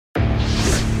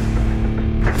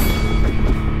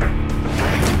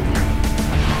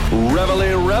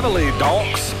Reveille,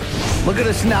 donks. Look at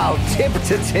us now, tip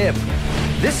to tip.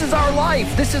 This is our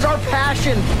life. This is our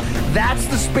passion. That's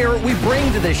the spirit we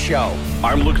bring to this show.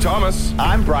 I'm Luke Thomas.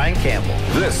 I'm Brian Campbell.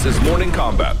 This is Morning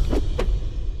Combat.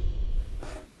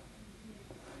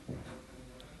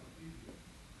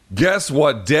 Guess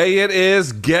what day it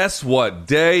is?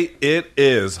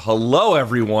 Hello,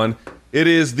 everyone. It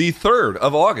is the 3rd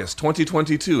of August,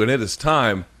 2022, and it is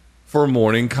time for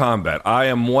Morning Combat. I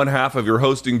am one half of your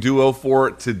hosting duo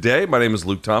for today. My name is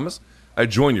Luke Thomas. I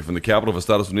join you from the capital of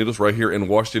Estados Unidos right here in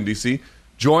Washington, D.C.,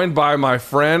 joined by my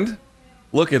friend.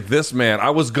 Look at this man.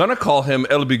 I was going to call him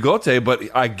El Bigote, but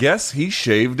I guess he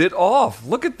shaved it off.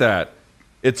 Look at that.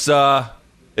 It's the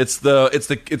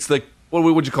what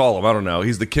would you call him? I don't know.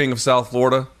 He's the king of South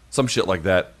Florida, some shit like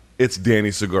that. It's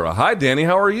Danny Segura. Hi, Danny.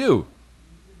 How are you?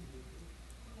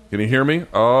 Can you hear me?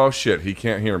 Oh, shit. He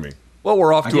can't hear me. Well,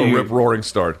 we're off to a rip-roaring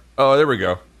start. Oh, there we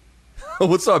go.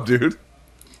 What's up, dude?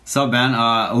 What's up, man?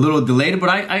 A little delayed, but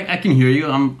I can hear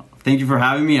you. Thank you for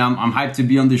having me. I'm hyped to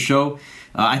be on the show.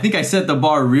 I think I set the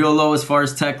bar real low as far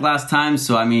as tech last time,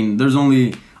 so, I mean, there's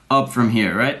only up from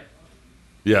here, right?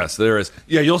 Yes, there is.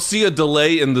 Yeah, you'll see a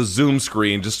delay in the Zoom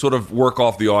screen. Just sort of work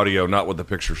off the audio, not what the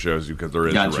picture shows you, because there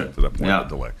is gotcha. right to that point of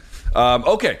delay.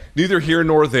 Okay, neither here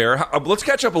nor there. Let's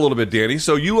catch up a little bit, Danny.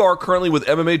 So you are currently with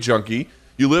MMA Junkie.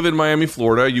 You live in Miami,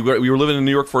 Florida. You were living in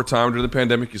New York for a time during the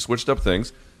pandemic. You switched up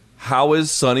things. How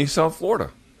is sunny South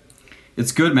Florida?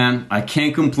 It's good, man. I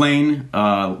can't complain.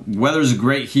 Weather's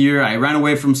great here. I ran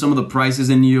away from some of the prices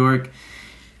in New York.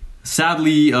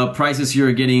 Sadly, prices here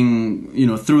are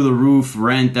getting, through the roof,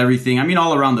 rent, everything. I mean,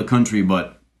 all around the country,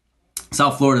 but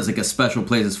South Florida is like a special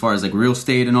place as far as like real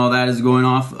estate and all that is going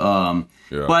off.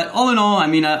 But all in all, I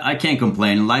mean, I can't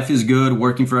complain. Life is good.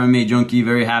 Working for MMA Junkie,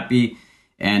 very happy.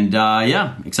 And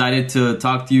excited to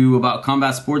talk to you about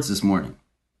combat sports this morning.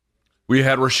 We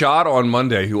had Rashad on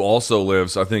Monday, who also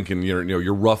lives, I think, in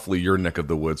you're roughly your neck of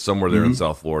the woods, somewhere there in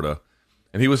South Florida.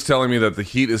 And he was telling me that the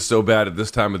heat is so bad at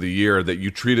this time of the year that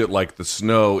you treat it like the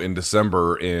snow in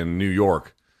December in New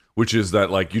York, which is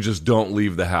that like you just don't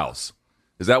leave the house.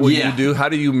 Is that what you do? How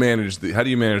do you manage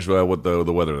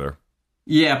the weather there?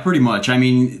 Yeah, pretty much. I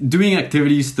mean, doing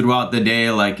activities throughout the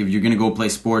day, like if you're going to go play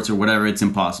sports or whatever, it's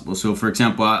impossible. So, for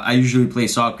example, I usually play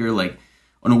soccer like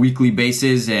on a weekly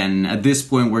basis, and at this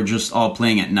point, we're just all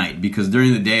playing at night because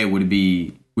during the day it would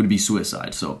be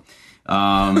suicide. So,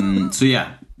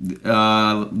 the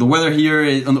weather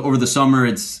here over the summer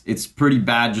it's pretty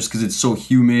bad just because it's so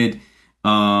humid.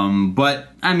 But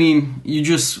I mean, you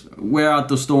just wear out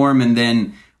the storm, and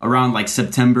then around like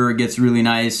September it gets really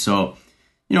nice. So.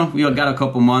 We got a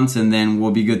couple months, and then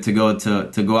we'll be good to go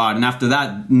to go out. And after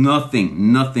that,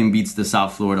 nothing beats the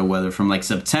South Florida weather from like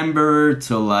September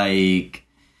to like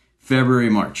February,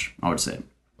 March, I would say.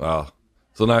 Wow.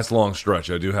 It's a nice long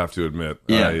stretch, I do have to admit.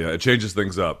 Yeah. It changes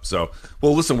things up. So,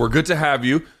 well, listen, we're good to have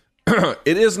you.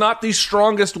 It is not the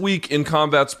strongest week in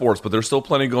combat sports, but there's still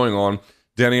plenty going on.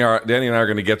 Danny and I are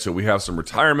going to get to it. We have some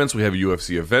retirements. We have a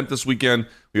UFC event this weekend.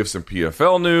 We have some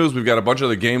PFL news. We've got a bunch of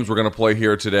the games we're going to play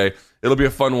here today. It'll be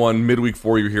a fun one midweek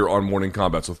for you here on Morning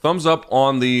Combat. So thumbs up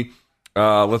on the,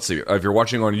 let's see, if you're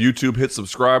watching on YouTube, hit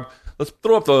subscribe. Let's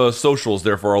throw up the socials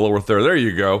there for our lower third. There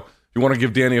you go. If you want to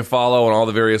give Danny a follow on all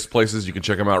the various places, you can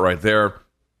check him out right there.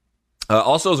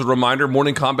 Also, as a reminder,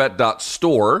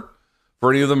 morningcombat.store.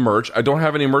 For any of the merch. I don't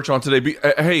have any merch on today.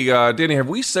 Hey, Danny, have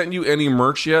we sent you any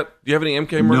merch yet? Do you have any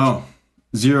MK merch? No.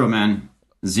 Zero, man.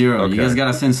 Zero. Okay. You guys got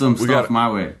to send some stuff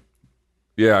my way.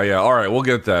 Yeah. All right, we'll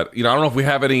get that. I don't know if we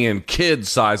have any in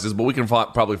kids sizes, but we can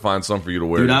probably find some for you to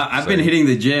wear. Dude, I've been hitting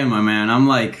the gym, my man. I'm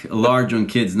like large on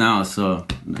kids now, so,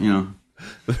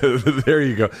 There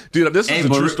you go. Dude, this is a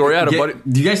true story. I had a buddy.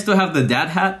 Do you guys still have the dad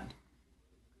hat?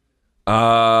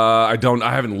 I don't.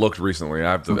 I haven't looked recently.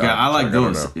 I have to. Okay, I like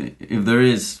those. If there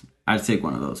is, I'd take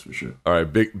one of those for sure. All right,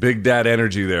 big dad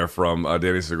energy there from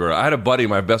Danny Segura. I had a buddy,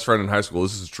 my best friend in high school.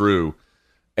 This is true,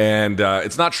 and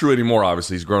it's not true anymore.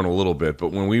 Obviously, he's grown a little bit.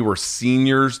 But when we were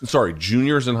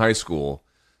juniors in high school,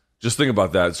 just think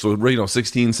about that. So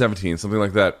 16, 17, something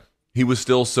like that. He was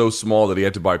still so small that he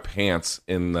had to buy pants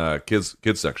in the kids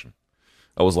section.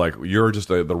 I was like, you're just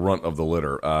the runt of the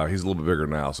litter. He's a little bit bigger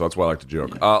now, so that's why I like to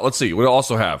joke. Let's see. We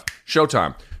also have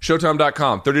Showtime.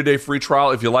 Showtime.com. 30-day free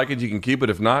trial. If you like it, you can keep it.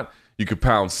 If not, you could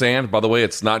pound sand. By the way,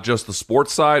 it's not just the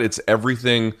sports side. It's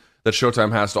everything that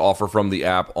Showtime has to offer from the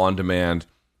app, on demand,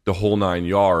 the whole 9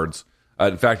 yards.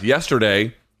 In fact,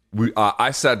 yesterday,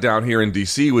 I sat down here in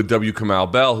D.C. with W.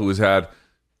 Kamau Bell, who has had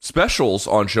specials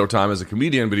on Showtime as a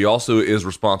comedian, but he also is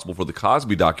responsible for the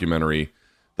Cosby documentary,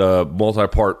 the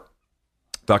multi-part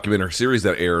documentary series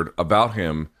that aired about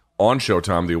him on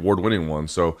Showtime, the award-winning one.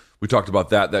 So we talked about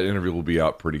that. That interview will be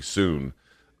out pretty soon.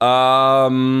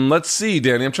 Let's see,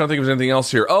 Danny. I'm trying to think if there's anything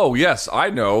else here. Oh, yes, I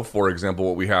know, for example,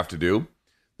 what we have to do.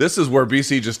 This is where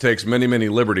BC just takes many, many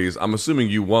liberties. I'm assuming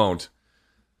you won't.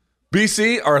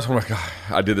 BC, or oh my God,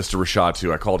 I did this to Rashad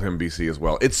too. I called him BC as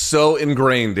well. It's so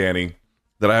ingrained, Danny,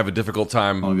 that I have a difficult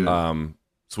time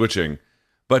switching.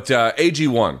 But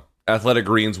AG1, Athletic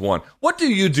Greens 1. What do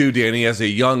you do, Danny, as a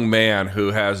young man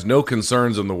who has no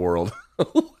concerns in the world?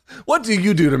 What do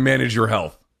you do to manage your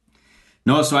health?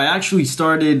 No, so I actually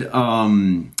started,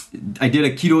 I did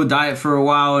a keto diet for a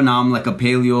while, and now I'm like a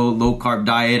paleo, low carb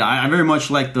diet. I very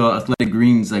much like the Athletic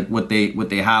Greens, like what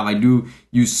they have. I do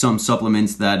use some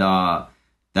supplements that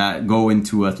go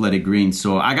into Athletic Greens.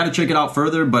 So I got to check it out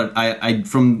further, but I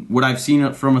from what I've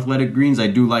seen from Athletic Greens, I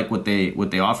do like what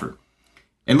they offer.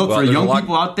 And look, for young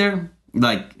people out there,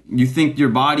 like, you think your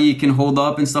body can hold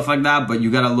up and stuff like that, but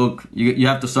you got to look, you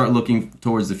have to start looking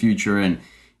towards the future and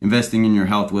investing in your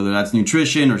health, whether that's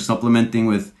nutrition or supplementing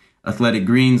with Athletic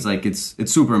Greens. Like, it's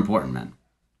super important, man.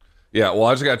 Yeah, well,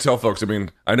 I just got to tell folks, I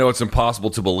mean, I know it's impossible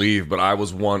to believe, but I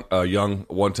was young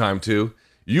one time too.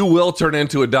 You will turn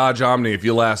into a Dodge Omni if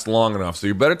you last long enough, so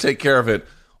you better take care of it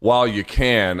while you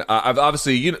can. I've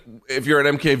obviously, if you're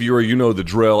an MK viewer, you know the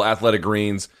drill. Athletic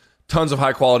Greens, tons of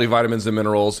high-quality vitamins and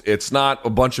minerals. It's not a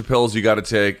bunch of pills you got to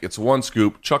take. It's one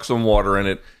scoop, chuck some water in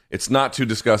it. It's not too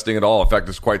disgusting at all. In fact,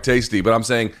 it's quite tasty. But I'm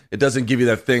saying it doesn't give you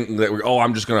that thing that,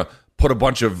 I'm just going to put a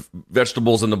bunch of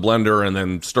vegetables in the blender and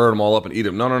then stir them all up and eat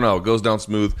them. No. It goes down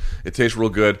smooth. It tastes real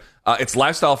good. It's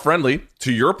lifestyle friendly.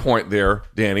 To your point there,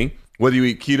 Danny, whether you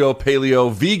eat keto,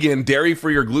 paleo, vegan,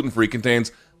 dairy-free, or gluten-free,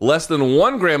 contains less than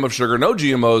 1 gram of sugar, no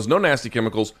GMOs, no nasty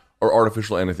chemicals, or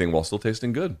artificial anything while still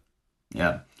tasting good.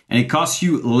 Yeah. And it costs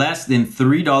you less than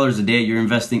 $3 a day. You're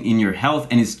investing in your health,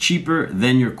 and it's cheaper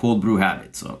than your cold brew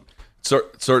habit. So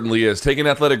certainly is. Taking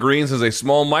Athletic Greens is a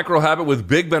small micro habit with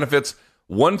big benefits.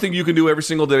 One thing you can do every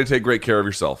single day to take great care of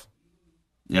yourself.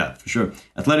 Yeah, for sure.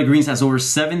 Athletic Greens has over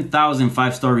 7,000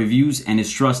 5-star reviews and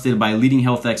is trusted by leading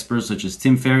health experts such as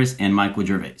Tim Ferriss and Michael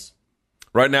Gervais.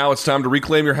 Right now, it's time to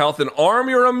reclaim your health and arm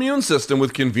your immune system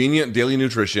with convenient daily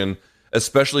nutrition,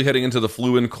 especially heading into the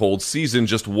flu and cold season.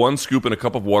 Just 1 scoop in a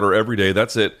cup of water every day.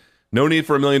 That's it. No need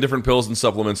for a million different pills and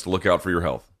supplements to look out for your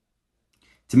health.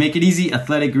 To make it easy,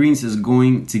 Athletic Greens is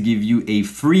going to give you a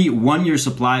free 1-year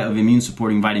supply of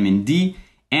immune-supporting vitamin D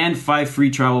and 5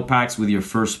 free travel packs with your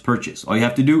first purchase. All you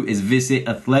have to do is visit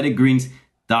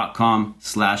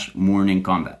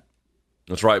athleticgreens.com/morningcombat.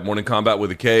 That's right, Morning Combat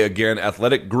with a K. Again,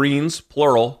 athleticgreens,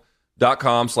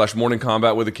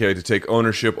 plural.com/morningcombat with a K to take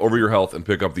ownership over your health and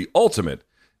pick up the ultimate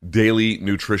daily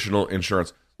nutritional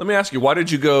insurance. Let me ask you, why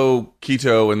did you go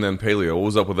keto and then paleo? What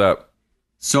was up with that?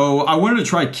 So I wanted to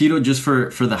try keto just for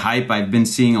the hype. I've been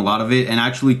seeing a lot of it, and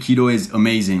actually keto is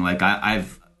amazing. Like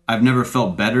I've never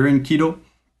felt better in keto,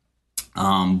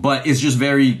 but it's just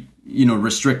very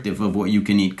restrictive of what you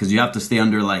can eat because you have to stay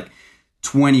under like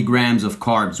 20 grams of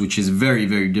carbs, which is very,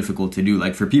 very difficult to do.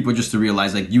 Like for people just to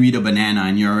realize, like you eat a banana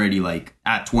and you're already like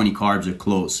at 20 carbs or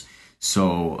close.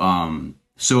 So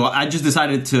I just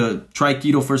decided to try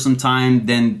keto for some time.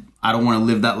 Then I don't want to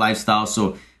live that lifestyle,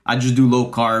 so I just do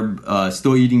low carb,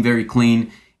 still eating very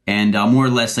clean, and more or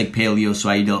less like paleo. So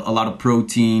I eat a lot of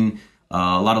protein,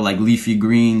 a lot of like leafy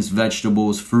greens,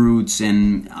 vegetables, fruits,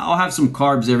 and I'll have some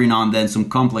carbs every now and then, some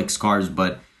complex carbs,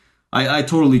 but I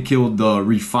totally killed the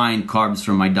refined carbs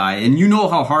from my diet. And you know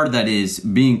how hard that is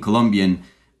being Colombian,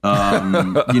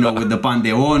 with the pan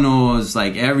de bonos,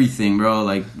 like everything, bro,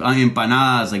 like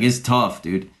empanadas, like it's tough,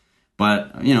 dude.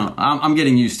 But, I'm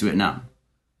getting used to it now.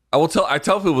 I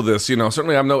tell people this,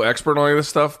 certainly I'm no expert on any of this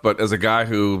stuff, but as a guy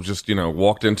who just,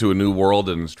 walked into a new world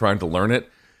and is trying to learn it,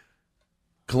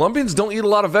 Colombians don't eat a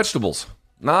lot of vegetables.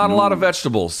 Not a lot of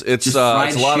vegetables. It's just fried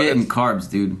it's a lot shit of and carbs,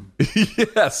 dude.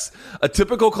 Yes. A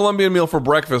typical Colombian meal for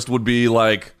breakfast would be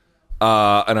like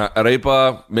an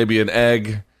arepa, maybe an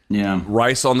egg,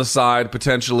 rice on the side,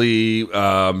 potentially,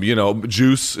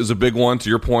 juice is a big one, to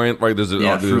your point, right? There's a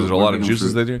lot of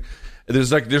juices they do.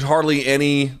 There's hardly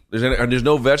any, there's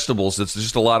no vegetables. It's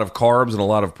just a lot of carbs and a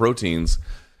lot of proteins.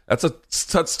 That's a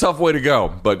tough way to go,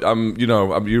 but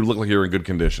you look like you're in good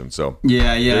condition. So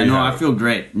I feel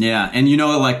great. Yeah, and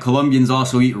like Colombians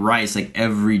also eat rice like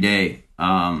every day.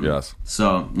 Yes.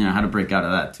 So how to break out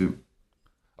of that too.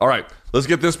 All right, let's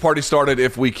get this party started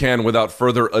if we can without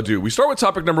further ado. We start with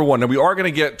topic number 1. Now we are going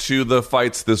to get to the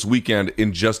fights this weekend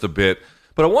in just a bit,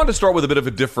 but I wanted to start with a bit of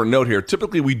a different note here.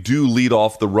 Typically, we do lead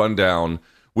off the rundown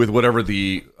with whatever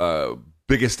the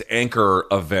biggest anchor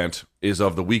event is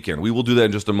of the weekend. We will do that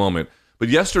in just a moment. But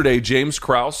yesterday, James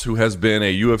Krause, who has been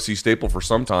a UFC staple for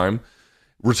some time,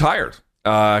 retired.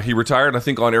 He retired, I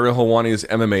think, on Ariel Helwani's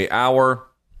MMA Hour,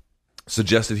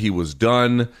 suggested he was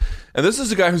done. And this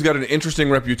is a guy who's got an interesting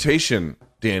reputation,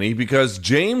 Danny, because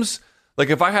James, like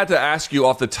if I had to ask you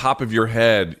off the top of your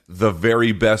head the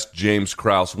very best James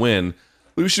Krause win,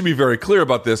 we should be very clear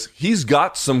about this. He's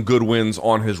got some good wins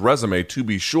on his resume, to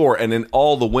be sure, and in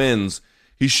all the wins,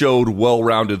 he showed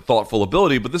well-rounded, thoughtful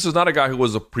ability, but this is not a guy who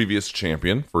was a previous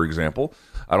champion, for example.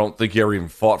 I don't think he ever even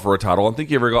fought for a title. I don't think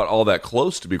he ever got all that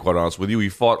close, to be quite honest with you. He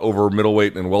fought over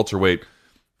middleweight and welterweight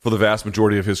for the vast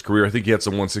majority of his career. I think he had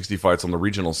some 160 fights on the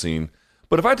regional scene.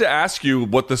 But if I had to ask you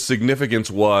what the significance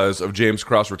was of James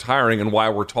Krause retiring and why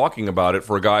we're talking about it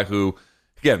for a guy who,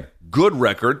 again, good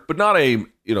record, but not a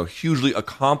hugely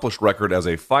accomplished record as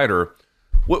a fighter,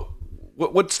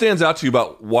 what stands out to you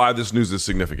about why this news is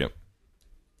significant?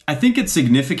 I think it's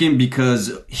significant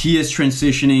because he is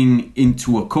transitioning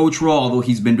into a coach role, although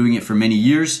he's been doing it for many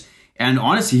years. And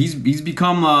honestly, he's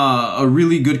become a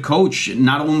really good coach,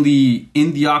 not only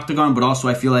in the octagon, but also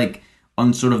I feel like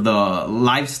on sort of the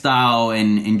lifestyle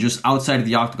and just outside of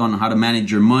the octagon, how to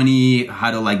manage your money, how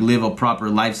to like live a proper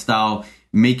lifestyle,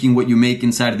 making what you make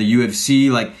inside of the UFC.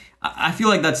 Like, I feel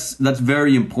like that's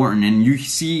very important. And you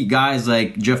see guys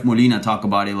like Jeff Molina talk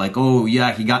about it, like, oh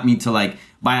yeah, he got me to like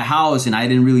buy a house and I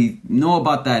didn't really know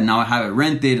about that. Now I have it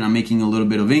rented and I'm making a little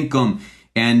bit of income.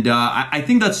 And I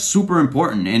think that's super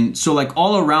important. And so like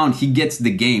all around, he gets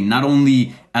the game, not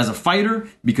only as a fighter,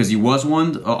 because he was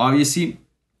one, obviously,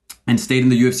 and stayed in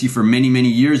the UFC for many, many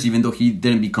years, even though he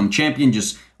didn't become champion,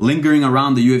 just lingering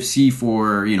around the UFC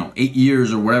for, 8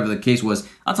 years or whatever the case was.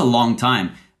 That's a long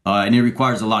time. And it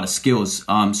requires a lot of skills.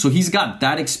 So he's got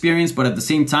that experience, but at the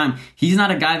same time, he's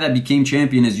not a guy that became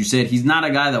champion, as you said. He's not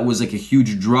a guy that was like a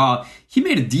huge draw. He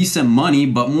made a decent money,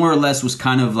 but more or less was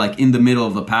kind of like in the middle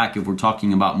of the pack if we're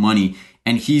talking about money.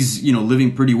 And he's,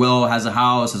 living pretty well, has a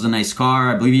house, has a nice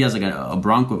car. I believe he has like a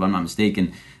Bronco, if I'm not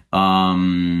mistaken.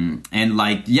 And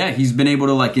like, yeah, he's been able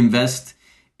to like invest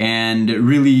and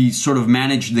really sort of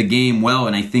manage the game well.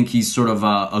 And I think he's sort of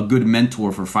a good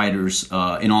mentor for fighters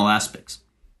in all aspects.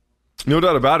 No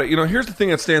doubt about it. Here's the thing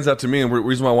that stands out to me, and the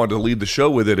reason why I wanted to lead the show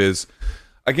with it is,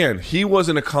 again, he was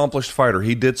an accomplished fighter.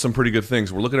 He did some pretty good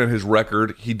things. We're looking at his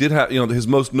record. He did have, his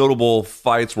most notable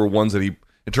fights were ones that he,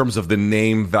 in terms of the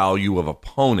name value of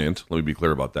opponent, let me be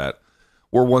clear about that,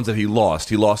 were ones that he lost.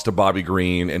 He lost to Bobby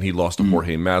Green, and he lost to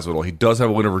Jorge Masvidal. He does have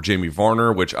a win over Jamie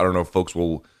Varner, which I don't know if folks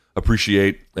will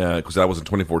appreciate, because that was in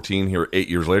 2014, here 8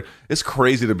 years later. It's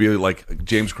crazy to be like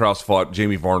James Krause fought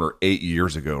Jamie Varner 8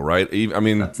 years ago, right? I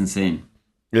mean, that's insane.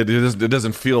 It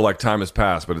doesn't feel like time has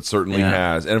passed, but it certainly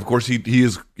has. And of course,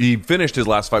 he finished his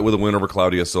last fight with a win over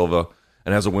Claudio Silva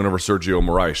and has a win over Sergio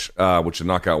Moraes, which is a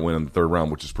knockout win in the third round,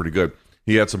 which is pretty good.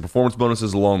 He had some performance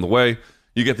bonuses along the way.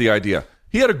 You get the idea.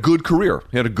 He had a good career.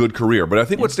 But I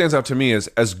think what stands out to me is,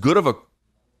 as good of a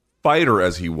fighter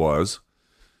as he was,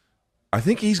 I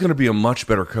think he's going to be a much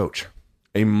better coach.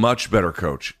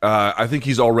 I think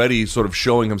he's already sort of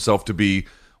showing himself to be,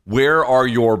 where are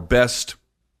your best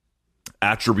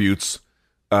attributes?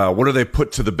 What do they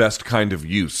put to the best kind of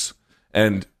use?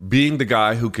 And being the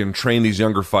guy who can train these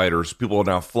younger fighters, people are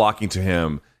now flocking to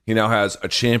him. He now has a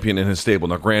champion in his stable.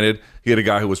 Now, granted, he had a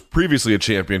guy who was previously a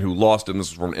champion who lost, and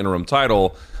this was for an interim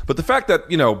title. But the fact that,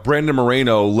 Brandon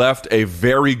Moreno left a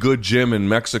very good gym in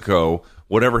Mexico,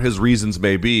 whatever his reasons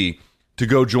may be, to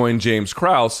go join James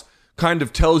Krause, kind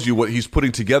of tells you what he's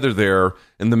putting together there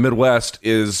in the Midwest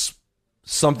is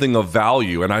something of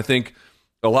value. And I think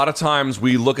a lot of times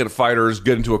we look at fighters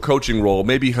get into a coaching role.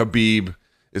 Maybe Khabib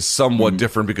is somewhat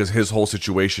different because his whole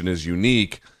situation is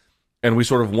unique. And we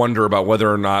sort of wonder about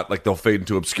whether or not like they'll fade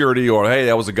into obscurity, or, hey,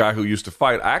 that was a guy who used to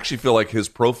fight. I actually feel like his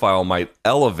profile might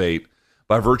elevate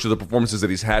by virtue of the performances that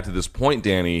he's had to this point,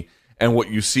 Danny. And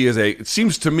what you see is it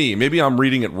seems to me, maybe I'm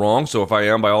reading it wrong, so if I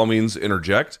am, by all means,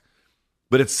 interject.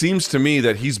 But it seems to me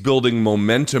that he's building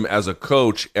momentum as a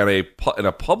coach in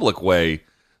a public way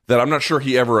that I'm not sure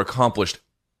he ever accomplished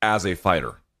as a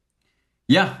fighter.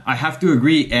 Yeah, I have to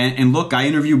agree. And look, I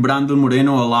interview Brandon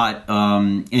Moreno a lot,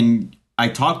 and I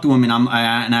talked to him, and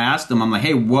I asked him, I'm like,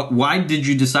 hey, why did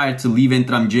you decide to leave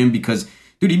Entram Gym? Because,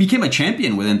 dude, he became a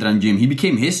champion with Entram Gym. He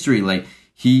became history. Like,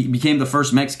 he became the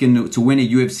first Mexican to win a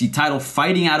UFC title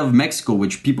fighting out of Mexico,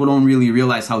 which people don't really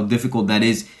realize how difficult that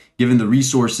is, given the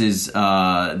resources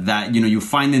that you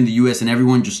find in the US, and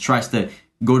everyone just tries to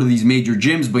go to these major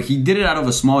gyms. But he did it out of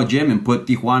a small gym and put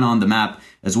Tijuana on the map,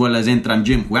 as well as Entram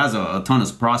Gym, who has a ton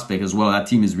of prospect as well. That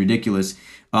team is ridiculous.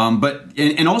 But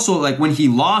also, like, when he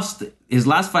lost his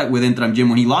last fight with Entram Gym,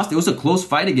 when he lost, it was a close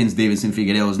fight against Deiveson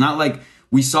Figueiredo. It's not like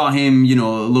we saw him,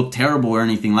 look terrible or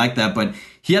anything like that. But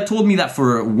he had told me that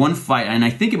for one fight, and I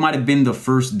think it might have been the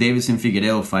first Deiveson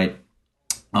Figueiredo fight,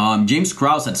 James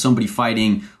Krause had somebody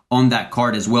fighting on that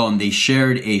card as well, and they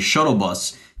shared a shuttle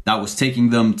bus that was taking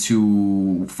them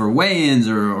for weigh-ins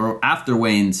or after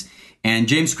weigh-ins. And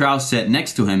James Krause sat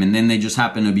next to him, and then they just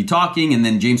happened to be talking. And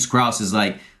then James Krause is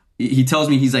like, he tells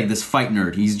me he's like this fight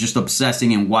nerd. He's just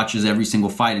obsessing and watches every single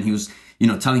fight. And he was,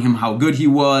 telling him how good he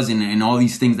was and all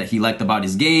these things that he liked about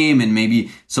his game and maybe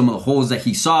some of the holes that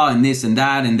he saw and this and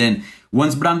that. And then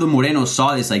once Brando Moreno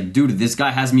saw this, like, dude, this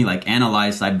guy has me like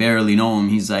analyzed. I barely know him.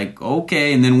 He's like,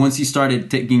 okay. And then once he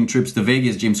started taking trips to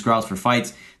Vegas, James Krause, for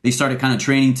fights, they started kind of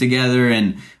training together.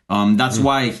 And that's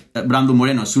why Brando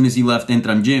Moreno, as soon as he left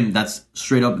Entram Gym, that's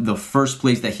straight up the first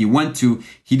place that he went to.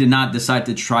 He did not decide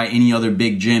to try any other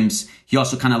big gyms. He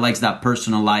also kind of likes that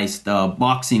personalized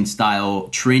boxing style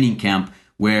training camp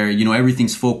where,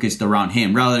 everything's focused around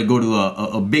him rather than go to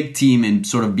a big team and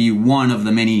sort of be one of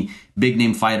the many big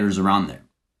name fighters around there.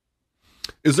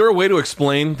 Is there a way to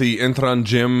explain the Entram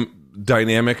Gym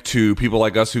dynamic to people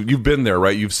like us you've been there,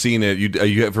 right? You've seen it.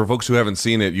 You for folks who haven't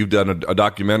seen it, you've done a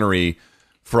documentary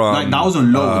from that was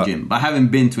on Lobo Gym, but I haven't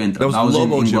been to Entram. That was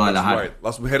Lobo in Gym. Guadalajara.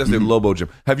 That's right. We had to say Lobo Gym.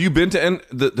 Have you been to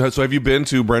have you been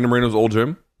to Brando Moreno's old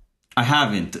gym? I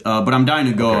haven't, but I'm dying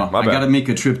to go. Okay, I got to make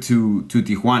a trip to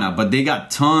Tijuana, but they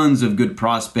got tons of good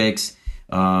prospects.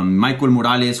 Michael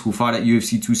Morales, who fought at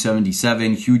UFC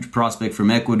 277, huge prospect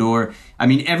from Ecuador. I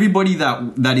mean, everybody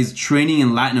that is training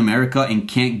in Latin America and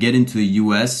can't get into the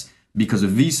US because of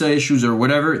visa issues or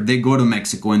whatever, they go to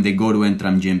Mexico and they go to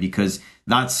Entram Gym because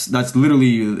that's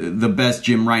literally the best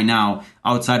gym right now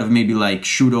outside of maybe like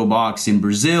Shudo Box in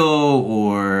Brazil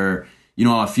or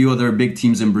a few other big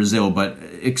teams in Brazil. But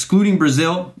excluding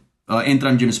Brazil,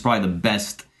 Entram Gym is probably the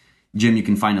best gym you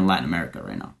can find in Latin America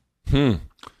right now.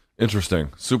 Interesting.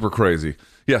 Super crazy.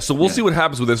 Yeah, so we'll see what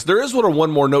happens with this. There is one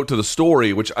more note to the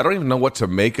story, which I don't even know what to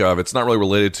make of. It's not really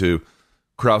related to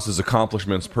Krause's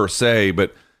accomplishments per se,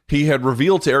 but he had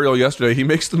revealed to Ariel yesterday he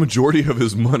makes the majority of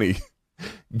his money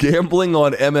gambling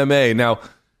on MMA. Now,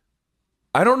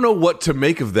 I don't know what to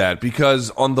make of that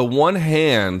because on the one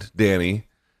hand, Danny,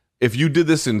 if you did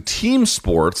this in team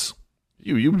sports,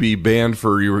 you'd be banned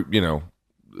for your,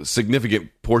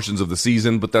 significant portions of the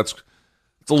season, but it's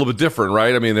a little bit different,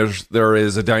 right? I mean, there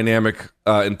is a dynamic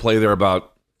in play there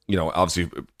about, obviously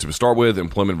to start with,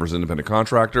 employment versus independent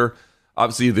contractor.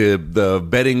 Obviously, the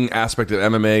betting aspect of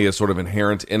MMA is sort of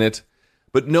inherent in it,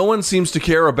 but no one seems to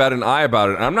care about an eye about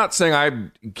it. And I'm not saying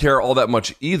I care all that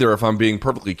much either, if I'm being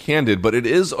perfectly candid, but it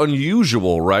is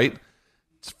unusual, right?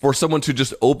 For someone to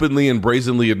just openly and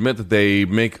brazenly admit that they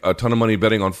make a ton of money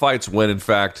betting on fights when, in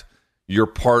fact, you're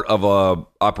part of a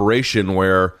operation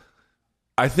where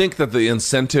I think that the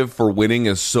incentive for winning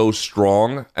is so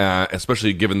strong,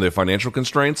 especially given the financial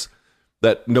constraints,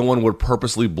 that no one would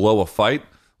purposely blow a fight,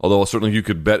 although certainly you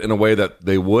could bet in a way that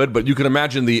they would. But you can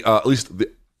imagine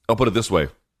I'll put it this way,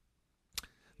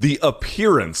 the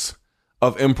appearance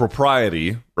of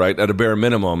impropriety, right, at a bare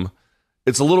minimum.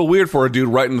 It's a little weird for a dude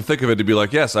right in the thick of it to be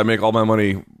like, yes, I make all my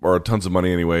money, or tons of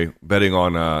money anyway, betting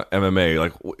on MMA.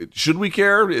 Like, should we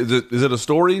care? Is it a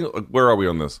story? Where are we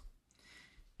on this?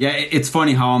 Yeah, it's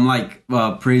funny how I'm like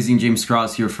praising James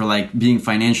Krause here for like being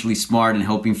financially smart and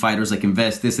helping fighters like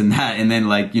invest this and that. And then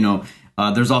like,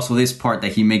 there's also this part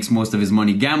that he makes most of his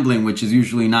money gambling, which is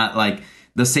usually not like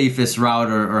the safest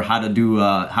route or how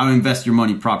to invest your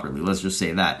money properly. Let's just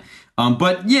say that.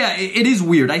 But yeah, it is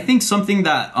weird. I think something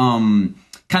that kind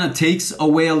of takes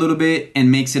away a little bit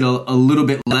and makes it a little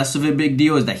bit less of a big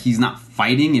deal is that he's not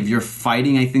fighting. If you're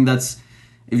fighting, I think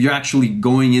if you're actually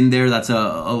going in there, that's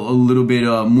a little bit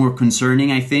more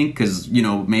concerning, I think, because,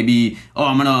 maybe,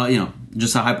 I'm going to,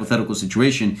 just a hypothetical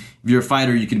situation. If you're a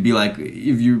fighter, you could be like,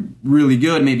 if you're really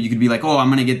good, maybe you could be like, I'm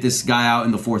going to get this guy out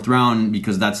in the fourth round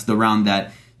because that's the round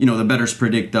that, the bettors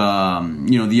predict,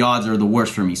 the odds are the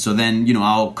worst for me. So then,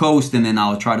 I'll coast and then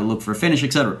I'll try to look for a finish,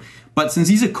 etc. But since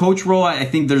he's a coach role, I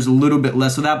think there's a little bit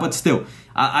less of that. But still,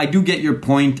 I do get your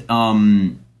point.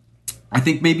 I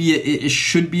think maybe it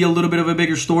should be a little bit of a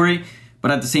bigger story.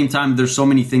 But at the same time, there's so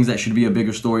many things that should be a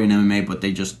bigger story in MMA, but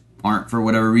they just aren't for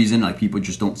whatever reason. Like, people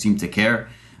just don't seem to care.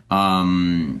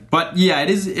 But yeah, it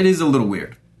is a little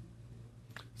weird.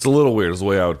 It's a little weird is the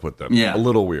way I would put them. Yeah. A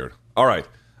little weird. All right.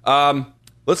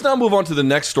 Let's now move on to the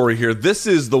next story here. This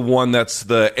is the one that's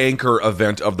the anchor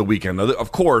event of the weekend. Now,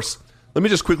 of course, let me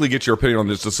just quickly get your opinion on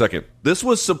this a second. This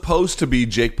was supposed to be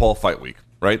Jake Paul fight week,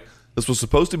 right? This was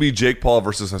supposed to be Jake Paul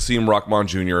versus Hasim Rahman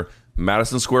Jr.,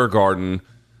 Madison Square Garden,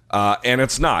 and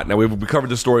it's not. Now, we covered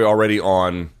this story already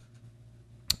on,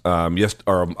 Monday's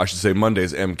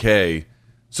MK,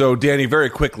 So, Danny, very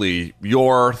quickly,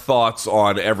 your thoughts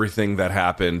on everything that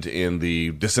happened in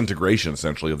the disintegration,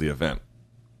 essentially, of the event.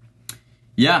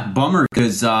 Yeah, bummer,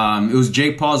 because it was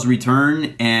Jake Paul's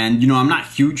return, and, I'm not a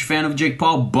huge fan of Jake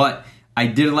Paul, but I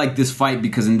did like this fight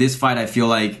because in this fight, I feel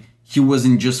like he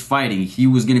wasn't just fighting. He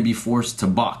was going to be forced to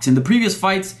box. In the previous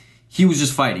fights, he was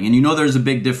just fighting. And there's a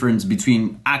big difference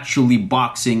between actually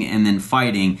boxing and then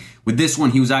fighting. With this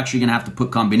one, he was actually going to have to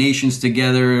put combinations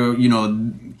together.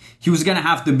 He was going to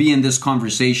have to be in this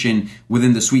conversation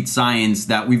within the sweet science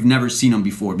that we've never seen him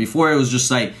before. Before, it was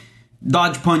just like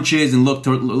dodge punches and look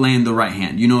to land the right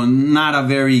hand. Not a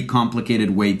very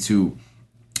complicated way to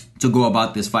go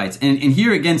about this fight. And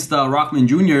here against Rahman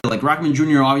Jr., like Rahman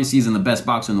Jr. obviously isn't the best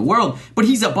boxer in the world, but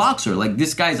he's a boxer. Like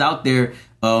this guy's out there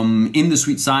in the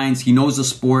sweet science. He knows the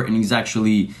sport and he's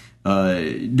actually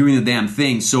doing the damn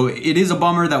thing. So it is a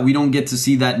bummer that we don't get to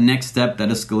see that next step, that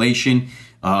escalation.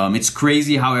 It's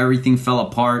crazy how everything fell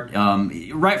apart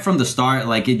right from the start.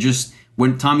 Like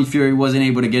when Tommy Fury wasn't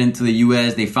able to get into the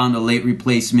U.S., they found a late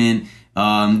replacement.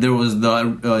 There was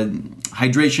the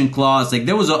hydration clause. Like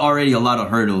there was already a lot of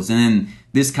hurdles, and then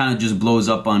this kind of just blows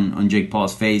up on Jake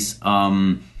Paul's face.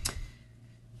 Not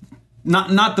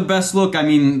the best look. I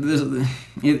mean,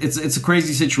 it's a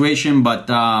crazy situation, but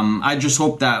I just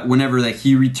hope that whenever that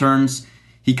he returns,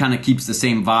 he kind of keeps the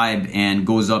same vibe and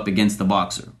goes up against the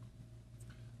boxer.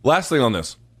 Last thing on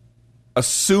this.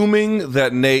 Assuming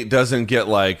that Nate doesn't get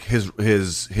like his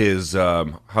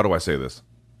how do I say this?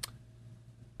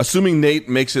 Assuming Nate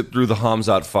makes it through the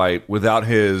Khamzat fight without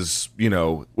his,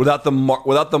 without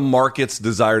the market's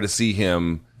desire to see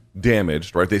him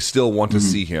damaged, right? They still want to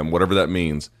see him, whatever that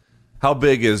means. How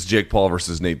big is Jake Paul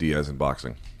versus Nate Diaz in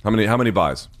boxing? How many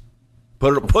buys?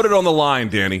 Put it on the line,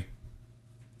 Danny.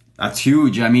 That's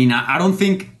huge. I mean, I don't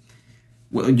think.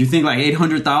 Well, you think like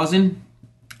 800,000?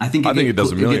 I think it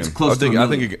does a million. It gets close to a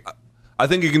million. I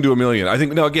think it can do a million. I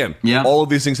think all of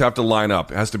these things have to line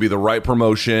up. It has to be the right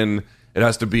promotion. It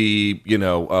has to be,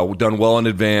 done well in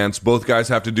advance. Both guys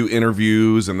have to do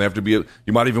interviews, and they have to be.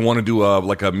 You might even want to do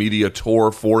a media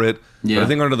tour for it. Yeah. But I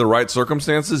think under the right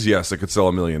circumstances, yes, it could sell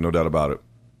a million, no doubt about it.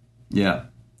 Yeah,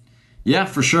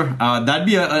 for sure. That'd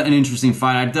be an interesting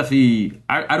fight.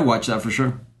 I'd watch that for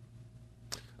sure.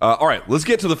 All right, let's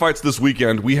get to the fights this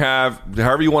weekend. We have,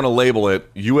 however you want to label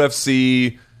it,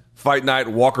 UFC Fight Night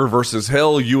Walker versus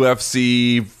Hill,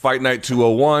 UFC Fight Night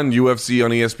 201, UFC on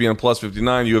ESPN Plus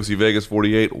 59, UFC Vegas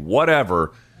 48,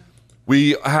 whatever.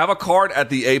 We have a card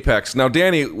at the Apex. Now,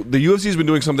 Danny, the UFC's been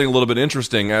doing something a little bit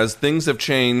interesting as things have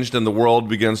changed and the world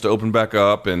begins to open back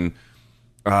up and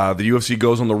the UFC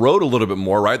goes on the road a little bit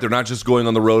more, right? They're not just going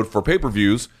on the road for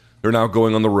pay-per-views. They're now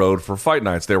going on the road for fight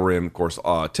nights. They were in, of course,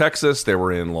 Texas. They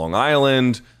were in Long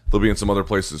Island. They'll be in some other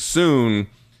places soon.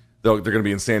 They're going to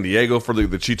be in San Diego for the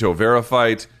Chito Vera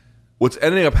fight. What's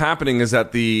ending up happening is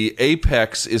that the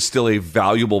Apex is still a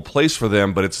valuable place for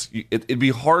them, but it'd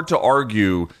be hard to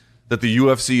argue that the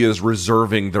UFC is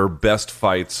reserving their best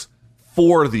fights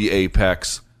for the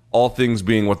Apex, all things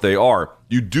being what they are.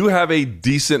 You do have a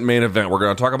decent main event. We're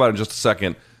going to talk about it in just a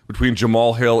second between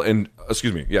Jamal Hill and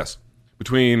Thiago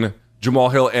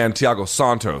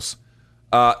Santos.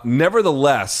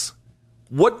 Nevertheless,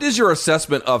 what is your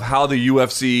assessment of how the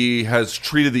UFC has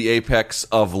treated the Apex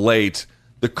of late,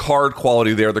 the card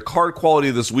quality there, the card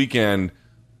quality this weekend?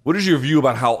 What is your view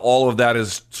about how all of that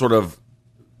has sort of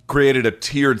created a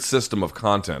tiered system of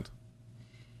content?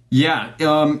 Yeah,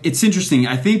 it's interesting.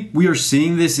 I think we are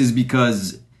seeing this is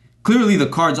because clearly the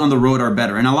cards on the road are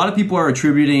better. And a lot of people are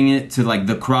attributing it to like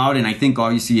the crowd. And I think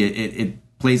obviously it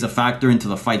plays a factor into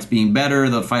the fights being better,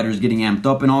 the fighters getting amped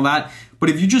up and all that. But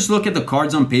if you just look at the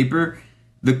cards on paper,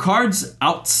 the cards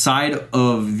outside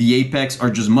of the Apex are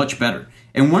just much better.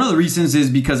 And one of the reasons is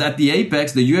because at the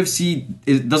Apex, the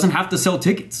UFC doesn't have to sell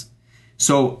tickets.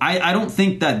 So I don't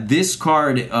think that this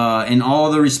card, and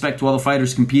all the respect to all the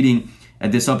fighters competing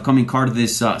at this upcoming card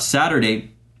this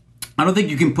Saturday, I don't think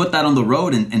you can put that on the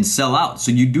road and sell out.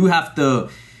 So you do have to,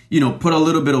 put a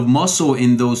little bit of muscle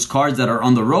in those cards that are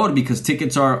on the road because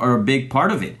tickets are a big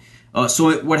part of it.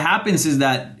 What happens is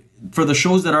that for the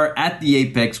shows that are at the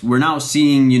Apex, we're now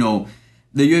seeing,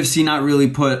 the UFC not really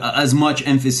put as much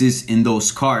emphasis in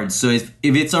those cards. So if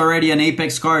it's already an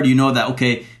Apex card, you know that,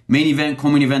 okay, main event,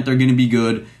 co-main event are going to be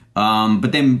good.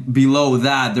 But then below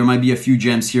that, there might be a few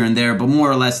gems here and there, but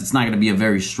more or less, it's not going to be a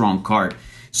very strong card.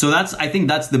 So I think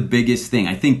that's the biggest thing.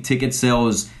 I think ticket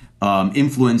sales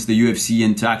influence the UFC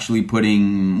into actually putting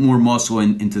more muscle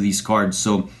into these cards.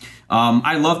 So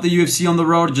I love the UFC on the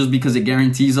road just because it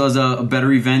guarantees us a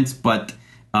better event. But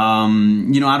I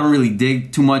don't really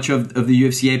dig too much of the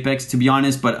UFC Apex, to be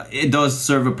honest, but it does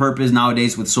serve a purpose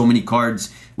nowadays with so many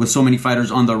cards, with so many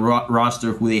fighters on the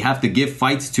roster who they have to give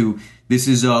fights to. This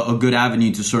is a good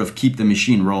avenue to sort of keep the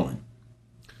machine rolling.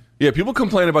 Yeah, people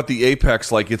complain about the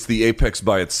Apex like it's the Apex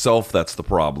by itself that's the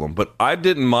problem, but I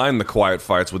didn't mind the quiet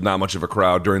fights with not much of a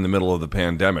crowd during the middle of the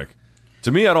pandemic.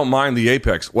 To me, I don't mind the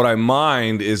Apex. What I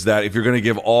mind is that if you're going to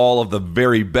give all of the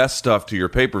very best stuff to your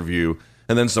pay-per-view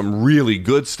and then some really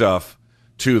good stuff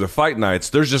to the fight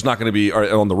nights, there's just not going to be,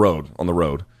 or on the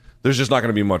road, there's just not going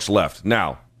to be much left.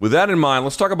 Now, with that in mind,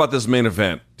 let's talk about this main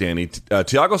event, Danny.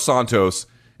 Thiago Santos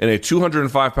in a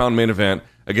 205-pound main event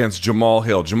against Jamal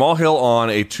Hill. Jamal Hill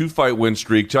on a 2-fight win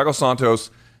streak. Thiago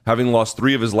Santos having lost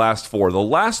 3 of his last 4. The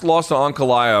last loss to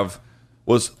Ankalaev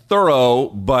was thorough,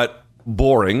 but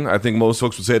boring. I think most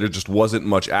folks would say there just wasn't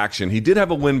much action. He did have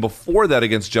a win before that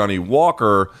against Johnny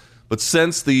Walker, but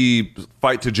since the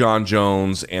fight to John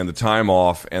Jones and the time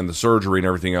off and the surgery and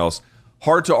everything else,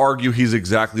 hard to argue he's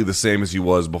exactly the same as he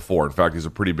was before. In fact, he's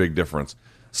a pretty big difference.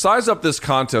 Size up this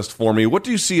contest for me. What do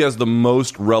you see as the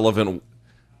most relevant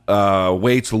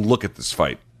way to look at this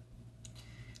fight?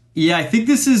 Yeah, I think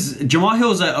Jamal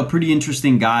Hill is a pretty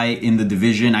interesting guy in the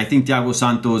division. I think Thiago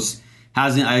Santos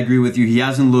I agree with you, he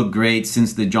hasn't looked great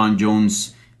since the John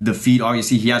Jones defeat.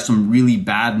 Obviously, he has some really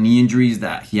bad knee injuries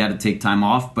that he had to take time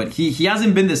off, but he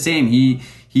hasn't been the same. He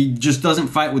just doesn't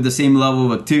fight with the same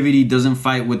level of activity, doesn't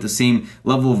fight with the same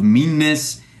level of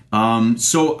meanness.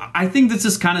 So I think this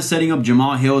is kind of setting up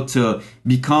Jamal Hill to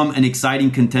become an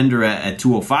exciting contender at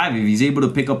 205. If he's able to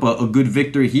pick up a good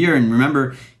victory here, and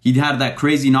remember, he had that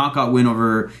crazy knockout win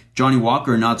over Johnny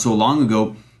Walker not so long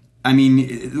ago. I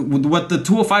mean, what the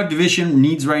 205 division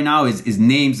needs right now is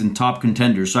names and top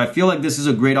contenders. So I feel like this is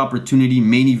a great opportunity,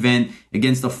 main event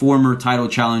against a former title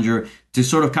challenger, to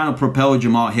sort of kind of propel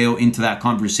Jamal Hill into that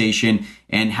conversation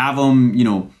and have him,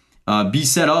 be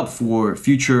set up for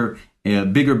future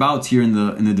bigger bouts here in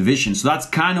the division. So that's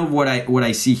kind of what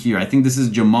I see here. I think this is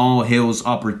Jamal Hill's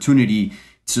opportunity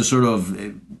to sort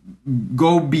of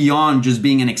go beyond just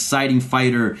being an exciting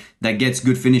fighter that gets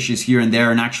good finishes here and there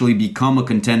and actually become a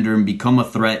contender and become a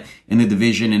threat in the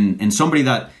division and somebody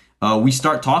that we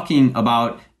start talking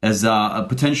about as a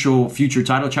potential future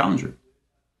title challenger.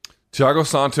 Thiago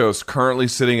Santos currently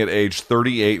sitting at age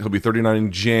 38. He'll be 39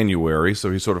 in January,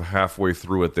 so he's sort of halfway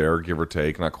through it there, give or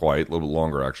take. Not quite, a little bit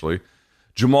longer actually.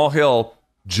 Jamal Hill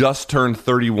just turned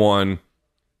 31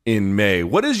 in May.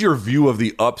 What is your view of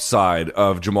the upside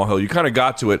of Jamal Hill? You kind of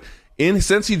got to it.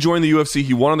 Since he joined the UFC,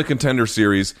 he won on the Contender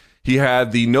Series. He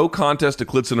had the no contest to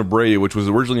Klidson Abreu, which was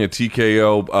originally a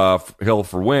TKO Hill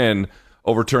for win,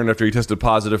 overturned after he tested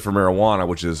positive for marijuana,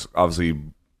 which is obviously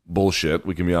bullshit.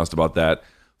 We can be honest about that.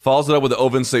 Follows it up with the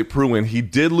Ovin St. Preux win. He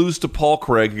did lose to Paul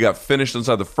Craig. He got finished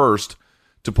inside the first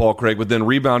to Paul Craig, but then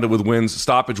rebounded with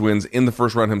stoppage wins in the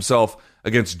first round himself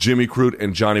against Jimmy Crute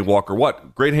and Johnny Walker.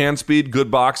 What? Great hand speed, good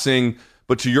boxing,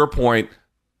 but to your point,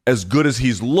 as good as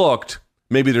he's looked,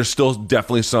 maybe there's still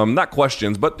definitely some, not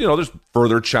questions, but there's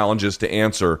further challenges to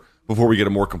answer before we get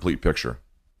a more complete picture.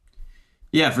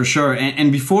 Yeah, for sure.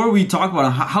 And before we talk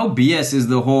about how BS is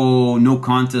the whole no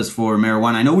contest for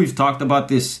marijuana, I know we've talked about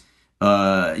this,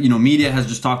 media has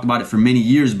just talked about it for many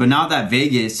years, but now that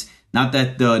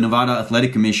the Nevada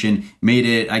Athletic Commission made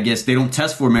it, I guess they don't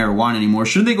test for marijuana anymore.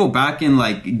 Shouldn't they go back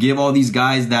and give all these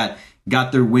guys that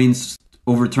got their wins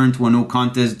overturned to a no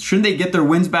contest, shouldn't they get their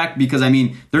wins back? Because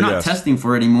they're not testing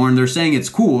for it anymore and they're saying it's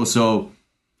cool. So,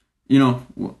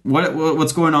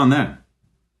 what's going on there?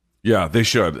 Yeah, they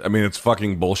should. It's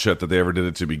fucking bullshit that they ever did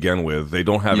it to begin with. They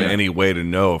don't have any way to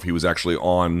know if he was actually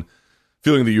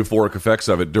feeling the euphoric effects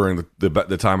of it during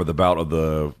the time of the bout of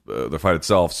the fight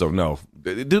itself. So no,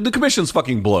 the commission's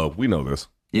fucking blow. We know this.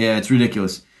 Yeah, it's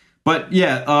ridiculous. But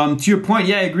to your point,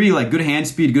 I agree. Good hand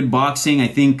speed, good boxing. I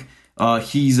think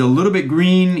he's a little bit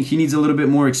green. He needs a little bit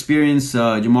more experience.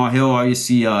 Jamal Hill,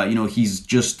 obviously, he's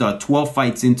just 12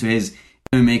 fights into his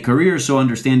MMA career, so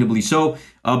understandably so.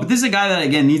 But this is a guy that,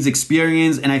 again, needs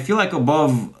experience, and I feel like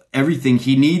above everything,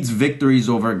 he needs victories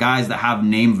over guys that have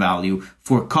name value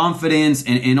for confidence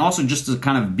and also just to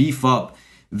kind of beef up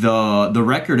the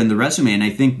record and the resume. And I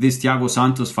think this Thiago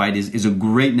Santos fight is a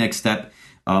great next step.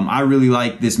 I really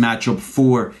like this matchup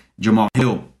for Jamal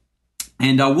Hill.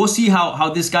 And we'll see how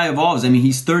this guy evolves.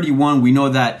 He's 31. We know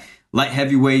that light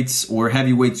heavyweights or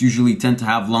heavyweights usually tend to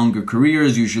have longer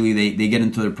careers. Usually they get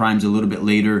into their primes a little bit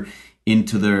later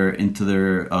into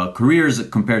their careers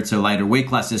compared to lighter weight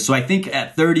classes. So I think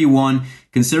at 31,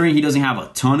 considering he doesn't have a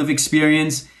ton of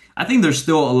experience, I think there's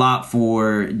still a lot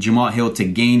for Jamal Hill to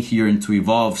gain here and to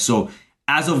evolve. So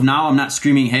as of now, I'm not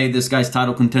screaming, hey, this guy's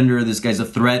title contender, this guy's a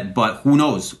threat, but who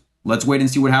knows? Let's wait and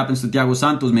see what happens to Thiago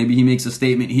Santos. Maybe he makes a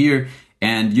statement here.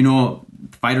 And,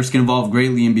 fighters can evolve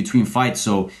greatly in between fights.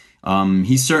 So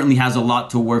he certainly has a lot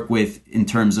to work with in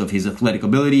terms of his athletic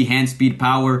ability, hand speed,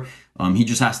 power. He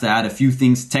just has to add a few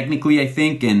things technically, I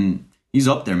think, and he's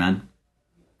up there, man.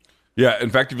 Yeah, in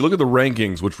fact, if you look at the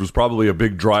rankings, which was probably a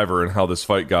big driver in how this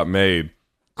fight got made,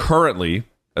 currently,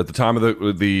 at the time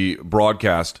of the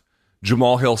broadcast,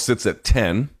 Jamal Hill sits at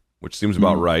 10, which seems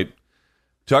about right.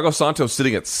 Thiago Santos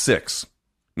sitting at 6.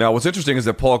 Now, what's interesting is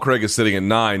that Paul Craig is sitting at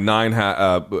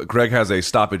 9. Craig has a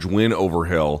stoppage win over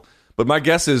Hill. But my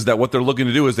guess is that what they're looking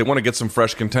to do is they want to get some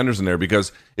fresh contenders in there,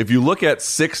 because if you look at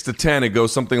 6 to 10, it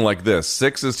goes something like this.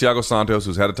 6 is Thiago Santos,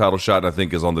 who's had a title shot and I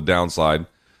think is on the downside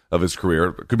of his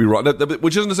career. Could be wrong,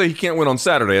 which isn't to say he can't win on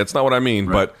Saturday. That's not what I mean.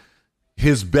 Right. But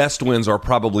his best wins are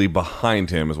probably behind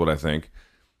him, is what I think.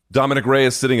 Dominic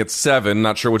Reyes sitting at 7.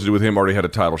 Not sure what to do with him. Already had a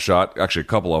title shot. Actually, a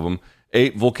couple of them.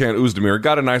 8, Volkan Oezdemir.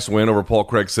 Got a nice win over Paul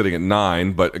Craig sitting at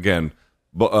 9. But again,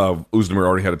 Oezdemir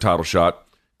already had a title shot.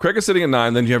 Craig is sitting at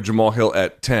 9. Then you have Jamal Hill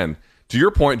at 10. To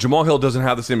your point, Jamal Hill doesn't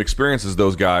have the same experience as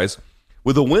those guys.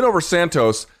 With a win over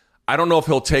Santos, I don't know if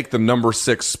he'll take the number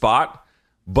 6 spot,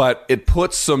 but it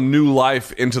puts some new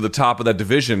life into the top of that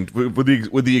division.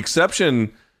 With the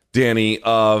exception, Danny,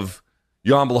 of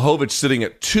Jan Blachowicz sitting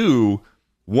at 2,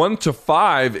 1 to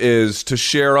 5 is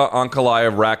Teixeira,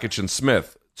 Ankalaev, Rakic, and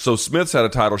Smith. So Smith's had a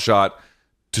title shot.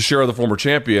 Teixeira, the former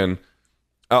champion.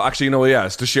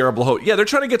 It's Teixeira, Blachowicz. Yeah, they're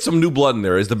trying to get some new blood in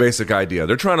there is the basic idea.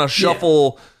 They're trying to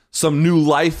shuffle some new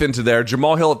life into there.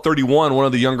 Jamal Hill at 31, one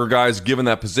of the younger guys given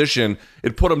that position.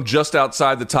 It put him just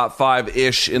outside the top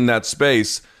 5-ish in that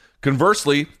space.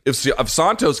 Conversely, if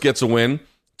Santos gets a win,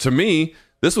 to me,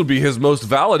 this would be his most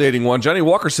validating one. Johnny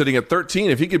Walker sitting at 13.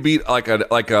 If he could beat like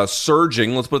a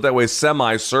surging, let's put it that way,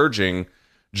 semi-surging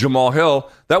Jamal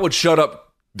Hill, that would shut up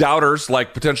doubters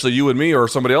like potentially you and me or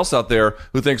somebody else out there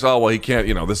who thinks, oh, well, he can't,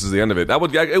 this is the end of it.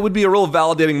 It would be a real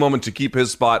validating moment to keep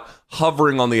his spot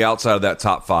hovering on the outside of that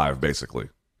top 5, basically.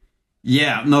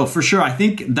 Yeah, no, for sure. I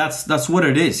think that's what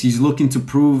it is. He's looking to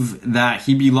prove that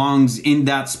he belongs in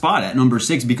that spot at number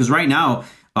 6, because right now,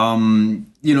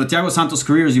 Thiago Santos'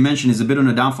 career, as you mentioned, is a bit on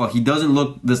a downfall. He doesn't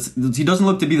look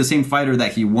to be the same fighter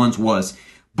that he once was.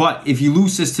 But if he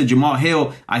loses to Jamal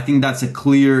Hill, I think that's a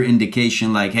clear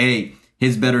indication like, hey,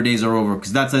 his better days are over,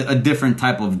 because that's a different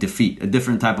type of defeat, a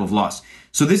different type of loss.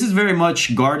 So this is very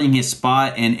much guarding his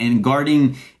spot and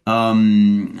guarding,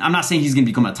 I'm not saying he's going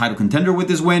to become a title contender with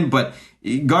this win, but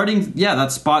guarding,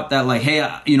 that spot that like, hey,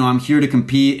 I'm here to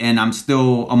compete and I'm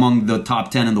still among the top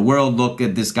 10 in the world. Look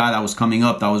at this guy that was coming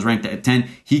up, that was ranked at 10.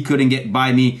 He couldn't get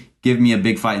by me. Give me a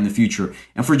big fight in the future.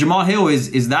 And for Jamal Hill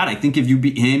is that I think if you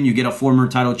beat him, you get a former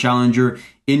title challenger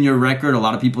in your record. A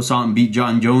lot of people saw him beat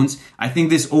John Jones. I think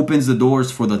this opens the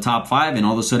doors for the top 5, and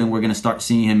all of a sudden we're going to start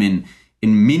seeing him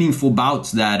in meaningful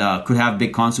bouts that could have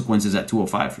big consequences at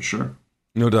 205 for sure.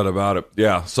 No doubt about it.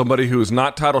 Yeah, somebody who's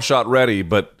not title shot ready,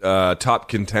 but top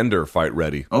contender fight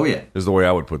ready. Oh, yeah. Is the way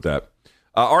I would put that.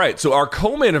 All right, so our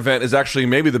co-main event is actually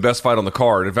maybe the best fight on the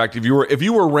card. In fact, if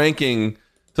you were ranking,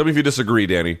 tell me if you disagree,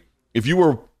 Danny, if you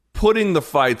were putting the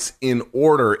fights in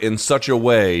order in such a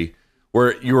way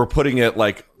where you were putting it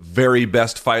like very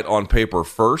best fight on paper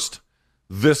first,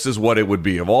 this is what it would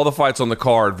be. Of all the fights on the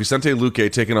card, Vicente Luque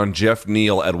taking on Jeff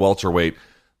Neal at welterweight.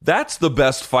 That's the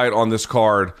best fight on this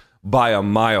card by a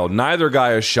mile. Neither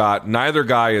guy is shot. Neither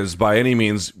guy is by any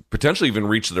means potentially even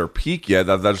reached their peak yet.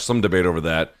 There's some debate over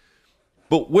that.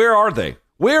 But where are they?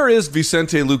 Where is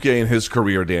Vicente Luque in his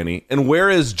career, Danny? And where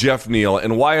is Jeff Neal?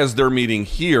 And why is their meeting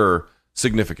here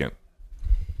significant?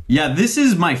 Yeah, this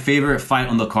is my favorite fight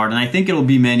on the card, and I think it'll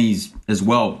be many's as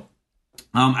well.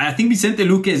 I think Vicente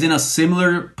Luque is in a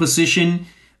similar position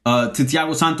to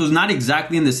Thiago Santos, not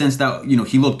exactly in the sense that,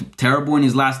 he looked terrible in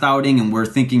his last outing and we're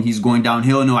thinking he's going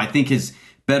downhill. No, I think his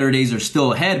better days are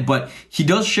still ahead, but he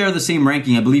does share the same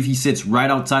ranking. I believe he sits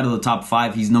right outside of the top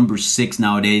 5. He's number 6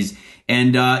 nowadays.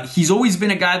 And he's always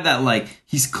been a guy that,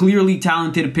 he's clearly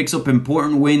talented, picks up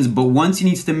important wins, but once he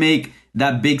needs to make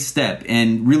that big step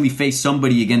and really face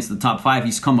somebody against the top 5,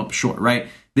 he's come up short, right?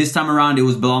 This time around, it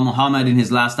was Bilal Muhammad in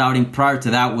his last outing. Prior to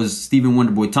that was Stephen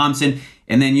Wonderboy Thompson.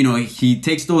 And then, he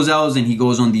takes those L's and he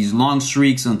goes on these long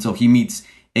streaks until he meets,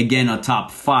 again, a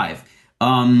top 5.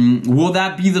 Will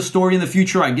that be the story in the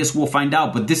future? I guess we'll find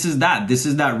out. But this is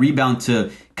that rebound to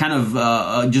kind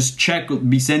of just check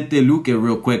Vicente Luque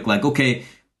real quick. Like, okay,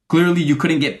 clearly you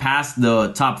couldn't get past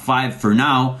the top 5 for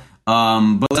now.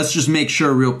 But let's just make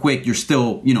sure real quick you're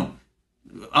still,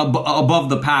 above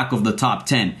the pack of the top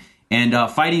 10. And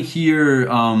fighting here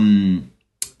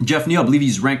Jeff Neal, I believe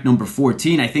he's ranked number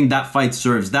 14. I think that fight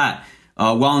serves that.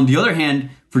 While on the other hand,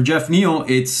 for Jeff Neal,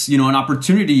 it's, an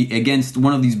opportunity against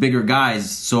one of these bigger guys,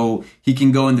 so he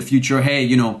can go in the future, hey,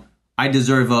 I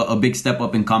deserve a big step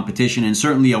up in competition, and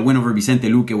certainly a win over Vicente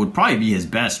Luque would probably be his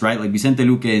best, right? Like, Vicente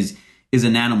Luque is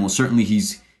an animal. Certainly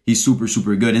he's super,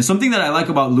 super good. And something that I like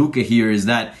about Luque here is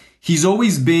that he's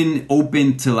always been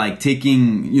open to like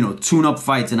taking, tune-up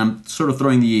fights, and I'm sort of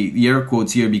throwing the air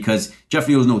quotes here because Jeff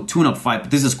Neal is no tune-up fight,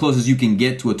 but this is as close as you can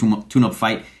get to a tune-up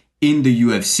fight in the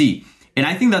UFC. And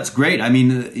I think that's great. I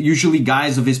mean, usually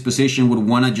guys of his position would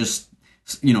want to just,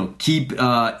 keep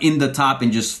in the top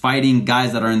and just fighting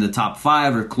guys that are in the top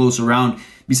 5 or close around.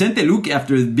 Vicente Luque,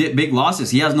 after big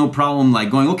losses, he has no problem like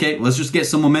going, okay, let's just get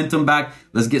some momentum back.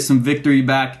 Let's get some victory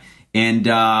back. And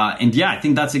yeah, I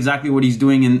think that's exactly what he's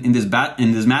doing in this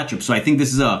matchup. So I think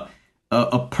this is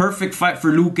a perfect fight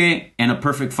for Luque and a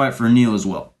perfect fight for Neal as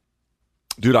well.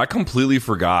 Dude, I completely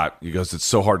forgot, because it's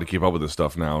so hard to keep up with this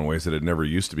stuff now in ways that it never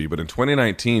used to be. But in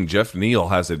 2019, Jeff Neal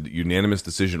has a unanimous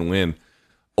decision win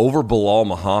over Belal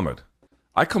Muhammad.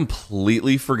 I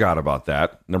completely forgot about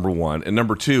that, number one. And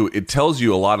number two, it tells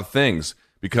you a lot of things,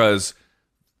 because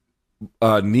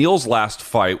Neal's last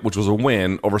fight, which was a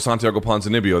win over Santiago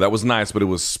Ponzinibbio, that was nice, but it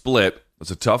was split.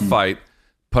 It's a tough fight.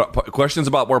 Questions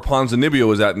about where Ponzinibbio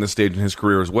was at in this stage in his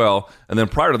career as well. And then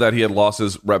prior to that, he had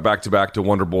losses right back-to-back to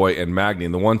Wonderboy and Magny.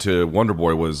 And the one to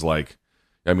Wonderboy was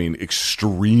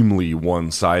extremely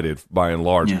one-sided by and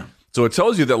large. Yeah. So it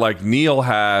tells you that like Neal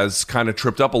has kind of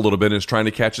tripped up a little bit and is trying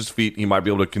to catch his feet. He might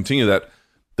be able to continue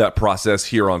that process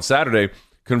here on Saturday.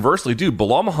 Conversely, dude,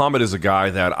 Belal Muhammad is a guy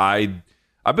that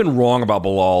I've been wrong about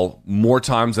Belal more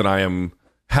times than I am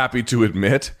happy to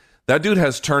admit. That dude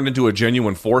has turned into a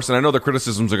genuine force, and I know the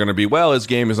criticisms are going to be, well, his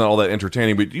game is not all that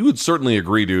entertaining, but you would certainly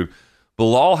agree, dude.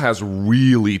 Belal has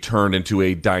really turned into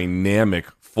a dynamic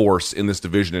force in this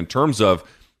division in terms of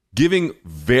giving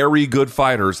very good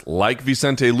fighters like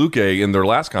Vicente Luque in their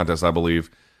last contest, I believe,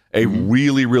 a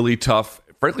really, really tough,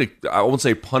 frankly, I won't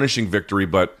say punishing victory,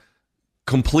 but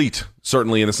complete,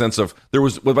 certainly in the sense of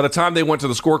by the time they went to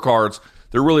the scorecards,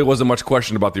 there really wasn't much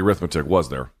question about the arithmetic, was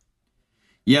there?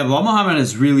 Yeah, Belal Muhammad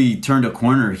has really turned a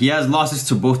corner. He has losses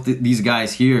to both these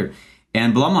guys here.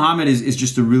 And Belal Muhammad is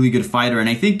just a really good fighter. And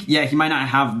I think, yeah, he might not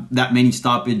have that many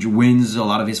stoppage wins. A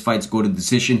lot of his fights go to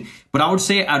decision. But I would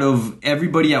say out of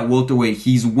everybody at welterweight,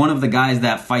 he's one of the guys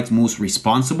that fights most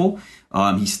responsible.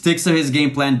 He sticks to his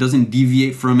game plan, doesn't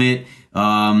deviate from it.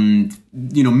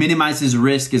 Minimizes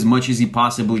risk as much as he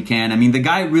possibly can. I mean, the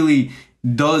guy really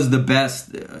does the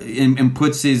best and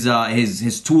puts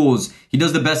his tools. He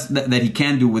does the best that he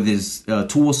can do with his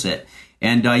tool set.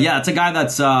 And it's a guy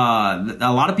that's a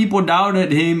lot of people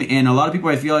doubted him, and a lot of people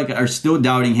I feel like are still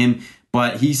doubting him.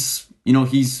 But he's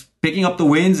picking up the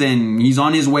wins, and he's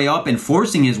on his way up and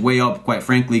forcing his way up, quite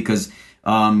frankly, because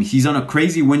he's on a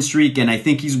crazy win streak, and I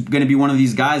think he's going to be one of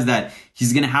these guys that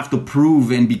he's going to have to prove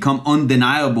and become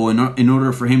undeniable in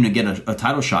order for him to get a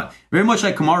title shot. Very much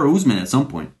like Kamaru Usman at some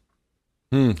point.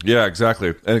 Yeah,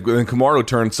 exactly. And Kamaru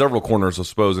turned several corners, I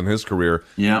suppose, in his career.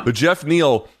 Yeah. But Jeff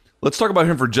Neal, let's talk about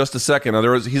him for just a second.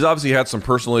 Now, he's obviously had some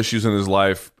personal issues in his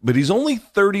life, but he's only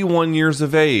 31 years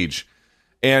of age.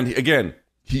 And again,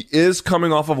 he is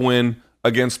coming off of a win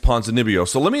against Ponzinibbio.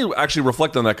 So let me actually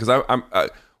reflect on that, because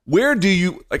where do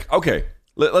you, okay,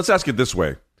 let's ask it this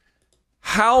way.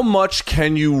 How much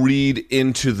can you read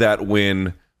into that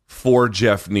win for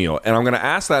Jeff Neal? And I'm going to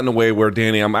ask that in a way where,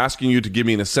 Danny, I'm asking you to give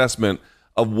me an assessment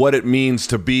of what it means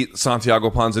to beat Santiago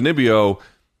Ponzinibbio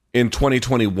in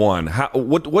 2021.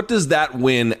 What does that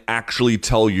win actually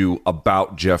tell you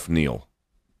about Jeff Neal?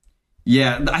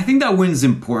 Yeah, I think that win's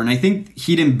important. I think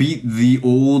he didn't beat the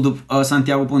old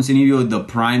Santiago Ponzinibbio, the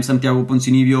prime Santiago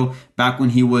Ponzinibbio, back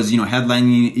when he was,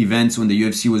 headlining events when the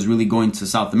UFC was really going to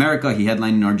South America. He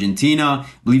headlined in Argentina. I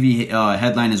believe he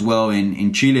headlined as well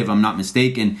in Chile, if I'm not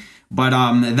mistaken. But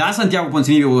that Santiago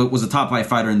Ponzinibbio was a top 5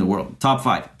 fighter in the world. Top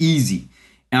 5. Easy.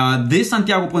 This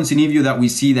Santiago Ponzinibbio that we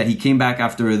see that he came back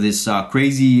after this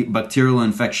crazy bacterial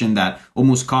infection that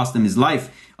almost cost him his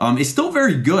life is still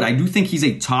very good. I do think he's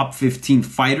a top 15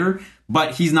 fighter,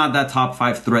 but he's not that top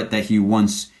 5 threat that he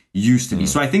once used to be.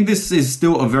 So I think this is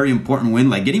still a very important win.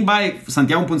 Like, getting by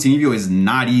Santiago Ponzinibbio is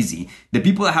not easy. The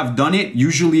people that have done it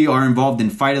usually are involved in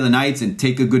fight of the nights and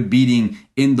take a good beating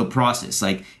in the process.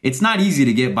 Like, it's not easy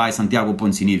to get by Santiago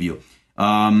Ponzinibbio.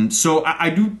 So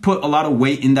I do put a lot of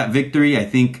weight in that victory. I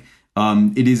think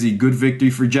it is a good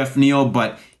victory for Jeff Neal,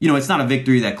 but it's not a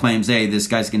victory that claims, hey, this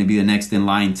guy's going to be the next in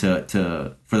line for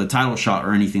the title shot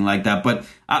or anything like that. But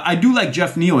I do like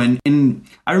Jeff Neal, and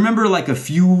I remember like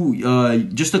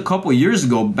just a couple years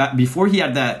ago, back before he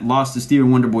had that loss to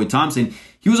Stephen Wonderboy Thompson,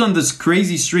 he was on this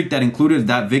crazy streak that included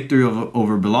that victory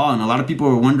over Bilal. And a lot of people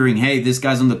were wondering, hey, this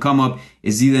guy's on the come up.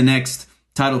 Is he the next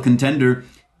title contender?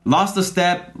 Lost a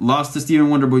step, lost to Stephen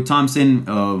Wonderboy Thompson,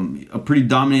 a pretty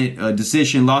dominant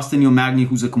decision. Lost to Neil Magny,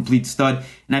 who's a complete stud.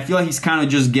 And I feel like he's kind of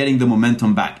just getting the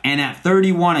momentum back. And at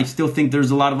 31, I still think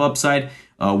there's a lot of upside.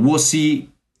 We'll see.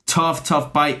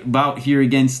 Tough bout here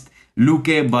against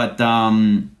Luque, but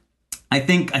I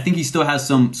think he still has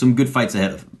some good fights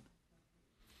ahead of him.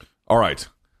 All right.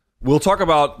 We'll talk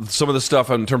about some of the stuff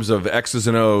in terms of X's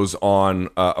and O's on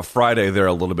a Friday there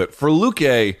a little bit. For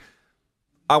Luque,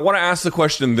 I want to ask the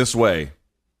question this way.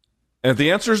 And if the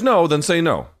answer is no, then say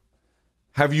no.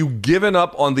 Have you given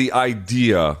up on the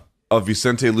idea of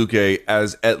Vicente Luque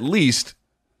as at least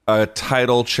a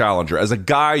title challenger, as a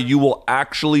guy you will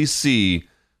actually see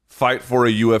fight for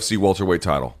a UFC welterweight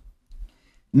title?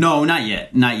 No, not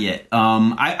yet. Not yet.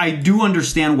 I do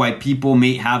understand why people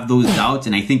may have those doubts,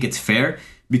 and I think it's fair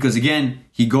because, again,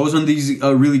 he goes on these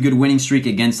really good winning streak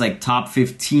against like top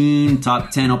 15,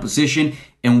 top 10 opposition,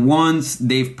 and once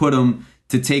they've put him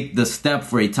to take the step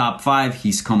for a top 5,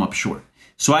 he's come up short.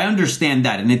 So I understand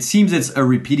that, and it seems it's a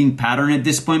repeating pattern at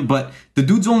this point, but the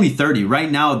dude's only 30. Right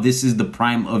now, this is the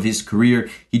prime of his career.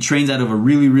 He trains out of a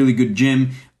really, really good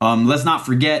gym. Let's not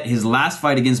forget his last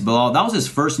fight against Bilal. That was his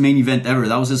first main event ever.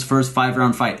 That was his first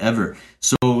 5-round fight ever.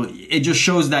 So it just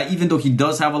shows that even though he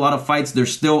does have a lot of fights,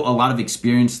 there's still a lot of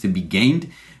experience to be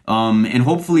gained. And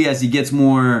hopefully as he gets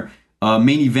more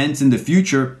main events in the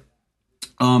future,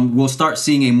 we'll start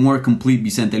seeing a more complete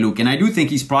Vicente Luque. And I do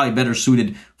think he's probably better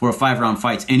suited for a 5-round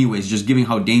fights anyways, just given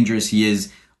how dangerous he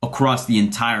is across the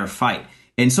entire fight.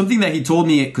 And something that he told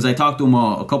me, because I talked to him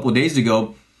a couple of days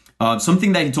ago,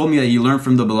 something that he told me that he learned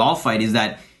from the Bilal fight is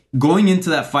that going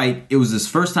into that fight, it was his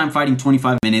first time fighting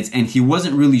 25 minutes, and he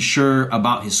wasn't really sure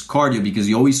about his cardio because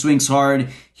he always swings hard,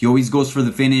 he always goes for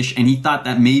the finish, and he thought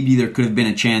that maybe there could have been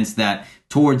a chance that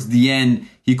towards the end,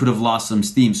 he could have lost some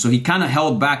steam. So he kind of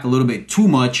held back a little bit too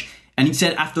much. And he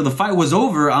said, after the fight was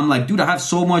over, I'm like, dude, I have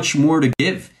so much more to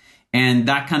give. And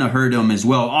that kind of hurt him as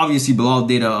well. Obviously, Bilal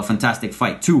did a fantastic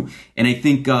fight too. And I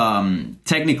think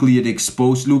technically it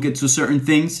exposed Luque to certain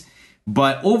things.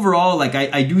 But overall, like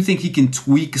I do think he can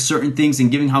tweak certain things,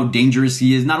 and given how dangerous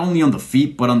he is, not only on the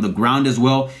feet, but on the ground as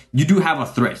well, you do have a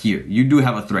threat here. You do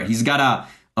have a threat. He's got a...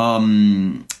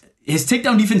 his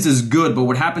takedown defense is good, but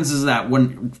what happens is that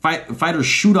when fighters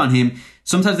shoot on him,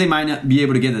 sometimes they might not be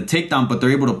able to get the takedown, but they're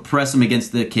able to press him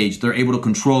against the cage. They're able to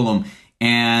control him.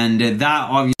 And that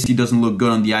obviously doesn't look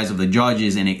good on the eyes of the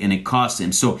judges, and it costs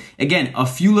him. So again, a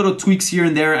few little tweaks here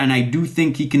and there, and I do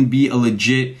think he can be a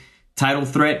legit title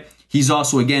threat. He's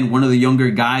also, again, one of the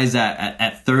younger guys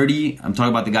at 30. I'm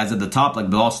talking about the guys at the top, like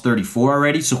Bilal's 34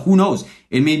 already. So who knows?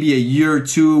 It may be a year or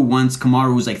two once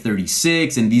Kamaru's like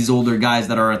 36 and these older guys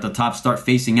that are at the top start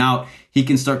facing out. He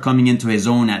can start coming into his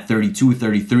own at 32,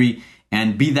 33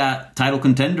 and be that title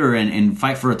contender and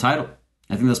fight for a title.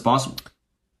 I think that's possible.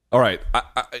 All right.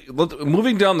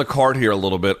 Moving down the card here a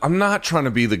little bit, I'm not trying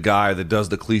to be the guy that does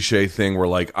the cliche thing where,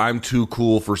 like, I'm too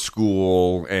cool for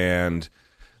school and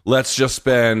let's just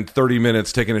spend 30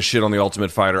 minutes taking a shit on the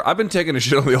Ultimate Fighter. I've been taking a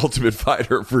shit on the Ultimate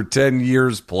Fighter for 10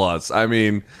 years plus. I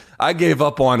mean, I gave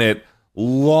up on it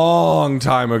long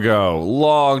time ago.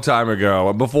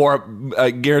 Before,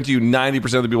 I guarantee you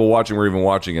 90% of the people watching were even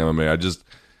watching MMA.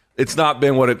 It's not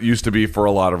been what it used to be for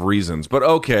a lot of reasons. But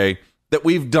okay, that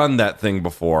we've done that thing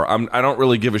before. I don't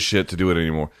really give a shit to do it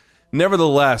anymore.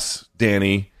 Nevertheless,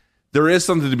 Danny, there is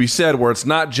something to be said where it's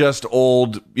not just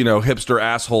old, hipster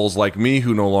assholes like me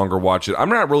who no longer watch it. I'm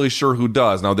not really sure who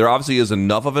does. Now, there obviously is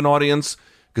enough of an audience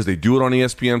because they do it on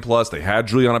ESPN Plus. They had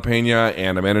Juliana Pena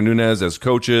and Amanda Nunes as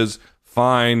coaches.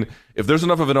 Fine. If there's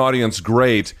enough of an audience,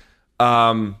 great.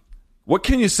 What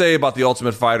can you say about the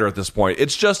Ultimate Fighter at this point?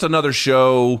 It's just another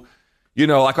show.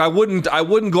 Like I wouldn't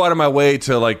go out of my way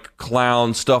to like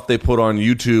clown stuff they put on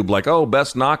YouTube, like, oh,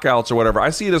 best knockouts or whatever.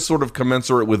 I see it as sort of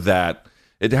commensurate with that.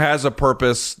 It has a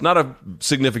purpose, not a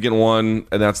significant one,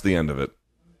 and that's the end of it.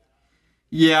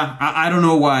 Yeah, I don't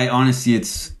know why, honestly,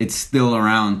 it's still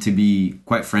around, to be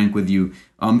quite frank with you.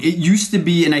 It used to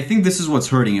be, and I think this is what's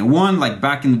hurting it. One, like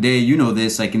back in the day,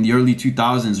 this, like in the early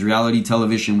 2000s, reality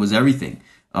television was everything.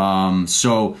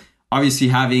 So obviously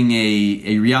having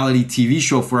a reality TV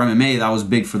show for MMA, that was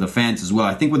big for the fans as well.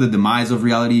 I think with the demise of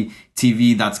reality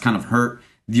TV, that's kind of hurt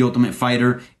The Ultimate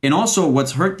Fighter. And also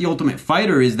what's hurt The Ultimate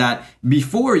Fighter is that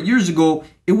before, years ago,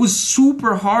 it was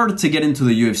super hard to get into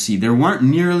the UFC. There weren't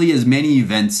nearly as many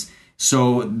events,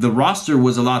 so the roster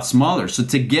was a lot smaller. So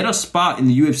to get a spot in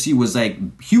the UFC was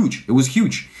like huge. It was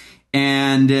huge.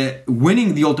 And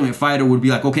winning the Ultimate Fighter would be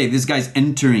like, okay, this guy's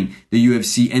entering the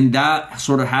UFC. And that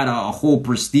sort of had a whole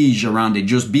prestige around it,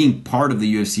 just being part of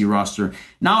the UFC roster.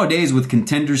 Nowadays, with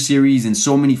Contender Series and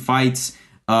so many fights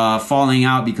falling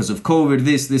out because of COVID,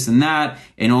 this, and that,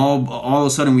 and all of a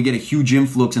sudden we get a huge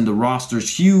influx and the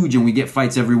roster's huge and we get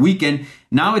fights every weekend.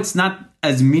 Now it's not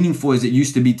as meaningful as it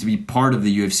used to be part of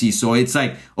the UFC. So it's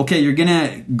like, okay, you're going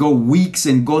to go weeks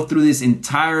and go through this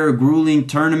entire grueling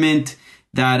tournament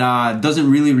that doesn't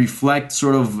really reflect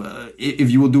sort of if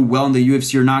you will do well in the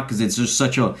UFC or not, because it's just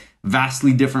such a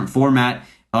vastly different format.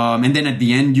 And then at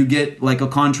the end, you get like a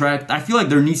contract. I feel like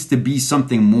there needs to be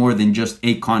something more than just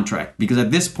a contract, because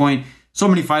at this point, so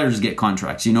many fighters get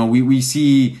contracts. You know, we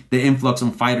see the influx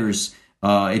on fighters.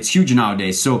 It's huge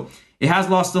nowadays. So it has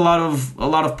lost a lot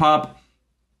of pop.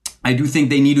 I do think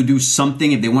they need to do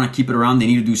something. If they want to keep it around, they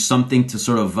need to do something to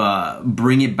sort of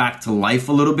bring it back to life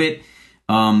a little bit.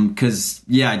 Because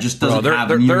it just doesn't have.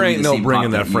 There ain't no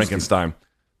bringing that Frankenstein.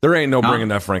 There ain't no bringing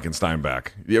that Frankenstein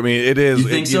back. I mean, it is. You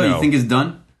think so? You think it's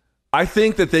done? I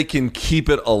think that they can keep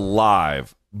it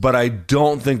alive, but I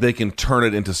don't think they can turn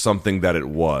it into something that it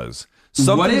was.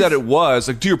 Something that it was,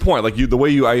 like to your point, like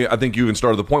I think you even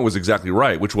started the point was exactly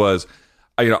right, which was,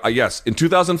 yes, in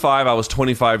 2005 I was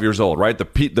 25 years old, right?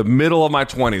 The middle of my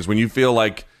 20s, when you feel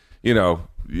like,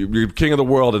 you're king of the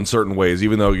world in certain ways,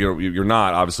 even though you're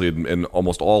not, obviously, in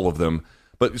almost all of them.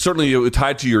 But certainly it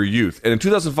tied to your youth. And in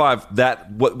 2005,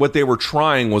 that what they were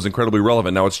trying was incredibly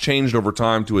relevant. Now, it's changed over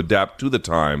time to adapt to the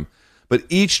time. But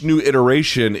each new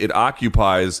iteration it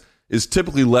occupies is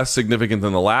typically less significant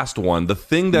than the last one. The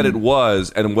thing that it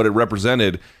was and what it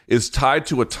represented is tied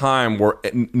to a time where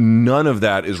none of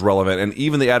that is relevant. And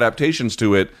even the adaptations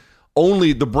to it,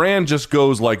 only the brand just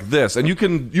goes like this. And you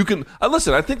can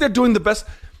listen, I think they're doing the best.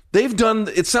 They've done,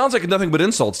 it sounds like nothing but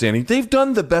insults, Danny. They've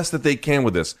done the best that they can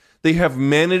with this. They have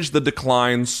managed the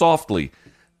decline softly.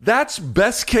 That's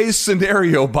best case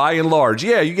scenario by and large.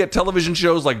 Yeah, you get television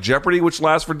shows like Jeopardy, which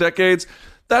last for decades.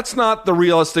 That's not the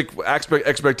realistic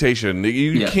expectation.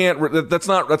 You can't. That's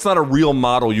not a real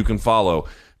model you can follow.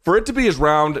 For it to be as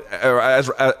around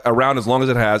as long as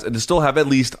it has, and to still have at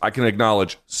least, I can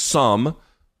acknowledge, some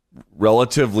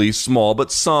relatively small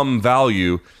but some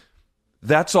value.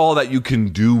 That's all that you can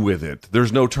do with it.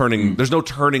 There's no turning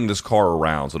this car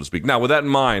around, so to speak. Now, with that in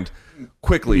mind,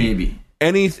 quickly, maybe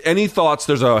any thoughts?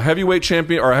 There's a heavyweight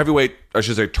champion, or a heavyweight, I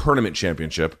should say, tournament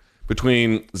championship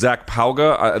between Zach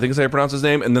Pauga, I think is how you pronounce his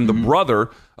name, and then the brother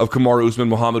of Kamaru Usman,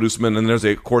 Muhammad Usman, and there's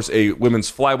of course a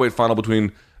women's flyweight final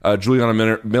between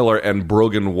Juliana Miller and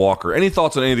Brogan Walker. Any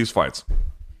thoughts on any of these fights?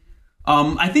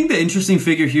 I think the interesting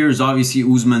figure here is obviously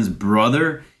Usman's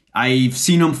brother. I've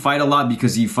seen him fight a lot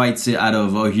because he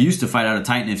he used to fight out of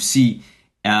Titan FC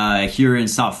here in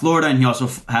South Florida, and he also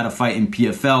had a fight in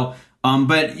PFL.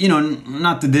 But,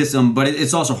 not to diss him, but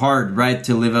it's also hard, right,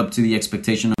 to live up to the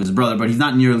expectation of his brother. But he's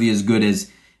not nearly as good as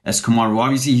Kamaru.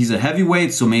 Obviously, he's a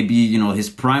heavyweight, so maybe, his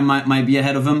prime might be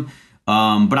ahead of him.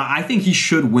 But I think he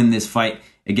should win this fight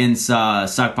against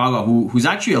Zach Pauga, who's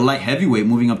actually a light heavyweight,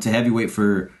 moving up to heavyweight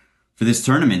for this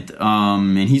tournament.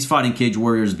 And he's fought in Cage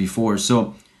Warriors before,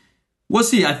 so we'll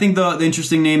see. I think the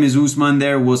interesting name is Usman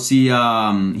there. We'll see.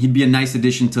 He'd be a nice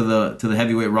addition to the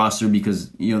heavyweight roster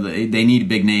because they need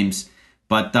big names.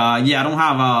 But I don't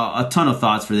have a ton of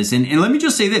thoughts for this. And let me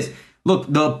just say this. Look,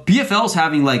 the PFL's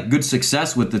having like good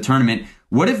success with the tournament.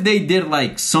 What if they did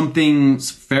like something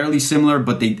fairly similar,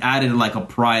 but they added like a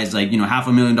prize, like $500,000,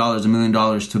 $1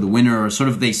 million to the winner, or sort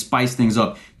of they spice things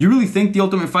up? You really think the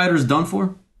Ultimate Fighter is done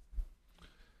for?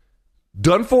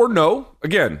 Done for? No.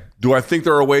 Again, do I think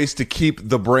there are ways to keep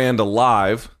the brand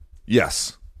alive?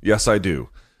 Yes. Yes, I do.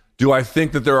 Do I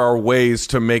think that there are ways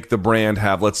to make the brand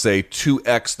have, let's say,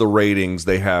 2x the ratings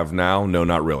they have now? No,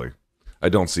 not really. I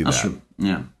don't see That's that. True.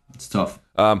 Yeah, it's tough.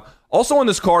 Also on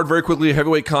this card, very quickly, a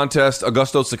heavyweight contest.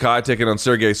 Augusto Sakai taking on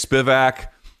Sergey Spivak.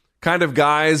 Kind of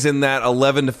guys in that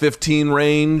 11 to 15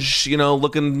 range,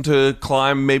 looking to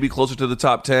climb maybe closer to the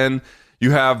top 10. You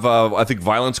have, I think,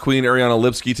 Violence Queen Ariana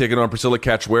Lipsky taking on Priscilla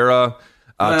Cachoeira.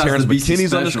 Terrence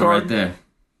McKinney's on this card. Right there.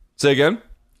 Say again?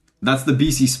 That's the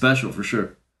BC special for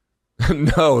sure.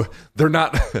 No, they're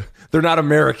not. They're not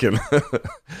American.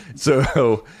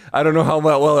 So I don't know how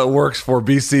well it works for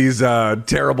BC's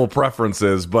terrible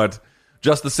preferences, but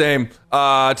just the same.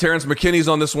 Terrence McKinney's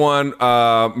on this one.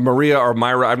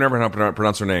 Myra, I've never heard how to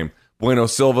pronounce her name. Bueno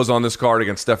Silva's on this card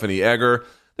against Stephanie Egger.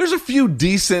 There's a few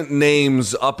decent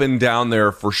names up and down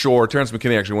there for sure. Terrence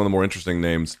McKinney actually one of the more interesting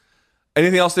names.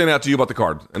 Anything else stand out to you about the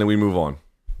card? And then we move on.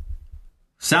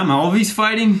 Sam Alvey's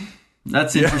fighting?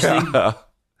 That's interesting. Yeah.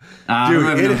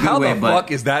 Dude, how the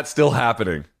fuck is that still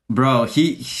happening? Bro,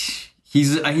 he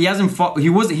he hasn't fought.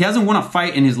 He hasn't won a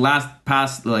fight in his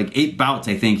past like 8 bouts.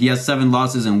 I think he has 7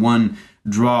 losses and 1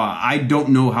 draw. I don't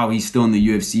know how he's still in the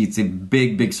UFC. It's a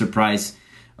big surprise.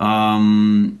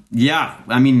 Yeah,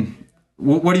 I mean,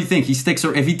 what do you think?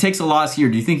 If he takes a loss here,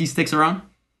 do you think he sticks around?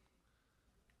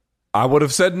 I would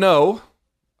have said no.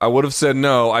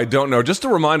 I don't know. Just to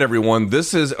remind everyone,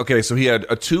 this is okay. So he had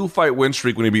a 2-fight win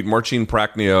streak when he beat Marcin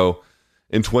Prachnio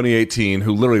in 2018,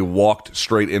 who literally walked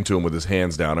straight into him with his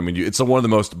hands down. I mean, it's one of the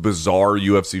most bizarre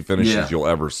UFC finishes you'll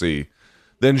ever see.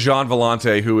 Then Jean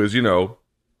Vellante, who is,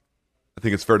 I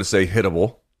think it's fair to say,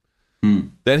 hittable.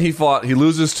 Then he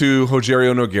loses to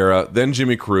Rogerio Nogueira, then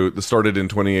Jimmy Crute, that started in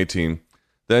 2018,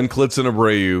 then Klidson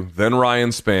Abreu, then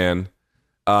Ryan Spann.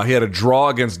 He had a draw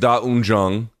against Da Un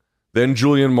Jung, then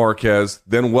Julian Marquez,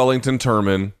 then Wellington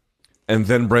Turman, and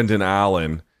then Brendan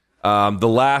Allen. The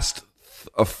last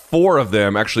 4 of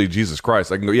them, actually, Jesus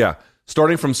Christ, I can go. Yeah,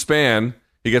 starting from Spann,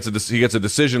 he gets a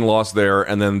decision loss there,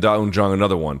 and then Da Un Jung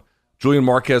another one. Julian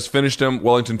Marquez finished him.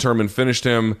 Wellington Turman finished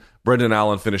him. Brendan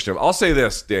Allen finished him. I'll say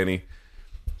this, Danny.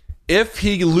 If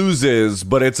he loses,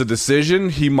 but it's a decision,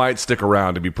 he might stick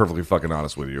around, to be perfectly fucking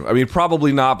honest with you. I mean,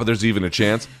 probably not, but there's even a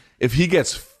chance. If he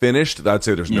gets finished, I'd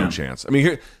say there's no chance. I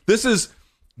mean, this is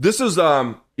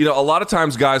a lot of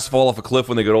times guys fall off a cliff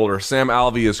when they get older. Sam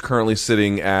Alvey is currently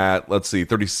sitting at,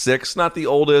 36, not the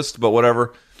oldest, but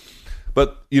whatever.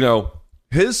 But,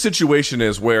 his situation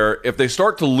is where if they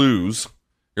start to lose,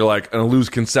 you're like, and lose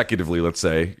consecutively, let's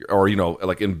say, or,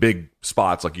 like in big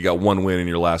spots, like you got 1 win in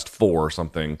your last 4 or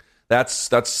something.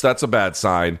 That's a bad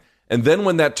sign. And then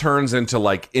when that turns into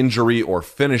like injury or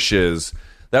finishes,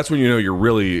 that's when you're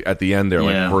really at the end there.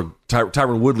 Like for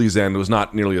Tyron Woodley's end, it was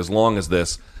not nearly as long as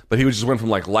this, but he just went from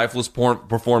like lifeless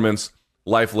performance,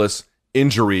 lifeless,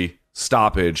 injury,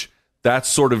 stoppage. That's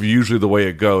sort of usually the way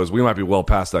it goes. We might be well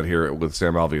past that here with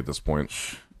Sam Alvey at this point.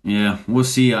 Yeah, we'll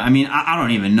see. I mean, I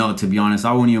don't even know, to be honest.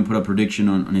 I won't even put a prediction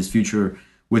on his future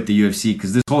with the UFC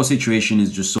because this whole situation is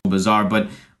just so bizarre. But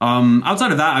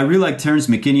outside of that, I really like Terrence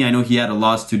McKinney. I know he had a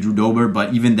loss to Drew Dober,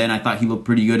 but even then I thought he looked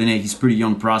pretty good in it. He's a pretty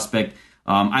young prospect.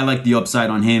 I like the upside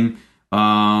on him.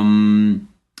 That's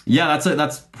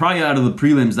probably out of the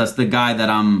prelims. That's the guy that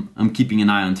I'm keeping an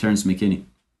eye on, Terrence McKinney.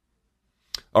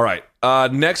 All right.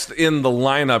 Next in the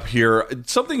lineup here,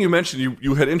 something you mentioned,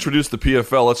 you had introduced the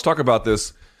PFL. Let's talk about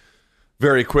this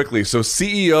very quickly. So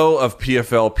CEO of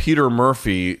PFL, Peter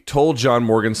Murphy, told John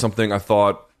Morgan something I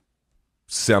thought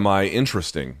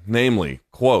semi-interesting. Namely,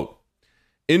 quote,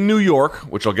 in New York,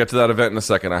 which I'll get to that event in a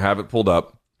second, I have it pulled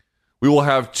up, we will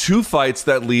have 2 fights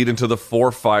that lead into the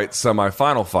 4-fight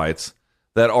semifinal fights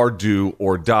that are do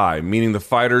or die, meaning the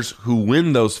fighters who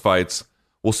win those fights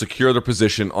will secure their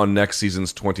position on next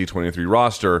season's 2023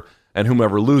 roster, and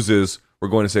whomever loses, we're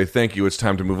going to say thank you, it's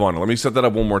time to move on. Let me set that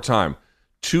up one more time.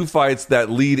 2 fights that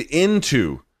lead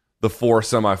into the 4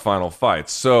 semifinal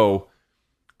fights. So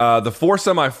the 4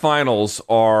 semifinals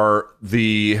are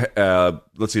the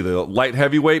light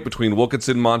heavyweight between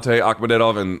Wilkinson, Monte,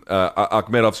 Akhmedov,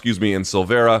 and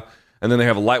Silveira, and then they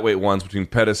have lightweight ones between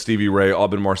Pettis, Stevie Ray,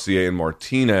 Aubin Mercier, and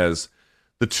Martinez.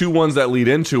 The 2 ones that lead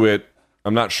into it,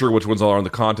 I'm not sure which ones are in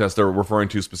the contest they're referring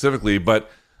to specifically,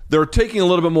 but they're taking a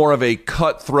little bit more of a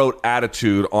cutthroat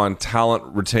attitude on talent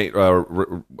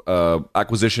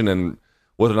acquisition and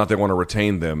whether or not they want to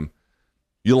retain them.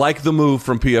 You like the move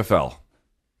from PFL?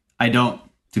 I don't,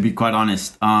 to be quite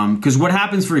honest. Because what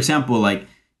happens, for example, like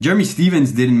Jeremy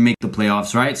Stevens didn't make the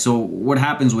playoffs, right? So what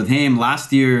happens with him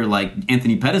last year? Like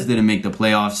Anthony Pettis didn't make the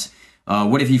playoffs.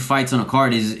 What if he fights on a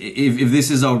card? If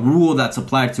this is a rule that's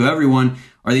applied to everyone,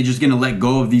 are they just going to let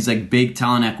go of these like big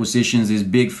talent acquisitions, these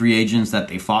big free agents that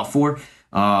they fought for?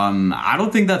 I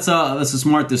don't think that's a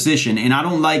smart decision, and I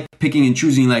don't like picking and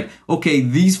choosing. Like, okay,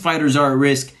 these fighters are at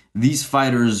risk, these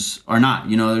fighters are not.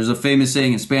 There's a famous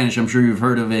saying in Spanish. I'm sure you've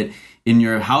heard of it in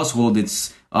your household.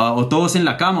 It's o todos en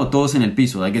la cama, o todos en el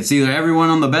piso. Like it's either everyone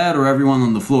on the bed or everyone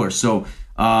on the floor. So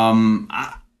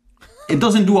it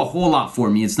doesn't do a whole lot for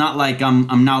me. It's not like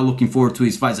I'm now looking forward to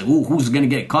these fights. Like, ooh, who's going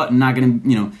to get cut and not going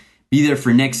to be there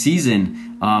for next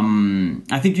season.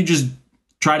 I think you just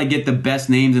try to get the best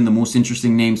names and the most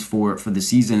interesting names for the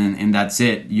season, and that's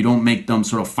it. You don't make them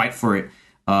sort of fight for it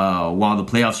while the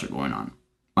playoffs are going on,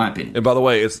 my opinion. And by the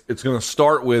way, it's going to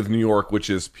start with New York, which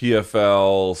is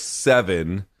PFL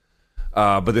 7,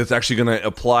 but it's actually going to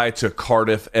apply to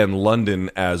Cardiff and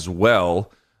London as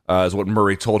well, is what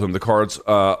Murray told him. The cards,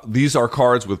 these are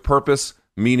cards with purpose,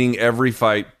 meaning every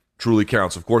fight truly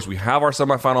counts. Of course, we have our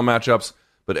semifinal matchups,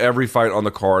 but every fight on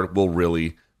the card will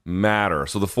really matter.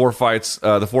 So the 4 fighters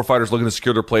looking to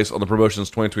secure their place on the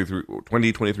promotion's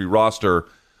 2023 roster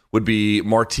would be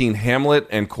Martine Hamlet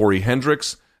and Corey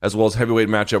Hendricks, as well as heavyweight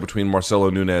matchup between Marcelo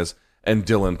Nunes and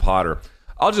Dylan Potter.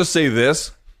 I'll just say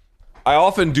this. I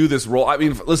often do this role. I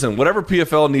mean, listen, whatever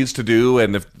PFL needs to do,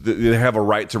 and if they have a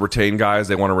right to retain guys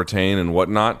they want to retain and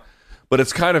whatnot. But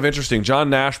it's kind of interesting. John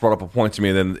Nash brought up a point to me,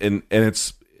 and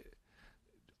it's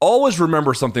always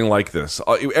remember something like this.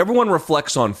 Everyone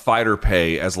reflects on fighter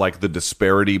pay as like the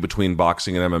disparity between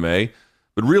boxing and MMA,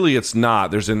 but really it's not.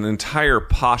 There's an entire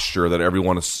posture that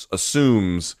everyone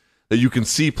assumes that you can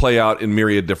see play out in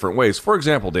myriad different ways. For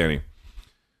example, Danny,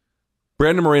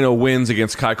 Brandon Moreno wins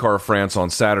against Kai Kara France on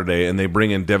Saturday, and they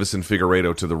bring in Devison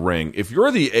Figueiredo to the ring. If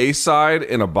you're the A side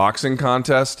in a boxing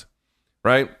contest,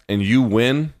 right, and you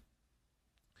win,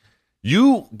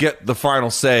 you get the final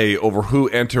say over who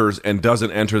enters and doesn't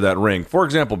enter that ring. For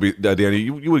example, Danny,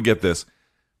 you would get this.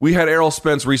 We had Errol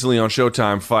Spence recently on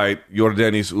Showtime fight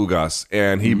Yordenis Ugas,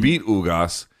 and he beat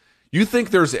Ugas. You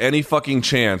think there's any fucking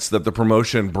chance that the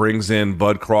promotion brings in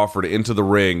Bud Crawford into the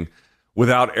ring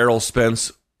without Errol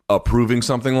Spence approving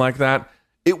something like that?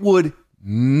 It would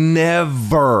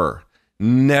never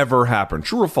happen.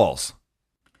 True or false?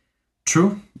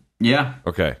 True. Yeah.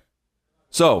 Okay.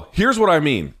 So here's what I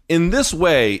mean. In this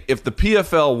way, if the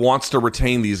PFL wants to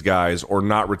retain these guys or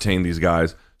not retain these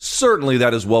guys, certainly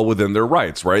that is well within their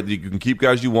rights, right? You can keep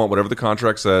guys you want, whatever the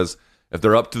contract says. If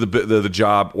they're up to the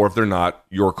job or if they're not,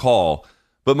 your call.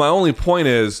 But my only point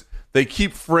is they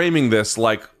keep framing this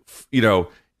like, you know,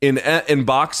 in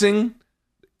boxing,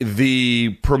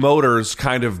 the promoters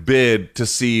kind of bid to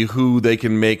see who they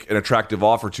can make an attractive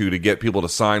offer to get people to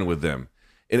sign with them.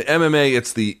 In MMA,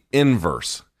 it's the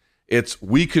inverse. It's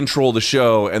we control the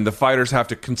show, and the fighters have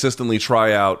to consistently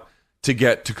try out to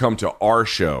get to come to our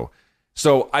show.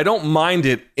 So I don't mind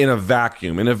it in a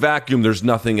vacuum. In a vacuum, there's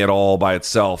nothing at all by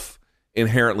itself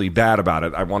inherently bad about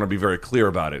it. I want to be very clear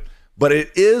about it. But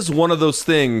it is one of those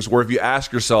things where if you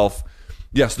ask yourself,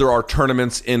 yes, there are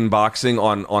tournaments in boxing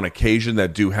on occasion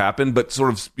that do happen, but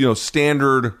sort of, you know,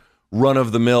 standard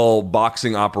run-of-the-mill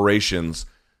boxing operations,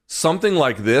 something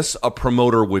like this, a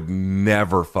promoter would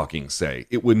never fucking say.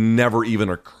 It would never even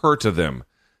occur to them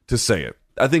to say it.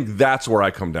 I think that's where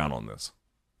I come down on this.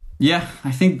 Yeah,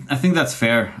 I think that's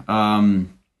fair.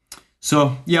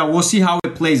 So yeah, we'll see how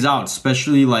it plays out,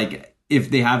 especially like if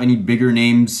they have any bigger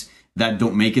names that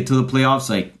don't make it to the playoffs.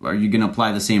 Like, are you going to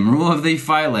apply the same rule if they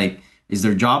fight? Like, is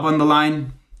their job on the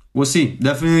line? We'll see.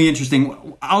 Definitely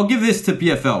interesting. I'll give this to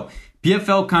PFL.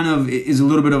 PFL kind of is a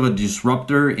little bit of a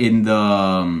disruptor in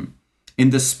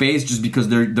the space just because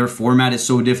their format is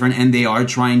so different and they are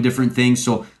trying different things.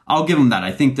 So I'll give them that.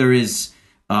 I think there is,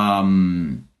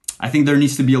 I think there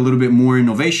needs to be a little bit more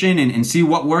innovation and see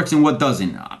what works and what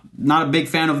doesn't. Not a big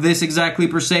fan of this exactly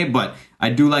per se, but I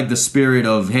do like the spirit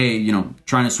of, hey, you know,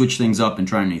 trying to switch things up and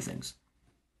trying new things.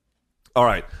 All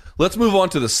right, let's move on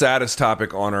to the saddest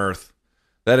topic on earth.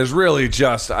 That is really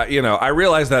just, you know, I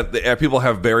realize that people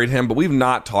have buried him, but we've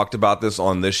not talked about this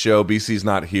on this show. BC's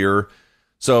not here.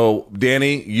 So,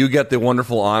 Danny, you get the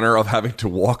wonderful honor of having to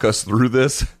walk us through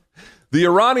this. The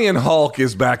Iranian Hulk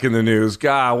is back in the news.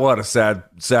 God, what a sad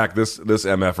sack this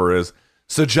MFer is.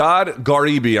 Sajjad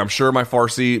Gharibi, I'm sure my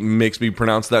Farsi makes me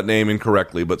pronounce that name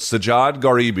incorrectly, but Sajjad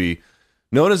Gharibi,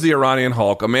 known as the Iranian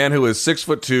Hulk, a man who is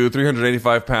 6'2",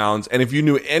 385 pounds, and if you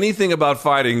knew anything about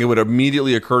fighting, it would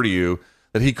immediately occur to you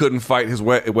that he couldn't fight his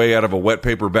way out of a wet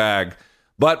paper bag.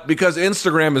 But because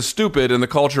Instagram is stupid and the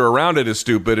culture around it is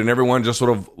stupid and everyone just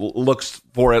sort of looks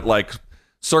for it like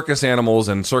circus animals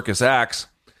and circus acts,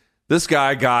 this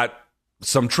guy got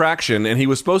some traction, and he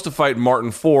was supposed to fight Martin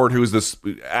Ford, who is this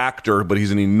actor, but he's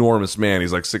an enormous man.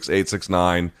 He's like 6'8",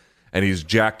 6'9", and he's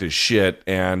jacked as shit.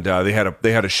 And they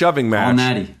had a shoving match. All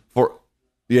natty.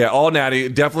 All natty.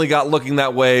 Definitely got looking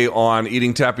that way on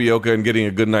eating tapioca and getting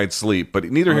a good night's sleep. But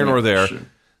neither here nor there. Sure.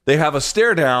 They have a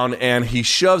stare down, and he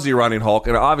shoves the Iranian Hulk.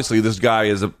 And obviously, this guy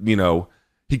is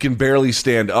he can barely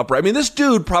stand upright. I mean, this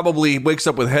dude probably wakes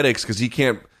up with headaches because he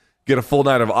can't get a full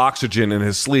night of oxygen in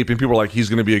his sleep. And people are like, he's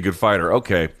going to be a good fighter.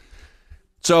 Okay.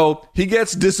 So he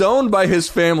gets disowned by his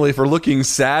family for looking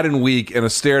sad and weak in a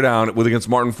stare down against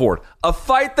Martin Ford. A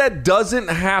fight that doesn't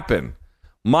happen.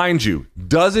 Mind you,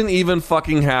 doesn't even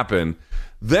fucking happen.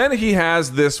 Then he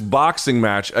has this boxing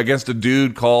match against a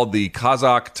dude called the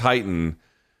Kazakh Titan,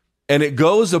 and it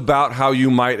goes about how you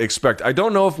might expect. I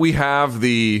don't know if we have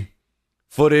the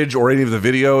footage or any of the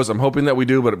videos. I'm hoping that we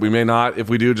do, but we may not. If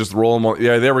we do, just roll them on.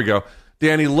 Yeah, there we go.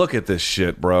 Danny, look at this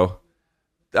shit, bro.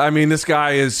 I mean, this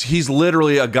guy he's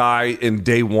literally a guy in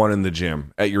day one in the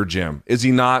gym, at your gym. Is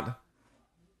he not?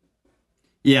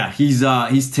 Yeah, he's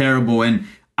terrible. And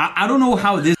I don't know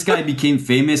how this guy became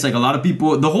famous. Like a lot of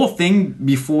people, the whole thing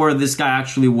before this guy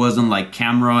actually was on like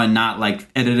camera and not like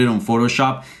edited on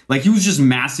Photoshop. Like he was just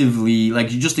massively, like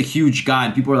just a huge guy.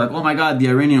 And people were like, oh my God, the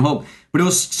Iranian Hulk. But it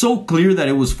was so clear that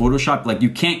it was Photoshop. Like you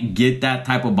can't get that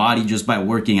type of body just by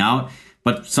working out.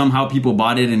 But somehow people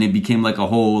bought it and it became like a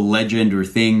whole legend or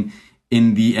thing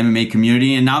in the MMA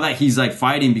community. And now that he's like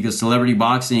fighting because celebrity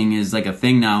boxing is like a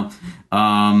thing now,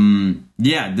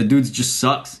 yeah, the dude just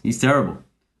sucks. He's terrible.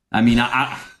 I mean,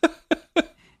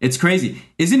 it's crazy.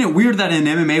 Isn't it weird that in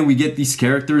MMA we get these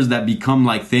characters that become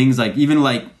like things like even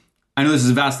like, I know this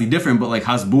is vastly different, but like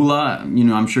Hasbullah, you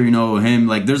know, I'm sure you know him.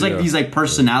 Like there's like these like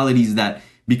personalities that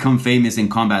become famous in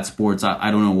combat sports. I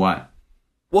don't know why.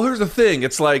 Well, here's the thing.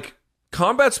 It's like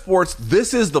combat sports,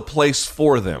 this is the place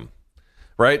for them,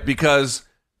 right? Because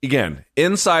again,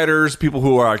 insiders, people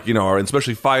who are, you know, are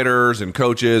especially fighters and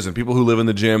coaches and people who live in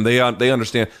the gym, they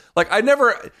understand. Like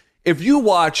if you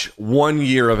watch 1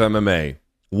 year of MMA,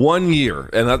 1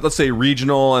 year, and let's say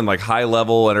regional and like high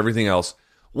level and everything else,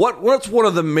 what's one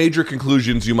of the major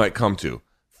conclusions you might come to?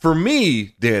 For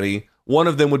me, Danny, one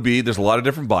of them would be there's a lot of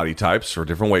different body types or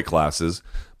different weight classes,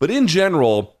 but in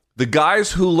general, the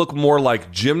guys who look more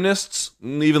like gymnasts,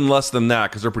 even less than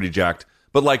that because they're pretty jacked,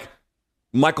 but like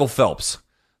Michael Phelps.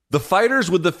 The fighters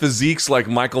with the physiques like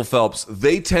Michael Phelps,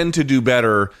 they tend to do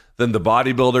better than the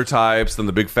bodybuilder types, than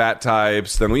the big fat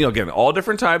types, than, you know, again, all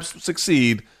different types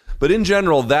succeed. But in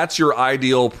general, that's your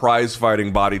ideal prize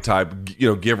fighting body type, you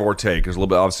know, give or take. There's a little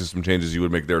bit, obviously, some changes you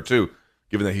would make there too,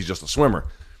 given that he's just a swimmer.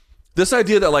 This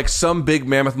idea that like some big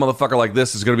mammoth motherfucker like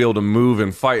this is going to be able to move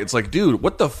and fight, it's like, dude,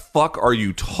 what the fuck are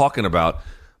you talking about?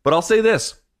 But I'll say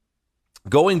this.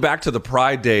 Going back to the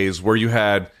Pride days where you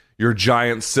had your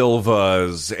giant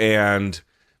Silvas and,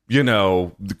 you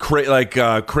know,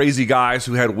 crazy guys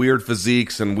who had weird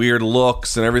physiques and weird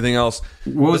looks and everything else.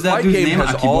 What was that dude's name?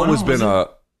 Has Akibono, always been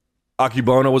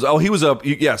Akibono was. Oh, he was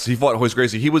he fought Royce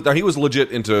Gracie. He was legit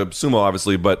into sumo,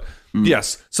 obviously, but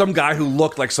yes, some guy who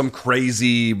looked like some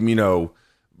crazy, you know,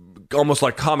 almost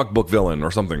like comic book villain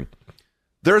or something.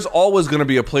 There's always going to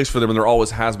be a place for them, and there always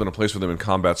has been a place for them in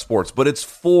combat sports, but it's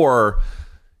for,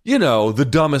 you know, the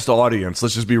dumbest audience.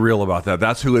 Let's just be real about that.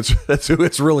 That's who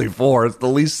it's really for. It's the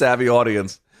least savvy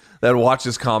audience that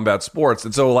watches combat sports.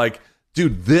 And so, like,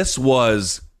 dude, this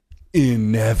was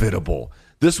inevitable.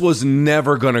 This was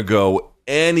never going to go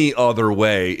any other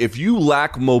way. If you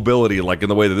lack mobility, like in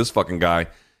the way that this fucking guy,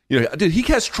 you know, dude, he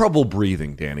has trouble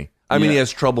breathing, Danny. I mean, he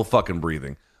has trouble fucking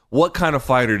breathing. What kind of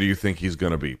fighter do you think he's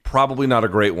going to be? Probably not a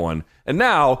great one. And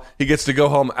now he gets to go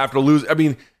home after losing. I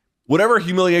mean, whatever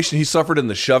humiliation he suffered in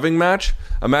the shoving match,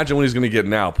 imagine what he's going to get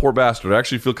now. Poor bastard. I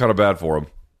actually feel kind of bad for him.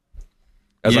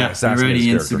 Be ready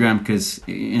Instagram because,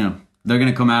 you know, they're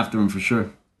going to come after him for sure.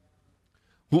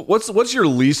 What's your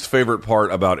least favorite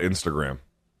part about Instagram?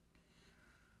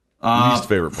 Least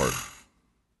favorite part?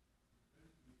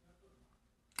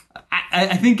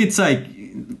 I think it's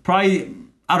like probably,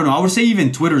 I don't know. I would say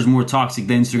even Twitter is more toxic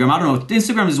than Instagram. I don't know.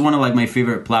 Instagram is one of like my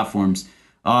favorite platforms.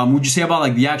 Would you say about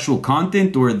like the actual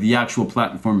content or the actual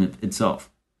platform itself?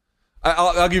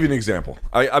 I'll give you an example.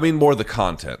 I mean more the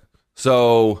content.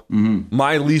 So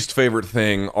my least favorite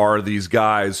thing are these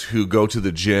guys who go to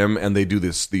the gym and they do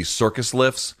these circus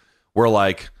lifts where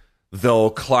like they'll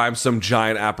climb some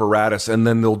giant apparatus and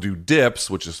then they'll do dips,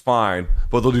 which is fine,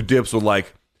 but they'll do dips with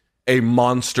like a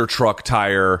monster truck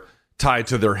tire tied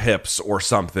to their hips or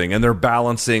something, and they're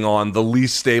balancing on the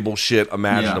least stable shit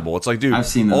imaginable. It's like, dude, I've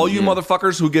seen those, all you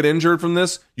motherfuckers who get injured from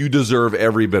this, you deserve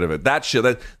every bit of it. That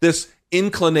shit, this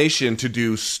inclination to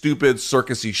do stupid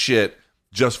circusy shit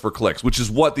just for clicks, which is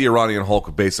what the Iranian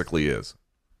Hulk basically is.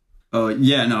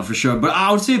 Yeah, no, for sure. But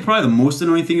I would say probably the most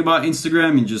annoying thing about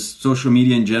Instagram and just social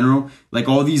media in general, like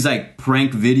all these like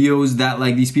prank videos that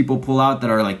like these people pull out that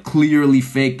are like clearly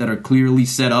fake, that are clearly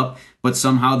set up, but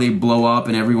somehow they blow up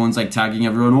and everyone's like tagging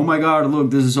everyone. Oh my God,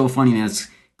 look, this is so funny. And it's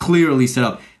clearly set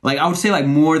up. Like I would say like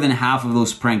more than half of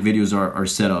those prank videos are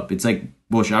set up. It's like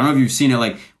bullshit. I don't know if you've seen it.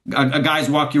 Like a guy's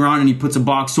walking around and he puts a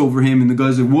box over him and the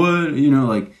guy's like, what? You know,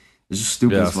 like it's just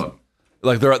stupid as fuck.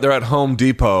 Like they're at Home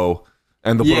Depot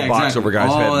and they'll put a box over a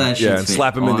guy's head, and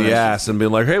slap him in the ass and be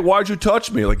like, "Hey, why'd you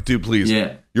touch me?" Like, dude, please.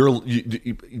 Yeah.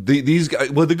 These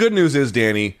guys. Well, the good news is,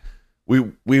 Danny, we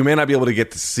may not be able to get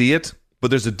to see it,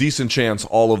 but there's a decent chance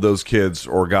all of those kids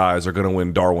or guys are going to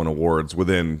win Darwin Awards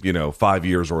within 5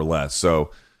 years or less.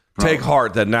 So take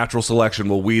heart that natural selection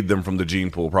will weed them from the gene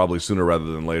pool probably sooner rather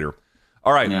than later.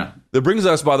 All right. Yeah. That brings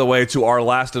us, by the way, to our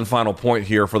last and final point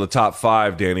here for the top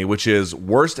 5, Danny, which is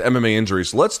worst MMA injuries.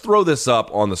 So let's throw this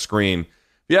up on the screen. If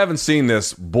you haven't seen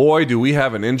this, boy, do we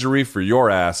have an injury for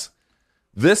your ass.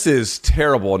 This is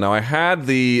terrible. Now, I had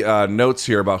the notes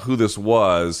here about who this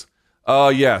was.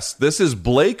 Yes, this is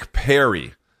Blake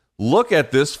Perry. Look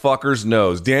at this fucker's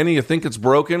nose. Danny, you think it's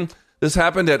broken? This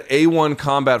happened at A1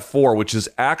 Combat 4, which is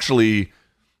actually,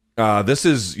 this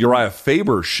is Uriah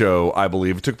Faber's show, I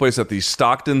believe. It took place at the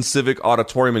Stockton Civic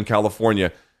Auditorium in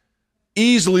California.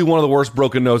 Easily one of the worst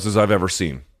broken noses I've ever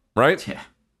seen, right? Yeah.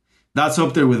 That's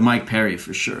up there with Mike Perry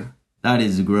for sure. That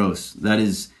is gross. That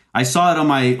is... I saw it on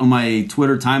my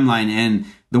Twitter timeline, and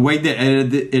the way they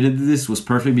edited this was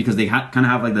perfect because they kind of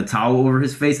have like the towel over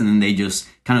his face, and then they just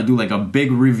kind of do like a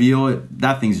big reveal.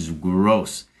 That thing's just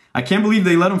gross. I can't believe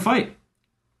they let him fight.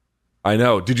 I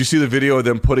know. Did you see the video of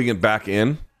them putting it back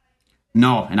in?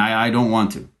 No, and I don't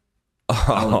want to.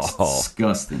 That looks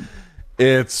disgusting.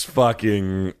 It's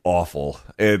fucking awful.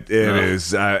 It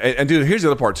is. And dude, here's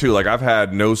the other part too. Like, I've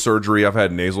had nose surgery. I've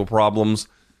had nasal problems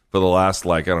for the last,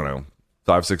 like, I don't know,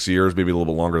 5-6 years, maybe a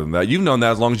little bit longer than that. You've known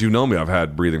that as long as you've known me. I've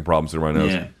had breathing problems through my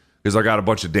nose because I got a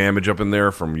bunch of damage up in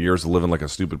there from years of living like a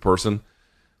stupid person.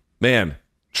 Man,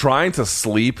 trying to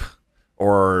sleep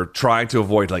or trying to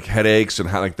avoid like headaches and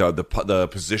how like the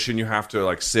position you have to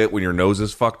like sit when your nose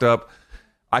is fucked up.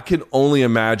 I can only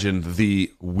imagine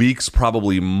the weeks,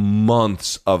 probably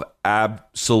months of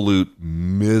absolute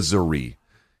misery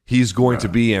he's going to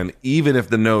be in, even if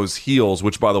the nose heals,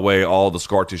 which, by the way, all the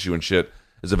scar tissue and shit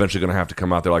is eventually going to have to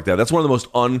come out there like that. That's one of the most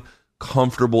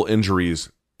uncomfortable injuries,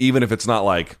 even if it's not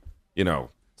like, you know,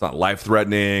 it's not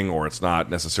life-threatening or it's not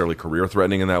necessarily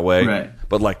career-threatening in that way. Right.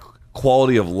 But like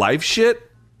quality of life shit,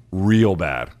 real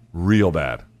bad. Real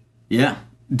bad. Yeah.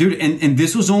 Dude, and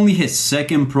this was only his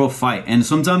second pro fight. And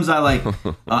sometimes I like,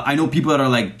 I know people that are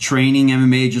like training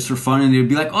MMA just for fun, and they'd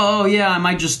be like, oh yeah, I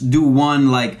might just do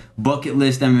one like bucket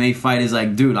list MMA fight. Is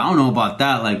like, dude, I don't know about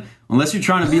that. Like, unless you're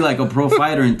trying to be like a pro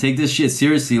fighter and take this shit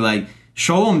seriously, like,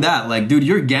 show him that. Like, dude,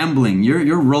 you're gambling.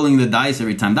 You're rolling the dice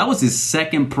every time. That was his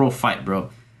second pro fight, bro.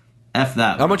 F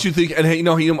that. Bro. How much you think? And hey, you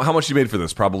know how much you made for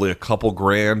this? Probably a couple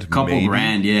grand. Couple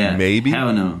grand, yeah. Maybe.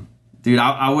 Hell no. Dude,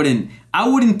 I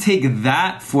wouldn't take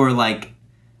that for like,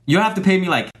 you have to pay me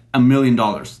like $1 million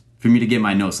for me to get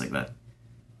my nose like that.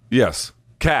 Yes.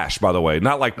 Cash, by the way.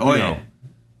 Not like,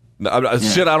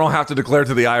 shit I don't have to declare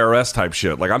to the IRS type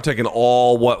shit. Like, I'm taking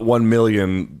all 1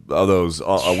 million of those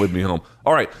with me home.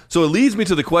 All right. So it leads me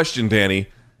to the question, Danny.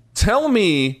 Tell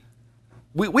me,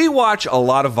 we watch a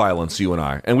lot of violence, you and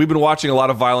I, and we've been watching a lot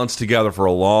of violence together for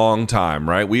a long time,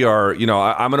 right? We are, you know,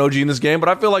 I'm an OG in this game, but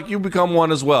I feel like you've become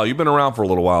one as well. You've been around for a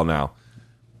little while now.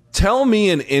 Tell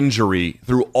me an injury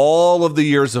through all of the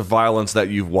years of violence that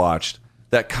you've watched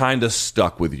that kind of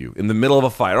stuck with you in the middle of a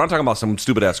fight. I'm not talking about some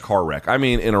stupid-ass car wreck. I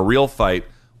mean, in a real fight,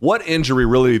 what injury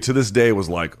really to this day was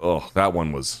like, oh, that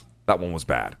one was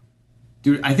bad?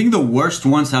 Dude, I think the worst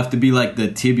ones have to be like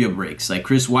the tibia breaks. Like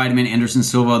Chris Weidman, Anderson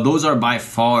Silva, those are by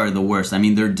far the worst. I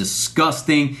mean, they're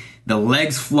disgusting. The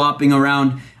legs flopping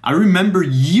around. I remember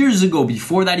years ago,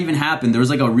 before that even happened, there was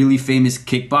like a really famous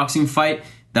kickboxing fight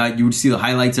that you would see the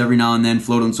highlights every now and then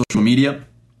float on social media.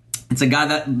 It's a guy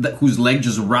that whose leg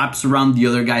just wraps around the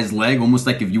other guy's leg, almost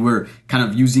like if you were kind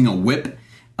of using a whip.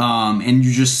 And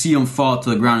you just see him fall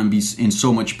to the ground and be in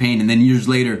so much pain. And then years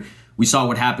later, we saw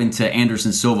what happened to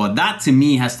Anderson Silva. That to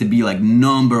me has to be like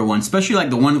number one, especially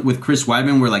like the one with Chris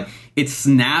Weidman where like it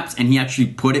snaps and he actually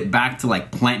put it back to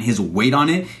like plant his weight on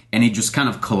it and it just kind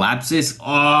of collapses.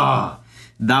 Oh,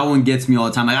 that one gets me all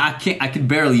the time. Like I could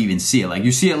barely even see it. Like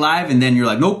you see it live and then you're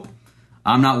like, nope,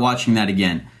 I'm not watching that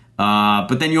again.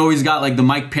 But then you always got like the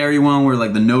Mike Perry one where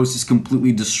like the nose is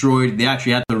completely destroyed. They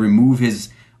actually had to remove his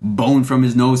bone from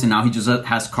his nose and now he just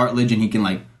has cartilage and he can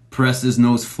like press his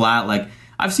nose flat. Like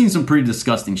I've seen some pretty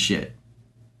disgusting shit.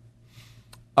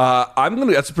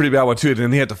 That's a pretty bad one too.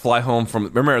 And he had to fly home from.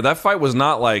 Remember that fight was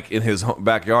not like in his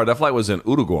backyard. That fight was in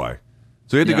Uruguay,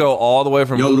 so he had to go all the way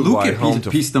from Uruguay home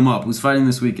to piece them up. Who's fighting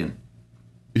this weekend?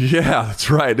 Yeah, that's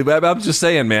right. I'm just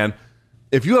saying, man.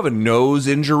 If you have a nose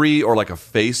injury or like a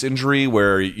face injury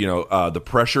where you know the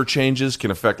pressure changes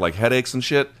can affect like headaches and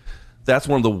shit, that's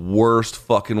one of the worst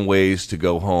fucking ways to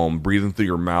go home. Breathing through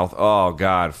your mouth. Oh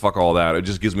God, fuck all that. It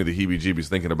just gives me the heebie-jeebies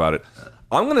thinking about it.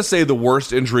 I'm going to say the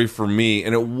worst injury for me,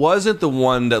 and it wasn't the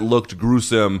one that looked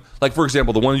gruesome. Like, for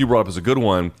example, the one you brought up is a good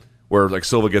one, where like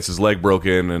Silva gets his leg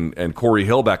broken, and Corey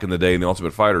Hill back in the day in The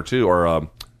Ultimate Fighter too, or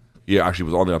he actually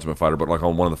was on The Ultimate Fighter, but like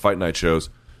on one of the Fight Night shows.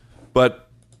 But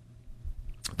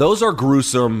those are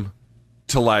gruesome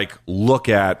to like look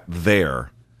at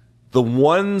there. The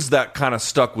ones that kind of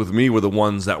stuck with me were the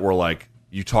ones that were like,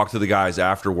 you talk to the guys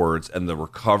afterwards, and the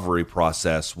recovery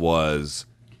process was,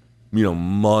 you know,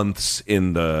 months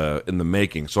in the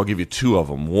making. So I'll give you two of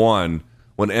them. One,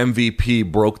 when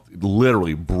MVP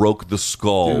literally broke the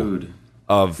skull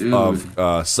of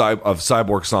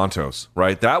Cyborg Santos,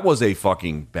 right? That was a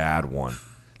fucking bad one.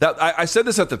 I said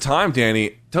this at the time,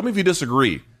 Danny. Tell me if you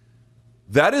disagree.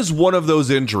 That is one of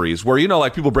those injuries where,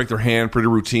 like people break their hand pretty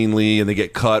routinely and they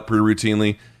get cut pretty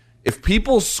routinely. If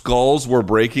people's skulls were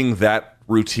breaking that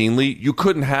routinely, you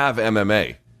couldn't have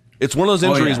MMA. It's one of those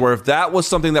injuries where if that was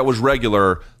something that was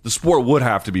regular, the sport would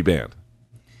have to be banned.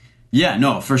 Yeah,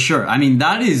 no, for sure. I mean,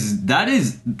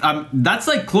 that's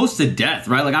like close to death,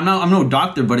 right? Like I'm no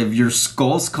doctor, but if your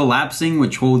skull's collapsing,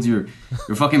 which holds your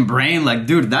fucking brain, like,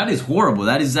 dude, that is horrible.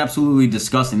 That is absolutely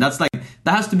disgusting. That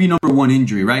has to be number one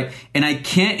injury, right? And I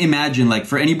can't imagine, like,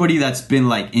 for anybody that's been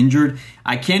like injured,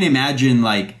 I can't imagine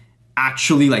like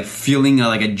actually like feeling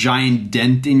like a giant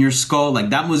dent in your skull. Like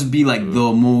that must be like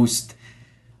the most.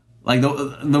 Like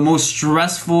the most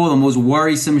stressful, the most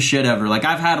worrisome shit ever. Like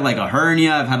I've had like a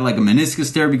hernia, I've had like a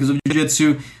meniscus tear because of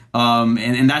jiu-jitsu,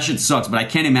 and that shit sucks. But I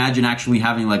can't imagine actually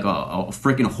having like a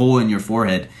freaking hole in your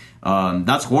forehead.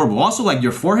 That's horrible. Also, like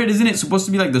your forehead, isn't it supposed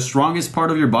to be like the strongest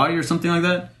part of your body or something like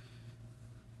that?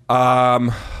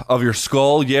 Of your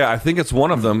skull, yeah, I think it's one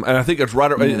of them, and I think it's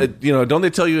right. Don't they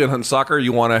tell you in soccer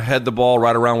you want to head the ball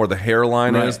right around where the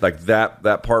hairline is, like that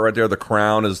part right there? The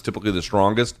crown is typically the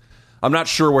strongest. I'm not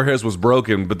sure where his was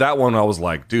broken, but that one I was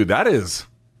like, dude, that's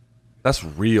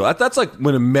real. That's like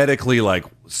when medically like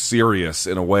serious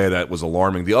in a way that was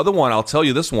alarming. The other one, I'll tell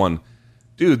you this one,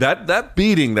 dude, that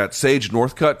beating that Sage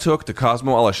Northcutt took to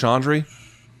Cosmo Alexandre,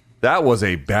 that was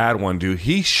a bad one, dude.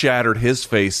 He shattered his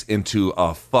face into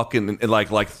a fucking, like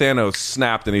Thanos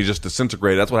snapped and he just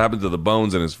disintegrated. That's what happened to the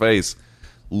bones in his face.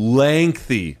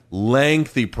 Lengthy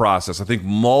process. I think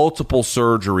multiple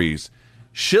surgeries.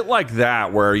 Shit like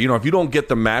that where, if you don't get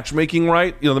the matchmaking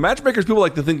right, the matchmakers, people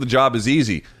like to think the job is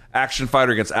easy. Action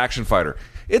fighter against action fighter.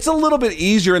 It's a little bit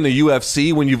easier in the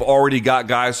UFC when you've already got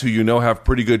guys who have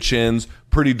pretty good chins,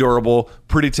 pretty durable,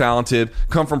 pretty talented,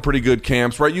 come from pretty good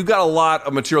camps, right? You got a lot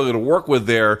of material to work with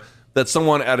there that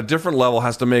someone at a different level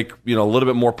has to make, a little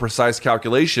bit more precise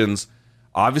calculations.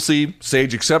 Obviously,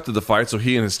 Sage accepted the fight, so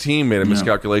he and his team made a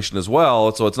miscalculation as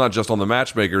well. So it's not just on the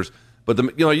matchmakers. But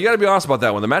you got to be honest about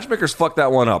that one. The matchmakers fucked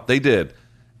that one up. They did.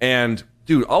 And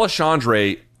dude,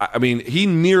 Alexandre, I mean, he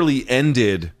nearly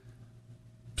ended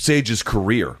Sage's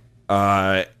career.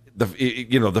 The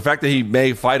fact that he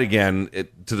may fight again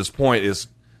to this point is,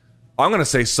 I'm going to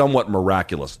say, somewhat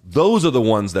miraculous. Those are the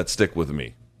ones that stick with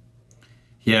me.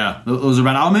 Yeah, those are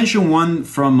bad. I'll mention one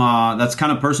from that's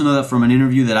kind of personal, from an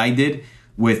interview that I did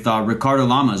with Ricardo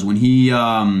Lamas when he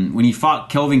fought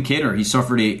Kelvin Kattar. He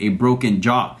suffered a broken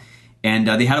jaw. And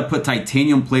they had to put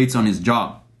titanium plates on his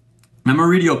jaw. I'm going to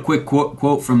read you a quick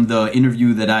quote from the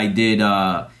interview that I did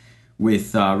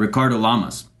with Ricardo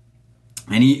Lamas.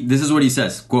 And this is what he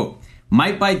says, quote,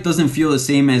 "My bite doesn't feel the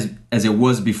same as it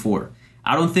was before.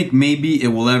 I don't think maybe it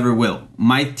will ever will.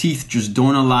 My teeth just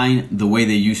don't align the way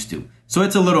they used to. So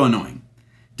it's a little annoying."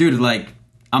 Dude, like,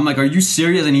 I'm like, are you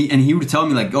serious? And he would tell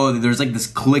me like, oh, there's like this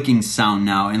clicking sound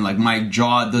now. And like my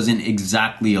jaw doesn't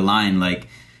exactly align. Like,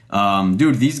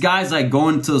 dude, these guys like go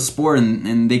into the sport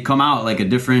and they come out like a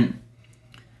different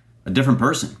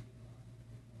person.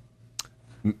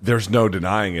 There's no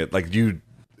denying it. Like you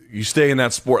stay in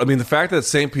that sport. I mean, the fact that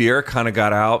St. Pierre kind of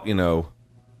got out,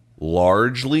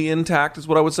 largely intact is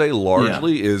what I would say.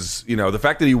 Largely is, the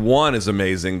fact that he won is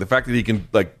amazing. The fact that he can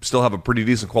like still have a pretty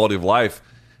decent quality of life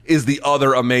is the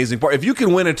other amazing part. If you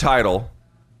can win a title,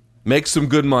 make some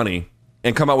good money,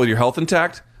 and come out with your health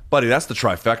intact, buddy, that's the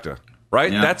trifecta.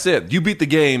 Right? Yeah. That's it. You beat the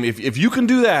game. If you can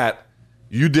do that,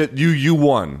 you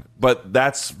won. But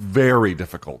that's very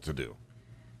difficult to do.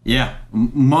 Yeah.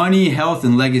 Money, health,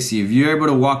 and legacy. If you're able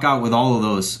to walk out with all of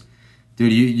those,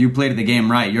 dude, you played the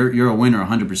game right. You're a winner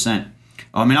 100%.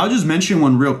 And I'll just mention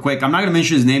one real quick. I'm not going to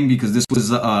mention his name because this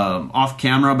was off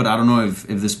camera, but I don't know if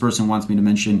this person wants me to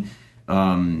mention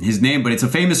his name. But it's a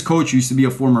famous coach who used to be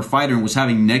a former fighter and was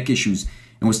having neck issues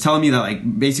and was telling me that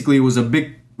like basically it was a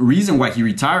big reason why he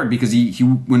retired because he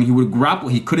when he would grapple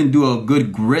he couldn't do a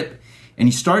good grip, and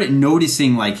he started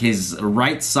noticing like his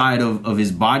right side of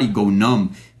his body go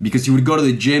numb because he would go to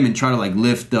the gym and try to like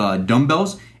lift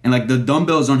dumbbells, and like the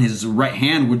dumbbells on his right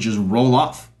hand would just roll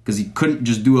off because he couldn't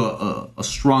just do a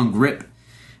strong grip.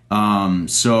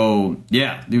 So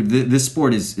yeah, dude, this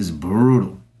sport is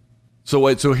brutal. So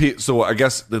wait, so I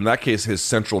guess in that case his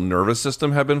central nervous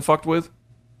system had been fucked with?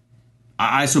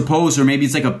 I suppose, or maybe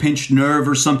it's like a pinched nerve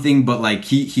or something, but like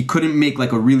he couldn't make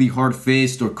like a really hard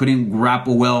fist or couldn't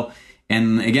grapple well.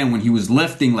 And again, when he was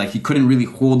lifting, like he couldn't really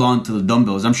hold on to the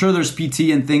dumbbells. I'm sure there's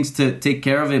PT and things to take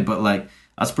care of it, but like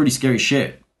that's pretty scary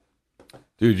shit.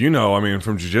 Dude, I mean,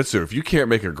 from jiu-jitsu, if you can't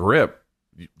make a grip,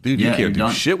 dude, you can't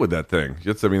do shit with that thing.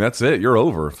 That's it. You're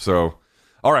over. So,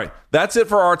 all right. That's it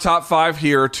for our top 5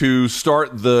 here to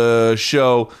start the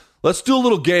show. Let's do a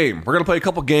little game. We're going to play a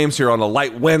couple games here on a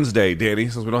light Wednesday, Danny,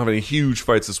 since we don't have any huge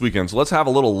fights this weekend. So let's have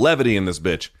a little levity in this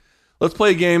bitch. Let's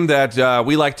play a game that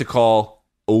we like to call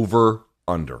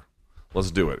over-under. Let's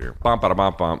do it here. Bump, bada,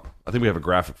 bump, bump. I think we have a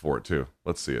graphic for it, too.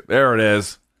 Let's see it. There it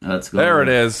is. Let's go. There it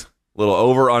is. Little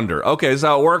over-under. Okay, this is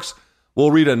how it works.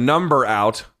 We'll read a number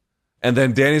out, and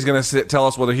then Danny's going to tell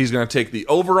us whether he's going to take the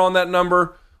over on that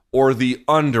number or the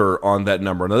under on that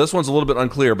number. Now, this one's a little bit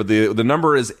unclear, but the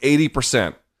number is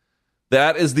 80%.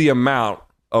 That is the amount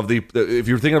of if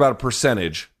you're thinking about a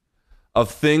percentage of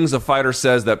things a fighter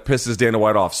says that pisses Dana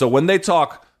White off. So when they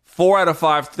talk, 4 out of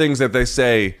 5 things that they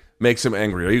say makes him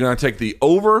angry. Are you going to take the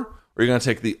over or are you going to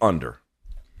take the under?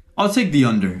 I'll take the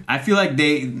under. I feel like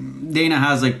Dana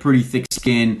has like pretty thick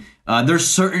skin. There's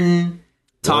certain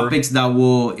topics that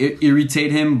will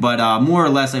irritate him, but more or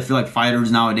less, I feel like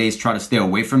fighters nowadays try to stay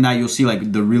away from that. You'll see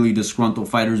like the really disgruntled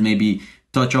fighters maybe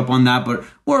touch up on that, but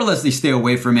more or less they stay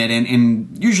away from it.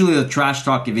 And usually the trash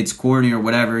talk, if it's corny or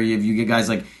whatever, if you get guys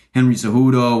like Henry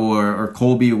Cejudo or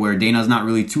Colby, where Dana's not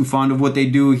really too fond of what they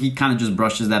do, he kind of just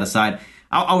brushes that aside.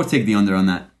 I would take the under on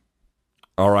that.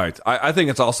 All right. I think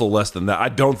it's also less than that. I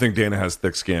don't think Dana has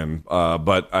thick skin,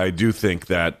 but I do think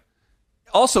that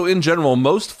also in general,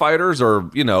 most fighters are,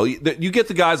 you get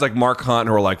the guys like Mark Hunt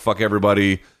who are like, fuck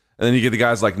everybody. And then you get the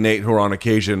guys like Nate who are on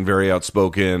occasion very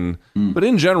outspoken. But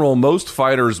in general, most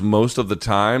fighters, most of the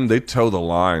time, they toe the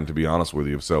line, to be honest with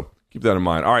you. So keep that in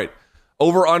mind. All right.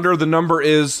 Over under, the number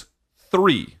is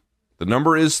 3. The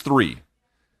number is 3.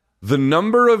 The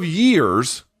number of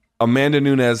years Amanda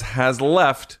Nunes has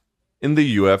left in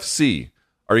the UFC.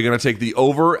 Are you going to take the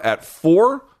over at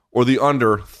 4 or the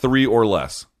under 3 or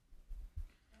less?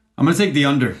 I'm going to take the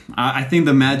under. I think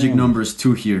the magic number is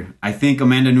 2 here. I think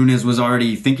Amanda Nunes was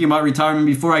already thinking about retirement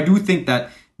before. I do think that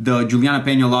the Juliana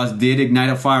Pena loss did ignite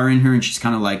a fire in her, and she's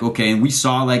kind of like, okay, and we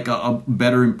saw like a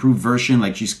better improved version.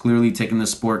 Like she's clearly taking the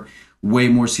sport way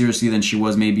more seriously than she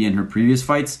was maybe in her previous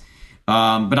fights.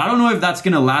 But I don't know if that's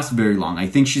going to last very long. I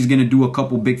think she's going to do a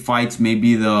couple big fights,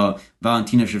 maybe the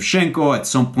Valentina Shevchenko at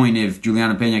some point if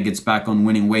Juliana Pena gets back on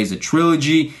winning ways, a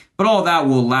trilogy. But all that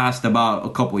will last about a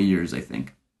couple of years, I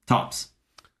think. Tops.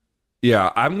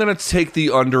 Yeah, I'm going to take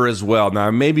the under as well. Now,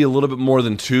 maybe a little bit more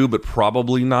than 2, but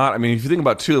probably not. I mean, if you think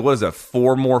about 2, what is that,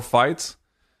 4 more fights?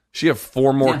 She have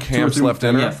 4 more camps left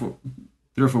in her? Yeah, 3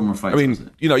 or 4 more fights. I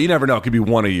mean, you never know. It could be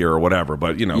 1 a year or whatever,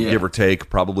 but, give or take,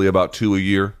 probably about 2 a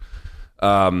year.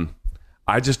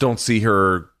 I just don't see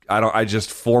her. I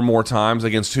just 4 more times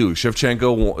against who?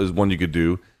 Shevchenko is one you could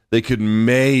do. They could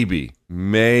maybe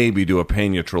do a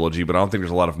Pena trilogy, but I don't think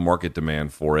there's a lot of market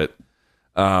demand for it.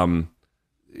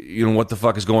 What the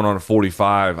fuck is going on at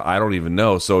 45? I don't even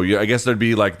know. So I guess there'd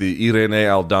be like the Irene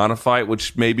Aldana fight,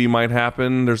 which maybe might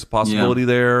happen. There's a possibility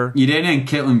there. Irene and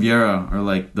Caitlin Vieira are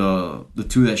like the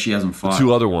 2 that she hasn't fought.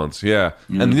 2 other ones, yeah.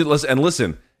 And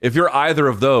listen. If you're either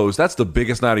of those, that's the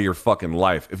biggest night of your fucking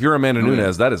life. If you're Amanda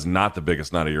Nunes, that is not the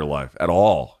biggest night of your life at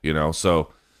all,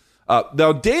 So,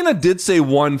 now Dana did say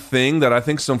one thing that I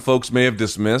think some folks may have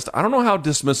dismissed. I don't know how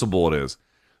dismissible it is.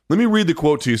 Let me read the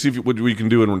quote to you, see what we can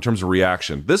do in terms of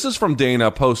reaction. This is from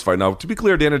Dana post-fight. Now, to be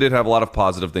clear, Dana did have a lot of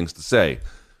positive things to say.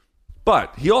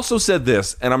 But he also said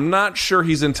this, and I'm not sure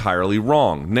he's entirely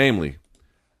wrong. Namely,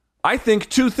 I think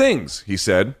 2 things, he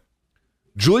said.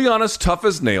 Juliana's tough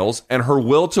as nails, and her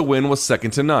will to win was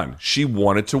second to none. She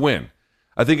wanted to win.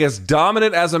 I think as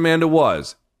dominant as Amanda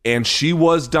was, and she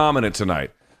was dominant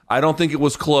tonight, I don't think it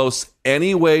was close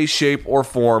any way, shape, or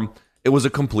form. It was a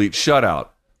complete shutout.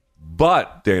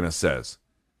 But, Dana says,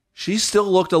 she still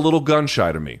looked a little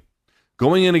gun-shy to me.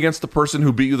 Going in against the person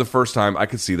who beat you the first time, I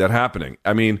could see that happening.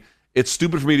 I mean, it's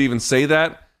stupid for me to even say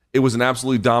that. It was an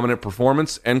absolutely dominant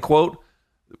performance, end quote.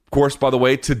 Of course, by the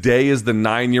way, today is the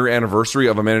 9-year anniversary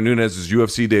of Amanda Nunes'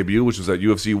 UFC debut, which was at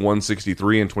UFC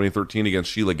 163 in 2013 against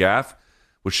Sheila Gaff,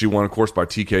 which she won, of course, by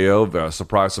TKO.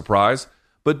 Surprise, surprise.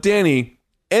 But Danny,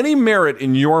 any merit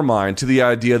in your mind to the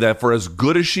idea that for as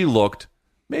good as she looked,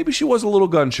 maybe she was a little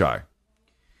gun-shy?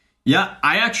 Yeah,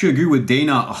 I actually agree with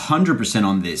Dana 100%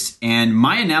 on this. And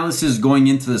my analysis going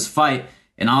into this fight,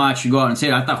 and I'll actually go out and say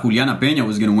it, I thought Juliana Pena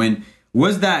was going to win,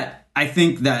 was that I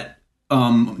think that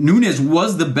Nunes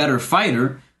was the better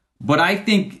fighter, but I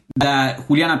think that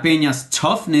Juliana Pena's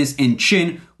toughness and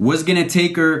chin was going to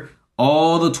take her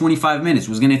all the 25 minutes,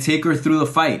 was going to take her through the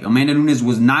fight. Amanda Nunes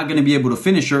was not going to be able to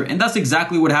finish her, and that's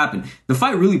exactly what happened. The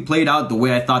fight really played out the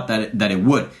way I thought that it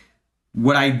would.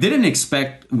 What I didn't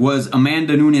expect was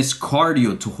Amanda Nunes'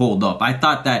 cardio to hold up. I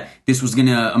thought that this was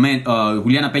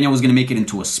Juliana Pena was gonna make it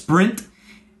into a sprint.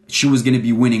 She was gonna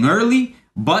be winning early,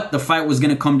 but the fight was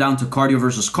gonna come down to cardio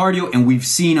versus cardio, and we've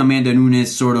seen Amanda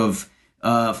Nunes sort of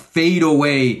fade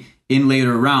away in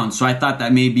later rounds. So I thought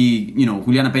that maybe,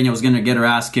 Juliana Pena was gonna get her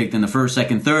ass kicked in the first,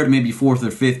 second, third, maybe fourth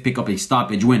or fifth, pick up a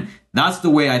stoppage win. That's the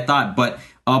way I thought. But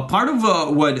part of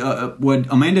what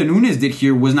Amanda Nunes did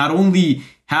here was not only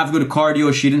have good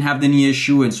cardio, she didn't have the knee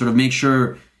issue, and sort of make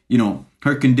sure,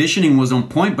 her conditioning was on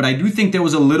point. But I do think there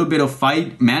was a little bit of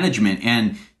fight management.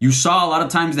 And you saw a lot of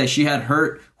times that she had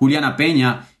hurt Juliana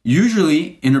Pena.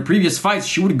 Usually in her previous fights,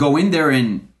 she would go in there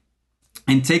and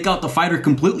take out the fighter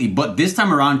completely. But this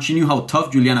time around, she knew how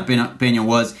tough Juliana Pena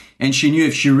was. And she knew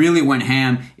if she really went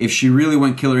ham, if she really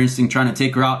went killer instinct trying to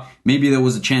take her out, maybe there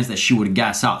was a chance that she would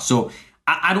gas out. So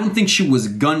I don't think she was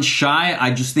gun shy.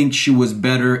 I just think she was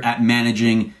better at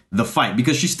managing the fight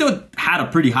because she still had a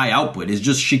pretty high output. It's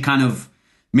just she kind of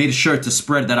made sure to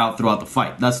spread that out throughout the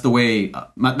fight. That's the way.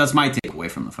 That's my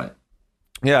takeaway from the fight.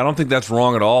 Yeah, I don't think that's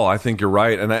wrong at all. I think you're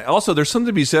right. And also, there's something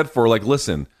to be said for,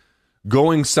 listen,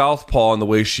 going southpaw in the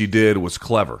way she did was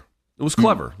clever. It was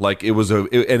clever. Like, it was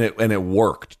and it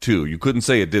worked, too. You couldn't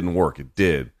say it didn't work. It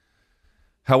did.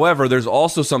 However, there's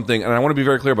also something, and I want to be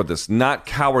very clear about this, not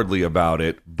cowardly about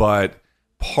it, but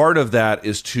part of that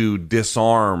is to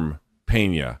disarm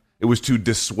Pena. It was to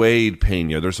dissuade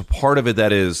Pena. There's a part of it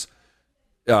that is,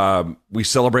 we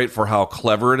celebrate for how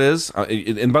clever it is.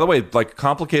 And by the way,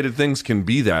 complicated things can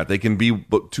be that. They can be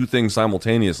two things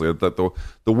simultaneously. That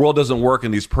the world doesn't work in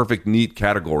these perfect, neat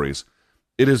categories.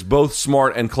 It is both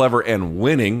smart and clever and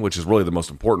winning, which is really the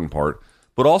most important part.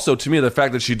 But also, to me, the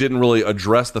fact that she didn't really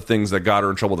address the things that got her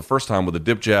in trouble the first time with the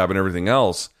dip jab and everything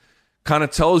else kind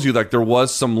of tells you there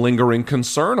was some lingering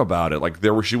concern about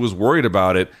it. She was worried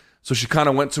about it. So she kind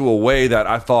of went to a way that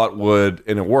I thought would,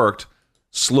 and it worked,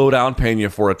 slow down Pena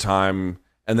for a time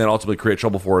and then ultimately create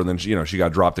trouble for her. And then, she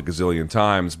got dropped a gazillion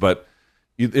times. But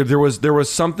there was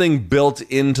something built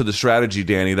into the strategy,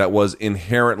 Danny, that was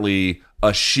inherently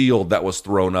a shield that was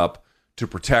thrown up to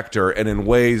protect her, and in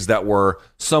ways that were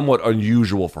somewhat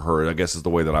unusual for her, I guess is the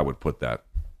way that I would put that.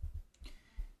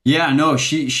 Yeah, no,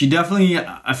 she definitely,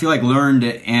 I feel like, learned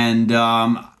it, and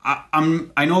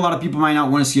I know a lot of people might not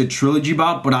want to see a trilogy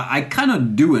bout, but I kind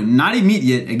of do it. Not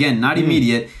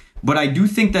immediate, but I do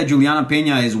think that Juliana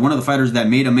Pena is one of the fighters that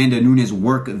made Amanda Nunes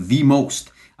work the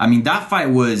most. I mean, that fight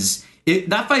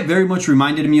very much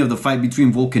reminded me of the fight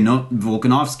between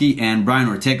Volkanovski and Brian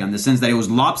Ortega, in the sense that it was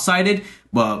lopsided,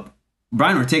 but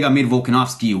Brian Ortega made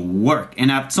Volkanovski work. And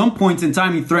at some points in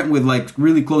time, he threatened with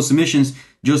really close submissions,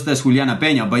 just as Juliana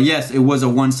Pena. But yes, it was a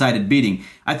one-sided beating.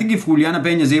 I think if Juliana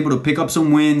Pena is able to pick up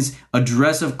some wins,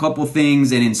 address a couple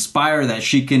things, and inspire that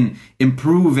she can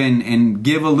improve and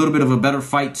give a little bit of a better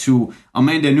fight to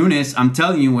Amanda Nunes, I'm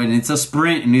telling you, when it's a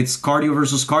sprint and it's cardio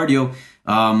versus cardio,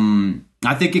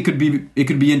 I think it could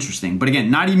be interesting. But again,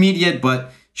 not immediate,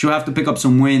 but she'll have to pick up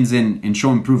some wins and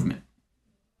show improvement.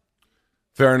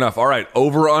 Fair enough. All right,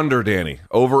 over-under, Danny.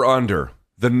 Over-under.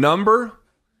 The number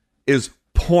is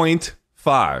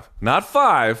 0.5. Not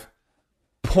 5,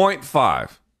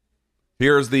 0.5.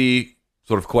 Here's the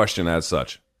sort of question as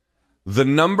such. The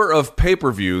number of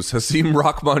pay-per-views Hasim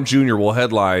Rahman Jr. will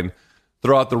headline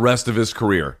throughout the rest of his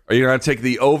career. Are you going to take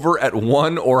the over at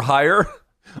 1 or higher,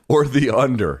 or the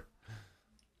under?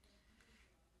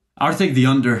 I'll take the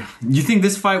under. You think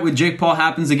this fight with Jake Paul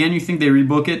happens again? You think they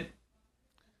rebook it?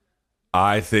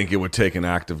 I think it would take an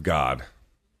act of God.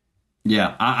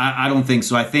 Yeah, I don't think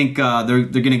so. I think they're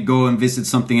going to go and visit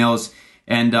something else.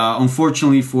 And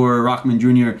unfortunately for Rahman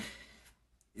Jr.,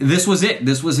 this was it.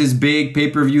 This was his big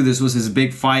pay-per-view. This was his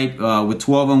big fight with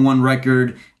 12-1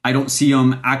 record. I don't see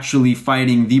him actually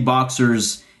fighting the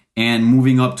boxers and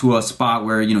moving up to a spot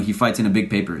where, he fights in a big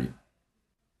pay-per-view.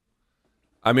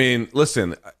 I mean,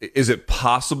 listen, is it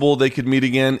possible they could meet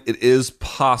again? It is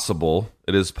possible.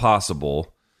 It is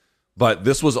possible. But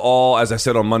this was all, as I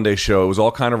said on Monday's show, it was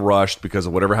all kind of rushed because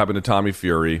of whatever happened to Tommy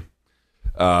Fury.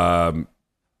 And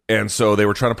so they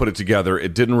were trying to put it together.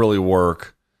 It didn't really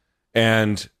work.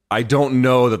 And I don't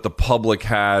know that the public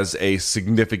has a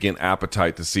significant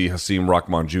appetite to see Hasim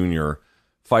Rahman Jr.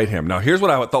 fight him. Now, here's what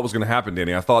I thought was going to happen,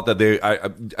 Danny. I thought that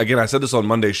I said this on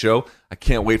Monday's show. I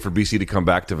can't wait for BC to come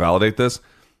back to validate this.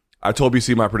 I told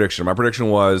BC my prediction. My prediction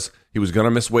was he was going to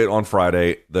miss weight on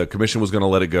Friday. The commission was going to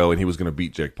let it go, and he was going to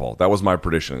beat Jake Paul. That was my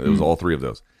prediction. It was all three of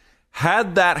those.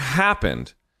 Had that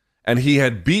happened, and he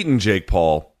had beaten Jake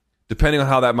Paul, depending on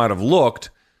how that might have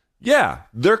looked, yeah,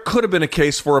 there could have been a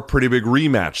case for a pretty big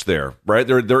rematch there, right?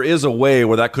 There is a way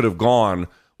where that could have gone,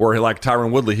 where like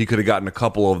Tyron Woodley, he could have gotten a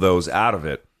couple of those out of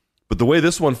it. But the way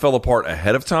this one fell apart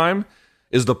ahead of time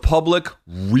is the public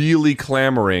really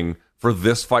clamoring for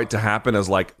this fight to happen as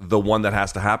like the one that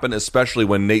has to happen, especially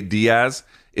when Nate Diaz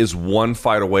is one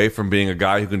fight away from being a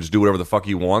guy who can just do whatever the fuck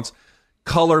he wants.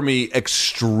 Color me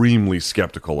extremely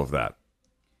skeptical of that.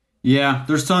 Yeah,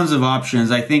 there's tons of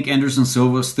options. I think Anderson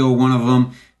Silva is still one of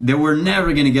them. They were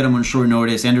never going to get him on short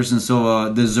notice. Anderson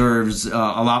Silva deserves a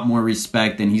lot more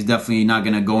respect, and he's definitely not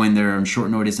going to go in there on short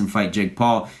notice and fight Jake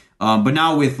Paul. But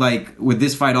now with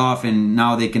this fight off, and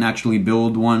now they can actually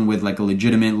build one with like a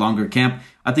legitimate longer camp,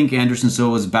 I think Anderson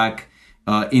Silva is back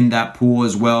in that pool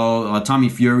as well. Tommy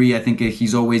Fury, I think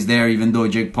he's always there, even though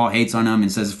Jake Paul hates on him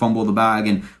and says fumble the bag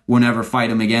and we'll never fight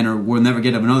him again, or we'll never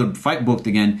get another fight booked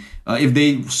again. If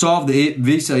they solve the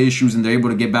visa issues and they're able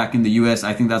to get back in the U.S.,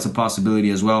 I think that's a possibility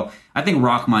as well. I think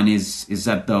Rahman is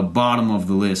at the bottom of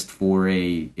the list for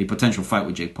a potential fight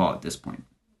with Jake Paul at this point.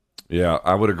 Yeah,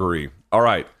 I would agree. All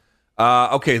right.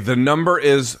 Okay, the number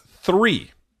is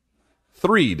 3.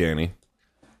 3, Danny.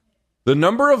 The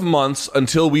number of months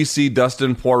until we see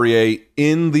Dustin Poirier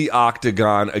in the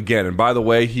octagon again. And by the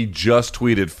way, he just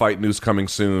tweeted fight news coming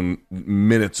soon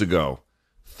minutes ago.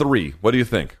 3. What do you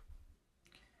think?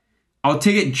 I'll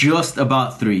take it just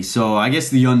about 3. So I guess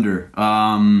the under.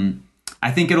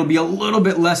 I think it'll be a little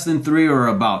bit less than 3 or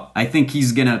about. I think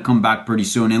he's going to come back pretty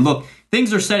soon. And look,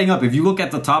 things are setting up. If you look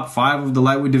at the top 5 of the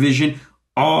lightweight division,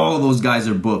 all those guys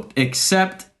are booked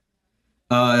except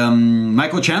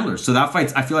Michael Chandler. So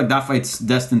I feel like that fight's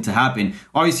destined to happen.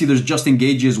 Obviously, there's Justin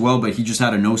Gaethje as well, but he just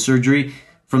had a nose surgery.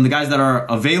 From the guys that are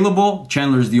available,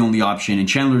 Chandler's the only option, and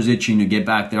Chandler's itching to get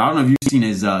back there. I don't know if you've seen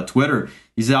his Twitter.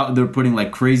 He's out there putting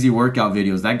like crazy workout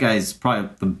videos. That guy's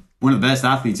probably one of the best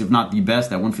athletes, if not the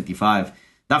best, at 155.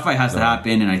 That fight has to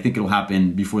happen, and I think it'll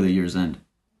happen before the year's end.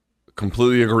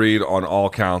 Completely agreed on all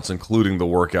counts, including the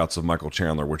workouts of Michael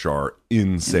Chandler, which are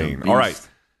insane.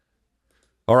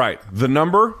 All right. The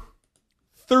number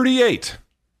 38.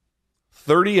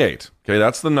 38. Okay,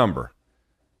 that's the number.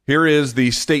 Here is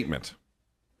the statement.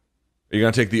 Are you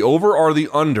going to take the over or the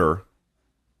under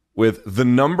with the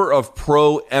number of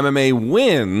pro MMA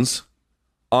wins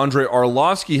Andrei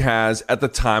Arlovski has at the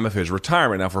time of his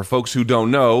retirement? Now, for folks who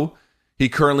don't know, he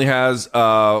currently has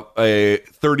a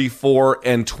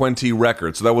 34-20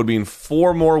 record. So that would mean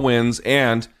 4 more wins.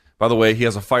 And, by the way, he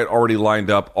has a fight already lined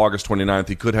up August 29th.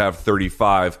 He could have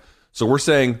 35. So we're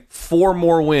saying 4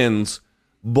 more wins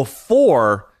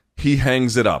before he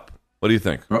hangs it up. What do you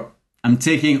think? I'm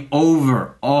taking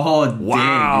over all day.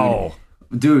 Wow.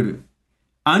 Dude,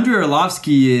 Andrei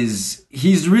Arlovski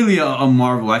he's really a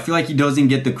marvel. I feel like he doesn't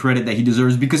get the credit that he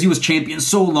deserves because he was champion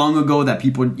so long ago that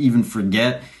people even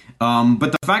forget.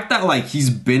 But the fact that like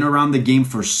he's been around the game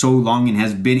for so long and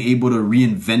has been able to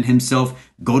reinvent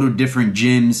himself, go to different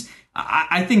gyms,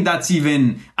 I think that's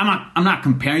even. I'm not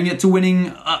comparing it to winning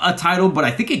a title, but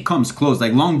I think it comes close.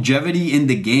 Like longevity in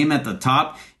the game at the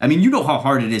top. I mean, you know how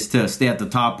hard it is to stay at the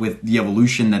top with the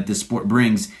evolution that this sport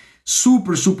brings.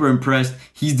 Super, super impressed.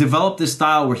 He's developed this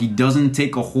style where he doesn't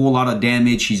take a whole lot of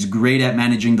damage. He's great at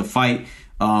managing the fight.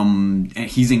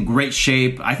 He's in great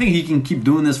shape. I think he can keep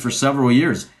doing this for several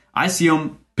years. I see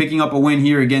him picking up a win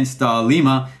here against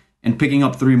Lima and picking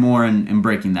up 3 more and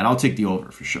breaking that. I'll take the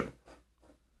over for sure.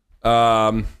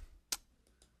 I've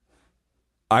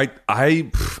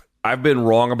been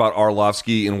wrong about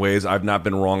Arlovski in ways I've not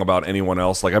been wrong about anyone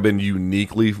else. Like I've been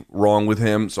uniquely wrong with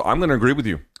him. So I'm going to agree with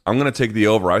you. I'm going to take the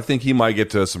over. I think he might get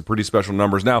to some pretty special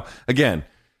numbers. Now, again,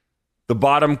 the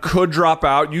bottom could drop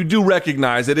out. You do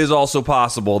recognize it is also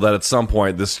possible that at some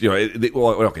point this,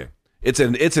 okay. It's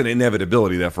an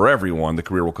inevitability that for everyone the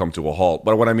career will come to a halt.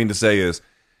 But what I mean to say is,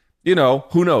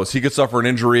 who knows? He could suffer an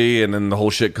injury and then the whole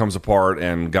shit comes apart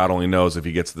and God only knows if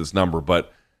he gets to this number.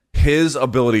 But his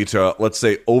ability to, let's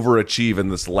say, overachieve in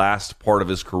this last part of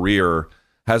his career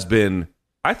has been,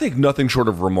 I think, nothing short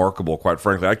of remarkable, quite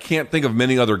frankly. I can't think of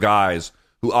many other guys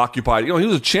who occupied, he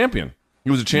was a champion.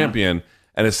 He was a champion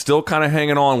and is still kind of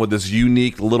hanging on with this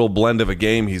unique little blend of a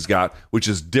game he's got, which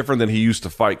is different than he used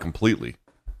to fight completely.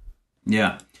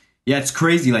 Yeah, it's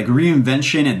crazy. Like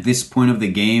reinvention at this point of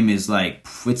the game is like,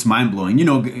 it's mind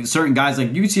blowing. Certain guys,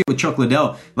 like you see it with Chuck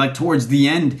Liddell, like towards the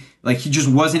end, like he just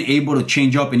wasn't able to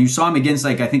change up. And you saw him against,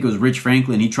 like, I think it was Rich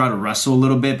Franklin. He tried to wrestle a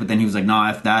little bit, but then he was like, nah,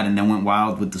 F that. And then went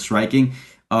wild with the striking.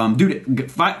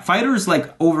 Fighters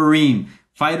like Overeem,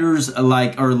 fighters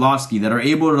like Arlovski that are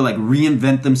able to like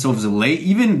reinvent themselves late,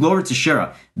 even Glover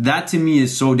Teixeira, that to me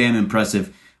is so damn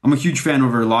impressive. I'm a huge fan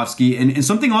of Arlovski. And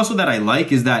something also that I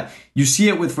like is that you see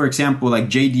it with, for example, like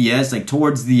JDS, like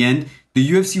towards the end, the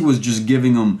UFC was just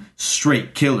giving them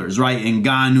straight killers, right?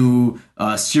 Ngannou,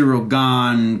 Cyril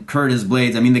Gane, Curtis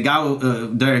Blades. I mean, the guy,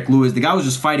 Derek Lewis, the guy was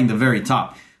just fighting the very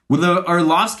top. With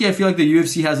Arlovsky, I feel like the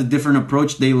UFC has a different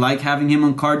approach. They like having him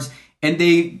on cards, and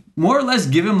they more or less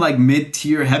give him like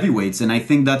mid-tier heavyweights, and I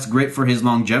think that's great for his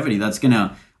longevity. That's going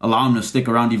to allow him to stick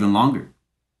around even longer.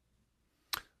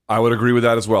 I would agree with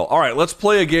that as well. All right, let's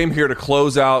play a game here to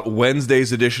close out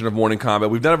Wednesday's edition of Morning Combat.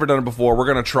 We've never done it before. We're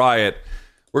going to try it.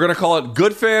 We're going to call it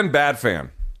Good Fan, Bad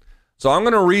Fan. So I'm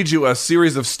going to read you a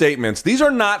series of statements. These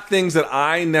are not things that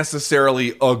I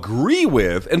necessarily agree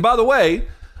with. And by the way,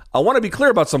 I want to be clear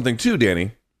about something too,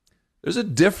 Danny. There's a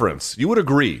difference. You would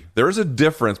agree. There is a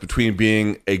difference between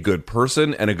being a good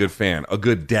person and a good fan. A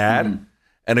good dad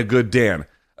and a good Dan.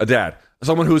 A dad.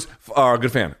 Someone who's a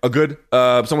good fan. A good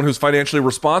someone who's financially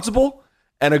responsible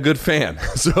and a good fan.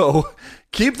 So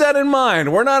keep that in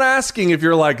mind. We're not asking if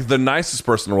you're like the nicest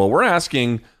person in the world. We're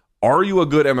asking, are you a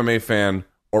good MMA fan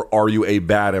or are you a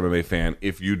bad MMA fan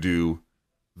if you do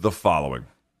the following?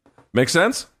 Make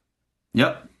sense?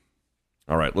 Yep.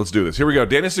 All right, let's do this. Here we go.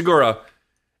 Danny Segura,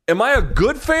 am I a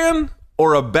good fan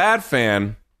or a bad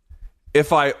fan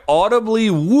if I audibly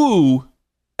woo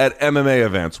at MMA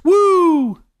events?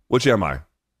 Woo! Which am I?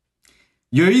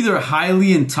 You're either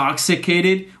highly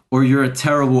intoxicated or you're a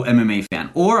terrible MMA fan,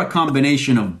 or a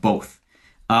combination of both.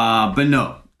 But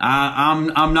no,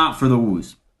 I'm not for the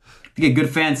woos. I think a good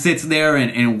fan sits there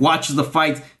and watches the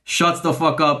fight, shuts the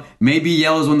fuck up, maybe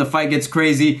yells when the fight gets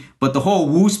crazy, but the whole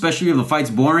woo, especially if the fight's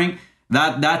boring,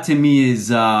 that to me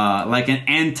is like an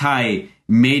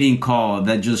anti-mating call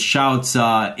that just shouts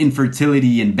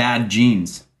infertility and bad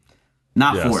genes.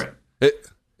 Not for it.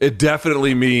 It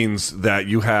definitely means that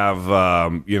you have,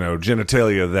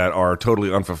 genitalia that are totally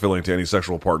unfulfilling to any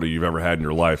sexual partner you've ever had in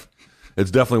your life. It's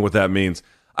definitely what that means.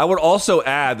 I would also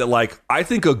add that, like, I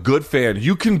think a good fan,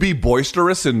 you can be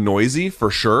boisterous and noisy for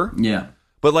sure. Yeah.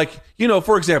 But, like,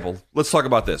 for example, let's talk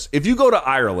about this. If you go to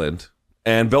Ireland,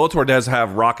 and Bellator does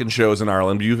have rockin' shows in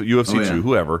Ireland, UFC 2,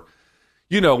 whoever,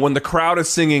 when the crowd is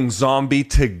singing Zombie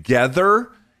together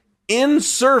in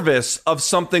service of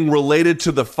something related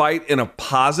to the fight in a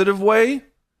positive way,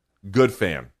 good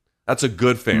fan. That's a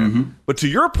good fan. Mm-hmm. But to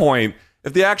your point,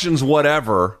 if the action's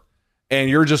whatever and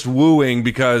you're just wooing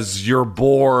because you're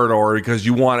bored or because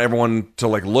you want everyone to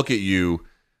like look at you,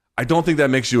 I don't think that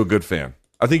makes you a good fan.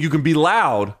 I think you can be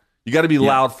loud. You got to be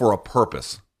loud for a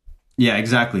purpose. Yeah,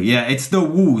 exactly. Yeah, it's the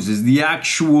woos, is the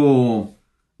actual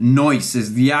noise,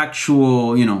 is the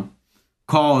actual,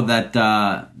 call that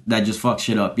just fucks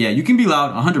shit up. Yeah, you can be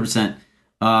loud, 100%,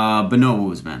 but no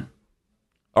woos, man.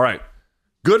 All right.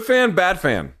 Good fan, bad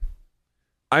fan.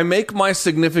 I make my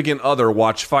significant other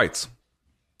watch fights.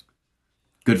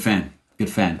 Good fan,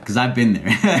 because I've been there.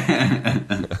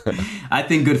 I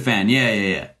think good fan,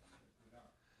 yeah.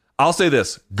 I'll say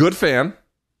this. Good fan.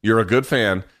 You're a good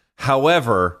fan.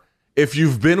 However, if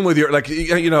you've been with your,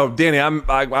 Danny,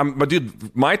 I'm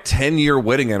dude, my 10-year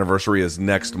wedding anniversary is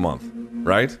next month,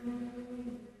 right?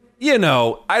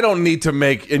 I don't need to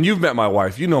make, and you've met my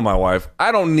wife, you know my wife,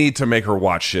 I don't need to make her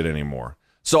watch shit anymore.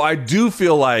 So I do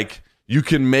feel like you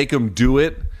can make them do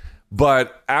it,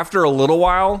 but after a little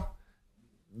while,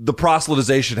 the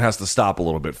proselytization has to stop a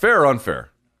little bit. Fair or unfair?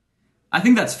 I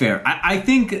think that's fair. I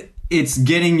think it's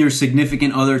getting your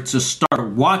significant other to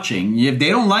start watching. If they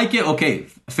don't like it, okay,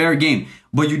 fair game.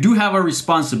 But you do have a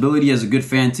responsibility as a good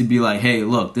fan to be like, hey,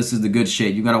 look, this is the good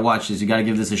shit. You got to watch this. You got to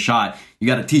give this a shot. You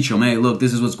got to teach them, hey, look,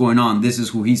 this is what's going on. This is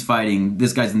who he's fighting.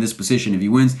 This guy's in this position. If he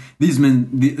wins, this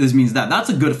means that. That's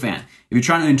a good fan. If you're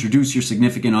trying to introduce your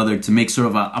significant other to make sort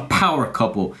of a power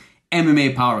couple,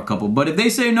 MMA power couple. But if they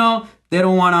say no, they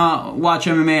don't want to watch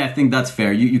MMA, I think that's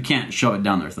fair. You can't shove it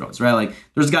down their throats, right? Like,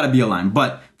 there's got to be a line.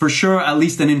 But for sure, at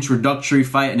least an introductory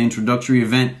fight, an introductory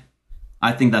event,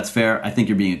 I think that's fair. I think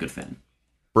you're being a good fan.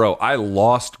 Bro, I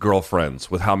lost girlfriends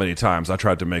with how many times I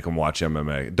tried to make them watch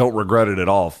MMA. Don't regret it at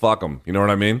all. Fuck them. You know what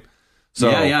I mean?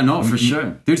 So no, for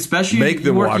sure. Dude, especially make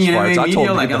them working watch in fights. MMA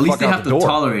media, like, at least they have to door.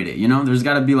 tolerate it, There's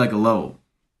got to be, like, a low.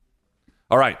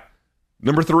 All right.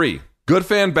 Number 3, good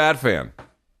fan, bad fan.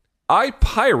 I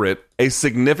pirate a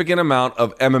significant amount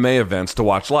of MMA events to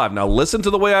watch live. Now, listen to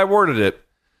the way I worded it.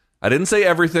 I didn't say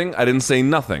everything. I didn't say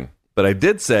nothing. But I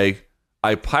did say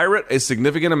I pirate a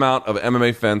significant amount of MMA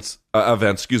events,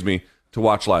 to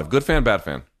watch live. Good fan, bad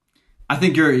fan? I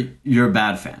think you're a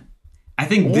bad fan. I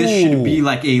think this should be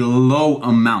like a low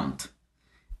amount.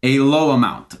 A low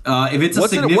amount. If it's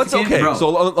what's okay? Bro, so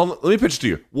let me pitch to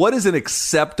you. What is an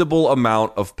acceptable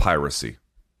amount of piracy?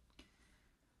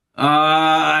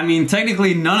 I mean,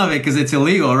 technically none of it because it's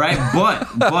illegal, right?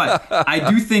 But I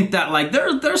do think that like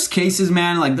there's cases,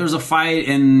 man. Like there's a fight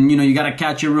and you got to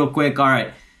catch it real quick. All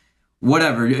right,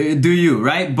 whatever, do you,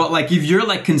 right? But like if you're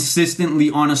like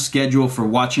consistently on a schedule for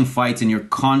watching fights and you're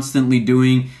constantly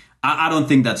doing, I don't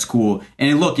think that's cool.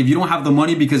 And look, if you don't have the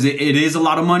money because it is a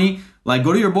lot of money. Like,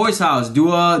 go to your boy's house,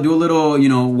 do a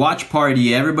little, watch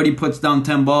party. Everybody puts down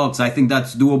 $10. I think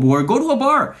that's doable. Or go to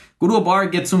a bar,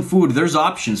 get some food. There's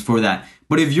options for that.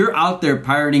 But if you're out there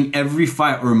pirating every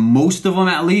fight, or most of them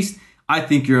at least, I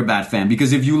think you're a bad fan.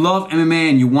 Because if you love MMA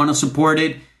and you want to support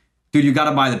it, dude, you got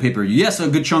to buy the pay-per-view. Yes, a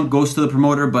good chunk goes to the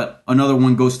promoter, but another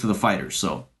one goes to the fighters.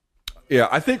 So, yeah,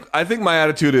 I think my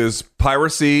attitude is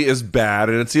piracy is bad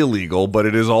and it's illegal, but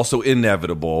it is also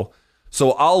inevitable.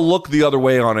 So I'll look the other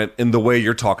way on it in the way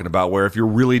you're talking about, where if you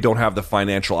really don't have the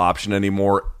financial option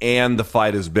anymore and the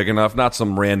fight is big enough, not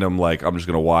some random, like, I'm just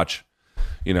going to watch,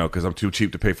 because I'm too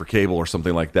cheap to pay for cable or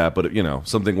something like that, but,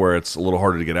 something where it's a little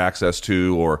harder to get access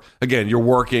to, or, again, you're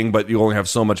working, but you only have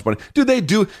so much money. Dude, they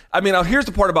do. I mean, now here's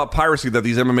the part about piracy that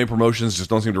these MMA promotions just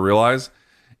don't seem to realize.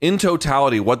 In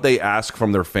totality, what they ask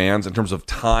from their fans in terms of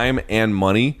time and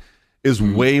money is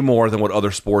way more than what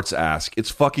other sports ask. It's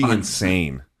fucking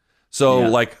insane. So,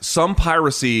 like, some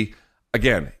piracy,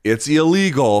 again, it's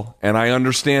illegal, and I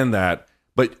understand that,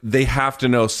 but they have to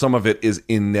know some of it is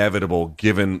inevitable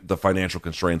given the financial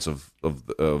constraints of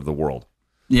the world.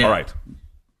 Yeah. All right.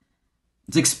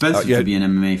 It's expensive to be an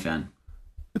MMA fan.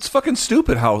 It's fucking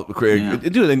stupid how...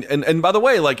 Dude, and by the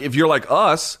way, like, if you're like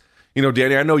us,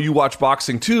 Danny, I know you watch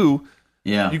boxing, too.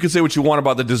 Yeah. You can say what you want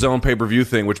about the DAZN pay-per-view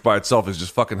thing, which by itself is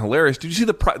just fucking hilarious. Did you see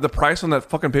the price on that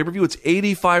fucking pay-per-view? It's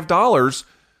 $85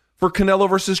 for Canelo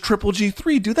versus Triple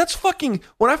G3, dude. That's fucking...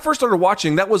 When I first started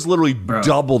watching, that was literally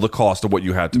double the cost of what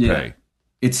you had to pay.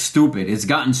 It's stupid. It's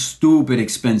gotten stupid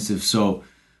expensive. So,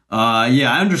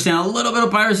 I understand a little bit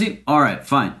of piracy. All right,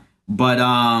 fine. But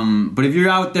if you're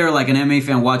out there like an MMA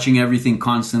fan watching everything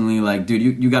constantly, like,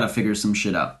 dude, you got to figure some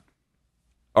shit out.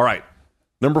 All right.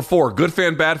 Number 4, good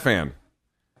fan, bad fan.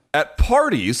 At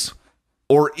parties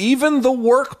or even the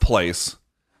workplace,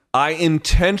 I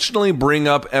intentionally bring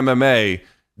up MMA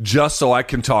just so I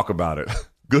can talk about it.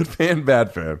 Good fan,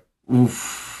 bad fan.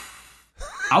 Oof.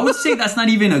 I would say that's not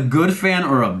even a good fan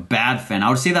or a bad fan. I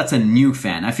would say that's a new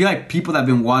fan. I feel like people that have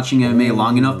been watching MMA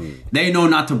long enough, they know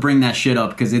not to bring that shit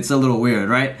up because it's a little weird,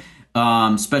 right?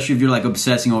 Especially if you're like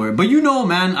obsessing over it. But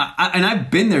man, and I've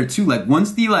been there too. Like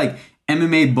once the like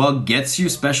MMA bug gets you,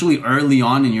 especially early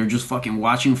on, and you're just fucking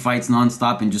watching fights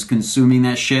nonstop and just consuming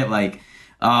that shit, like...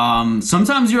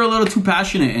 sometimes you're a little too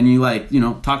passionate and you like,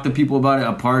 talk to people about it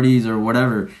at parties or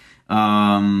whatever.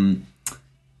 That's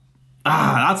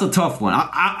a tough one.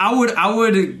 I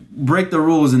would break the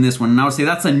rules in this one, and I would say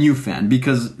that's a new fan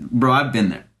because, bro, I've been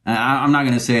there. I'm not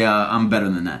going to say I'm better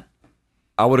than that.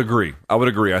 I would agree.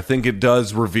 I think it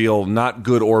does reveal not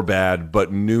good or bad,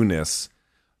 but newness.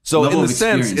 So in the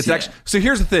sense, it's actually... So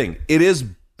here's the thing. It is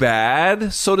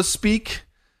bad, so to speak,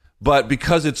 but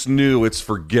because it's new, it's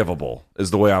forgivable, is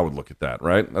the way I would look at that,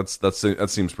 right? That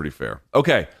seems pretty fair.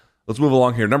 Okay, let's move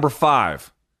along here. Number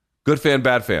 5, good fan,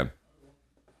 bad fan.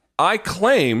 I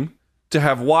claim to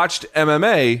have watched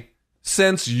MMA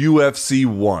since UFC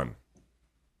 1.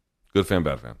 Good fan,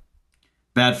 bad fan.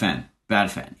 Bad fan.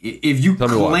 If you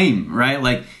claim, right,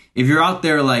 like if you're out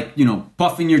there like,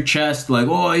 puffing your chest, like,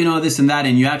 oh, this and that,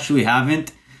 and you actually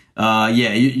haven't,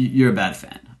 you're a bad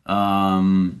fan.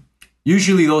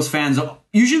 Usually those fans are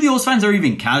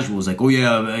even casuals. Like, oh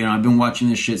yeah, I've been watching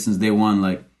this shit since day one.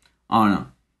 Like, I don't know.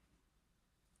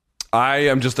 I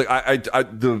am just like,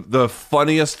 the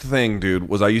funniest thing, dude,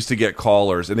 was I used to get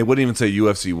callers and they wouldn't even say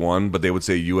UFC 1, but they would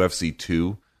say UFC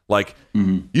 2. Like,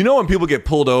 when people get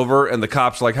pulled over and the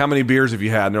cops are like, how many beers have you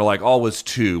had? And they're like, all was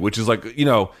 2, which is like,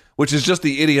 which is just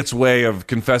the idiot's way of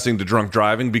confessing to drunk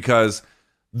driving because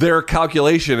their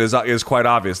calculation is quite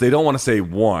obvious. They don't want to say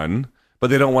 1. But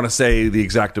they don't want to say the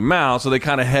exact amount, so they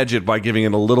kind of hedge it by giving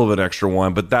it a little bit extra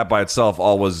 1, but that by itself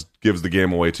always gives the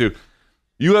game away too.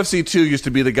 UFC 2 used to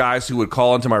be the guys who would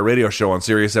call into my radio show on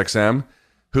Sirius XM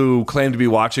who claimed to be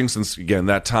watching since, again,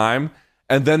 that time,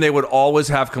 and then they would always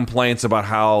have complaints about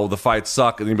how the fights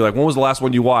suck, and they'd be like, when was the last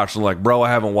one you watched? And I'm like, bro,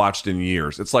 I haven't watched in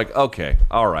years. It's like, okay,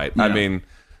 all right. Yeah. I mean,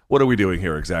 what are we doing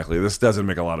here exactly? This doesn't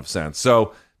make a lot of sense.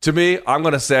 So to me, I'm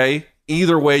going to say...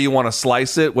 Either way you want to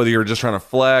slice it, whether you're just trying to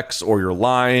flex or you're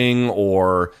lying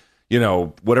or,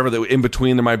 whatever the in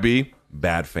between there might be,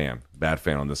 bad fan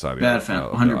on this side. Bad fan,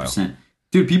 100%.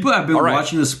 Dude, people that have been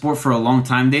watching the sport for a long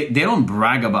time, they don't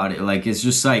brag about it. Like, it's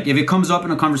just like, if it comes up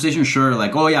in a conversation, sure,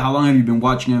 like, oh yeah, how long have you been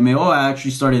watching MMA? Oh, I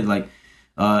actually started like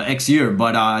X year.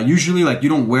 But usually, like, you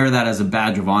don't wear that as a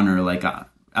badge of honor. Like,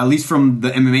 at least from the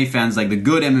MMA fans, like the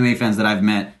good MMA fans that I've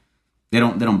met, they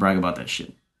don't brag about that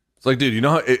shit. It's like, dude, you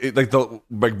know,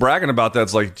 like bragging about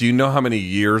that's like, do you know how many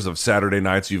years of Saturday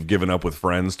nights you've given up with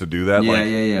friends to do that?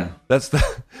 Yeah. That's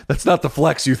not the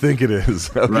flex you think it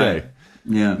is. Okay. Right.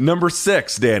 Yeah. Number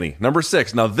 6, Danny. Number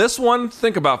 6. Now, this one,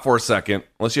 think about for a second,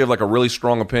 unless you have like a really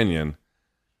strong opinion.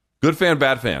 Good fan,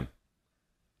 bad fan.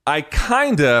 I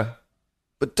kinda,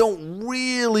 but don't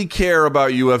really care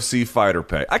about UFC fighter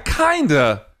pay. I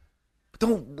kinda, but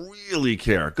don't really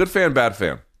care. Good fan, bad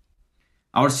fan.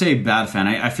 I would say bad fan.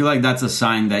 I feel like that's a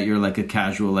sign that you're like a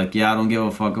casual. Like, yeah, I don't give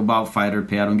a fuck about fighter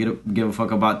pay. I don't give a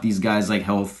fuck about these guys' like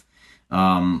health.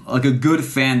 Like a good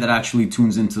fan that actually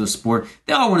tunes into the sport.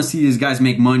 They all want to see these guys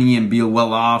make money and be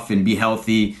well off and be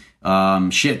healthy.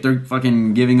 Shit, they're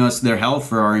fucking giving us their health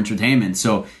for our entertainment.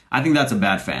 So I think that's a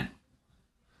bad fan.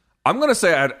 I'm going to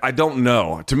say I don't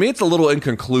know. To me, it's a little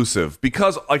inconclusive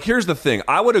because, like, here's the thing.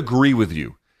 I would agree with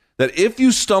you that if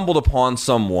you stumbled upon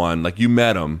someone, like you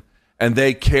met them, and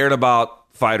they cared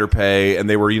about fighter pay, and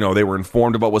they were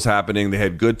informed about what's happening, they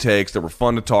had good takes that were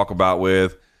fun to talk about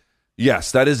with,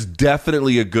 yes, that is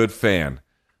definitely a good fan.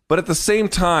 But at the same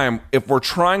time, if we're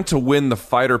trying to win the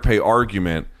fighter pay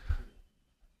argument,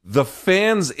 the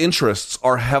fans' interests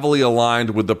are heavily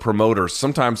aligned with the promoters,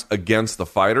 sometimes against the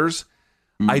fighters.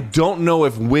 I don't know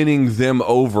if winning them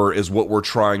over is what we're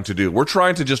trying to do. We're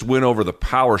trying to just win over the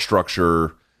power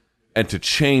structure and to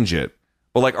change it.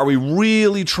 But, like, are we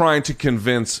really trying to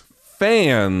convince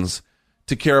fans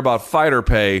to care about fighter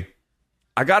pay?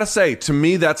 I got to say, to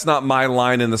me, that's not my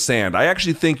line in the sand. I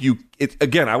actually think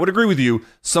again, I would agree with you.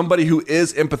 Somebody who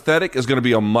is empathetic is going to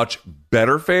be a much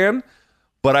better fan.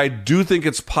 But I do think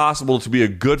it's possible to be a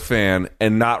good fan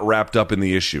and not wrapped up in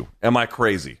the issue. Am I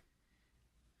crazy?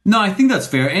 No, I think that's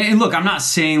fair. And look, I'm not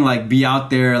saying like be out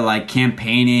there like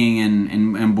campaigning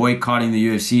and boycotting the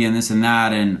UFC and this and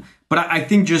that. But I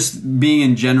think just being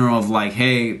in general of like,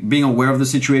 hey, being aware of the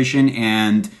situation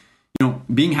and, you know,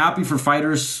 being happy for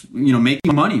fighters, you know,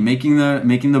 making money, making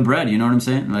the bread. You know what I'm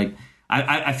saying? Like,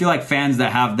 I feel like fans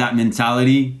that have that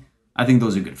mentality, I think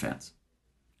those are good fans.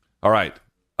 All right.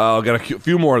 I've got a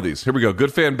few more of these. Here we go.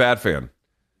 Good fan, bad fan.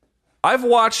 I've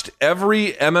watched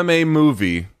every MMA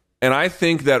movie, and I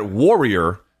think that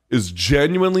Warrior is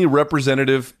genuinely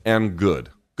representative and good.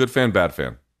 Good fan, bad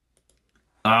fan.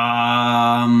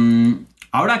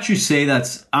 I would actually say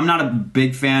I'm not a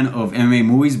big fan of MMA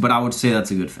movies, but I would say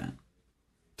that's a good fan.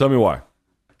 Tell me why.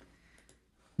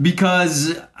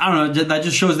 Because, I don't know, that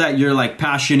just shows that you're like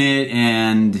passionate,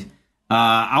 and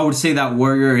I would say that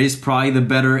Warrior is probably the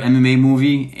better MMA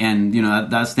movie, and you know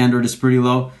that standard is pretty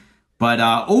low. But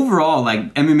overall,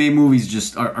 like MMA movies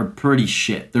just are pretty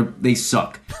shit. They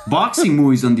suck. Boxing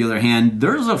movies, on the other hand,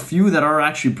 there's a few that are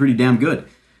actually pretty damn good.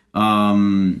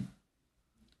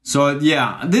 So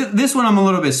yeah, this one I'm a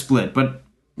little bit split, but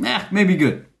maybe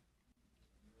good.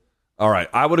 All right,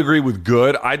 I would agree with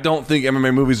good. I don't think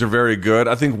MMA movies are very good.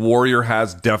 I think Warrior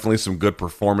has definitely some good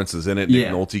performances in it. Nick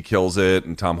Nolte kills it,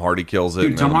 and Tom Hardy kills it.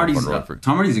 Dude, Tom Hardy's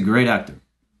a great actor.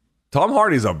 Tom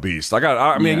Hardy's a beast.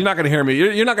 I mean, you're not going to hear me.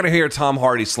 You're not going to hear Tom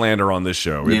Hardy slander on this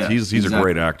show. He's exactly. A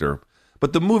great actor.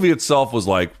 But the movie itself was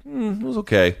like, it was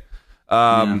okay.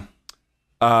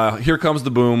 Here Comes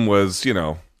the Boom was, you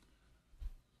know.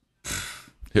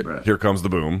 Here Comes the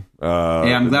Boom.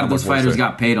 I'm glad those fighters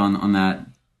got paid on that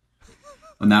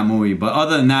movie. But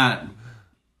other than that,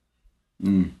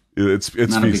 it's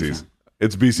feces.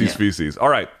 It's BC's feces. All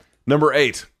right, number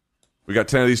 8. We got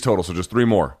 10 of these total, so just 3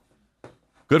 more.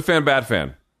 Good fan, bad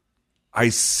fan. I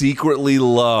secretly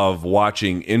love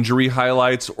watching injury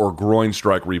highlights or groin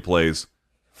strike replays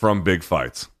from big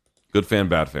fights. Good fan,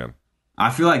 bad fan. I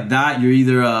feel like that you're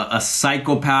either a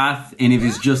psychopath, and if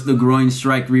it's just the groin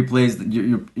strike replays,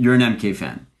 you're an MK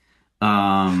fan.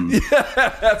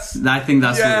 Yes. I think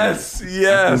that's what it is.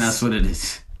 Yes. I think that's what it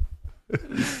is.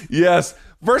 Yes.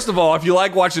 First of all, if you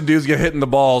like watching dudes get hit in the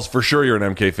balls, for sure you're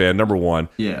an MK fan, number 1.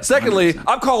 Yeah. Secondly, 100%.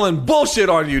 I'm calling bullshit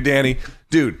on you, Danny.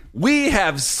 Dude, we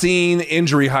have seen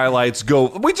injury highlights go.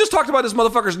 We just talked about this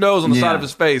motherfucker's nose on the side of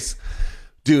his face.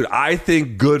 Dude, I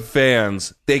think good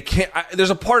fans, they can't. There's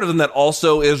a part of them that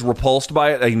also is repulsed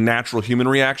by it, a natural human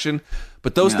reaction.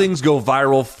 But those things go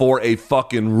viral for a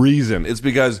fucking reason. It's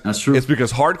because that's true. It's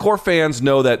because hardcore fans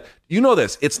know that, you know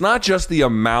this, it's not just the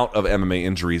amount of MMA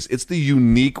injuries, it's the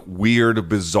unique, weird,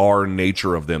 bizarre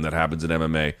nature of them that happens in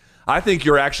MMA. I think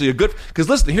you're actually a good, because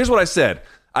listen, here's what I said.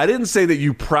 I didn't say that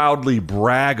you proudly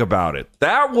brag about it.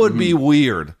 That would be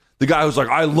weird. The guy who's like,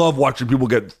 I love watching people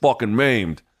get fucking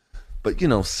maimed. But, you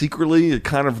know, secretly, you're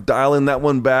kind of dialing that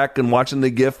one back and watching the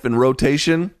GIF in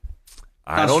rotation.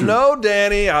 I don't know,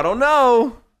 Danny. I don't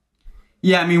know.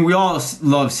 Yeah, I mean, we all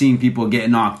love seeing people get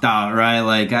knocked out, right?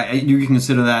 Like, you can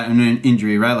consider that an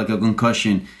injury, right? Like a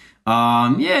concussion.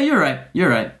 Yeah, you're right. You're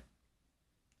right.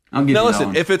 I'll give you that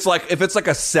one. if it's like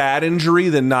a sad injury,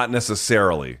 then not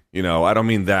necessarily. You know, I don't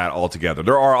mean that altogether.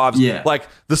 There are obviously like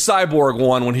the Cyborg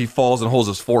one when he falls and holds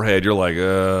his forehead. You're like,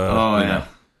 yeah.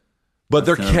 But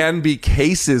there can be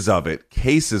cases of it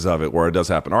where it does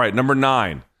happen. All right, number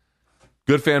 9.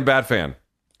 Good fan, bad fan.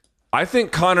 I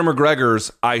think Conor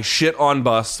McGregor's I shit on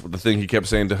bus, the thing he kept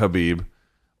saying to Habib,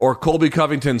 or Colby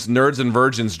Covington's nerds and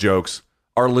virgins jokes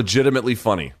are legitimately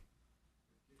funny.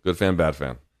 Good fan, bad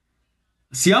fan.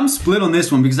 See, I'm split on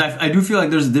this one because I do feel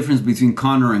like there's a difference between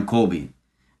Conor and Colby.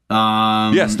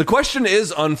 Yes, the question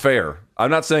is unfair.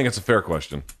 I'm not saying it's a fair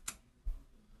question.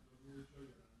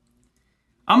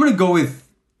 I'm gonna go with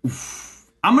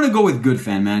good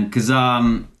fan, man, because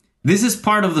this is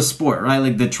part of the sport, right?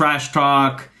 Like the trash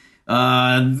talk,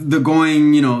 the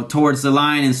going, towards the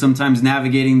line and sometimes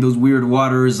navigating those weird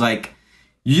waters. Like,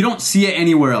 you don't see it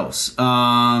anywhere else.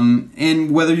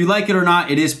 And whether you like it or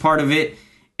not, it is part of it.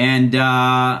 And,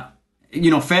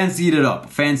 fans eat it up.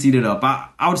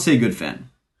 I would say good fan.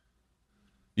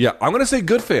 Yeah, I'm going to say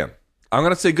good fan.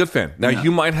 Now,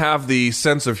 you might have the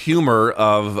sense of humor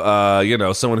of,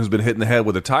 someone who's been hit in the head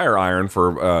with a tire iron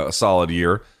for a solid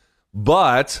year.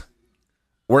 But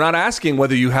we're not asking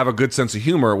whether you have a good sense of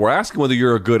humor. We're asking whether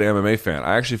you're a good MMA fan.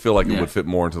 I actually feel like it would fit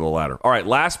more into the latter. All right,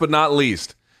 last but not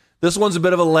least. This one's a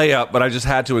bit of a layup, but I just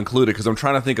had to include it because I'm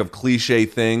trying to think of cliche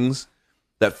things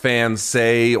that fans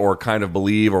say or kind of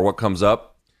believe or what comes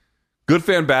up. Good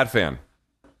fan, bad fan.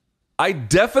 I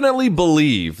definitely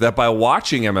believe that by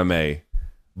watching MMA,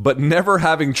 but never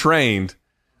having trained,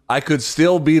 I could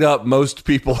still beat up most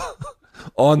people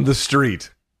on the street.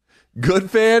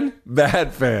 Good fan,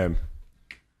 bad fan.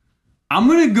 I'm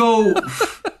going to go...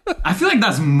 I feel like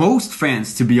that's most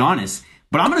fans, to be honest.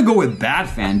 But I'm going to go with bad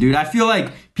fan, dude. I feel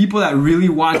like people that really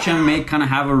watch MMA kind of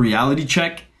have a reality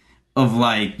check of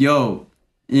like, yo,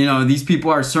 these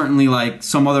people are certainly like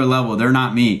some other level. They're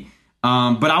not me.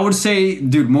 But I would say,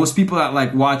 dude, most people that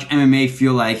like watch MMA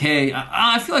feel like, hey,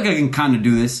 I feel like I can kind of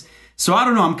do this. So I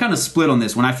don't know. I'm kind of split on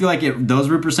this one. I feel like it does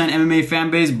represent MMA fan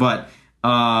base, but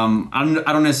I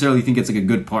don't necessarily think it's like a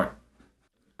good part.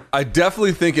 I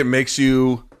definitely think it makes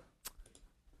you...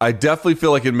 I definitely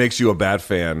feel like it makes you a bad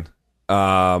fan.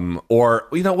 Or,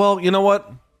 you know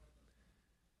what?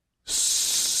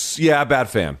 Yeah, bad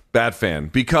fan.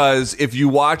 Because if you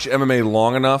watch MMA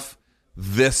long enough,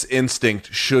 this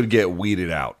instinct should get weeded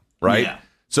out, right? Yeah.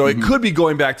 So it could be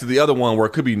going back to the other one where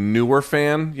it could be newer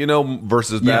fan,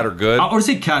 versus bad or good. I would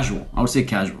say casual.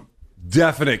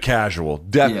 Definite casual.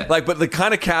 But the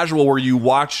kind of casual where you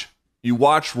watch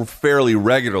fairly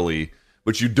regularly,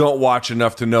 but you don't watch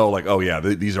enough to know, like, oh yeah,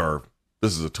 this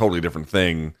is a totally different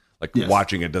thing. Like,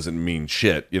 watching it doesn't mean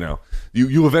shit,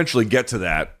 You eventually get to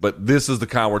that, but this is the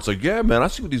kind where it's like, yeah, man, I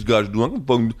see what these guys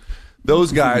do.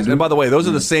 Those guys, and by the way, those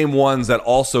are the same ones that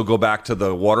also go back to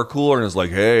the water cooler and is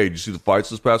like, hey, did you see the fights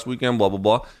this past weekend? Blah, blah,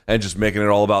 blah. And just making it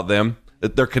all about them.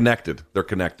 They're connected.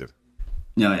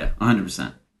 Yeah,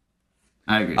 100%.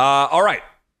 I agree. All right.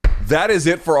 That is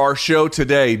it for our show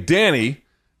today. Danny,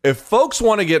 if folks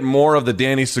want to get more of the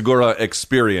Danny Segura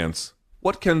experience,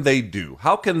 what can they do?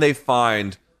 How can they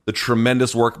find the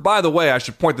tremendous work? By the way, I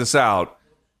should point this out,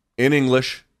 in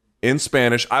English, in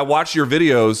Spanish. I watch your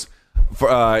videos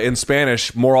in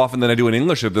Spanish more often than I do in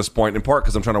English at this point, in part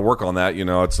because I'm trying to work on that.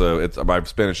 It's my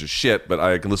Spanish is shit, but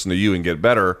I can listen to you and get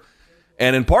better.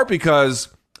 And in part because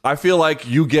I feel like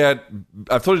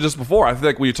I've told you this before, I feel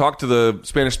like when you talk to the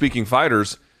Spanish-speaking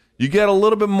fighters, you get a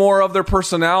little bit more of their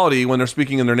personality when they're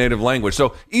speaking in their native language.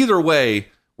 So either way,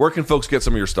 where can folks get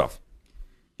some of your stuff?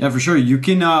 Yeah, for sure. You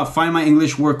can find my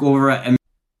English work over at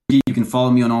MMP. You can follow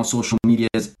me on all social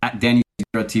medias at Danny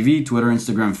Segura TV, Twitter,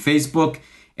 Instagram, Facebook.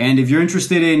 And if you're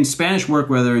interested in Spanish work,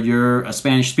 whether you're a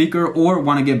Spanish speaker or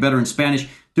want to get better in Spanish,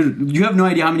 dude, you have no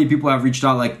idea how many people have reached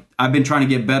out. Like, I've been trying to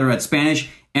get better at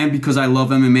Spanish, and because I love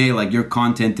MMA, like, your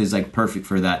content is like perfect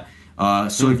for that.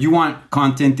 So if you want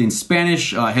content in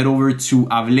Spanish, head over to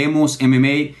Hablemos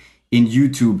MMA in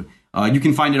YouTube. You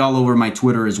can find it all over my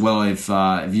Twitter as well if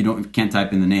you can't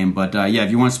type in the name. But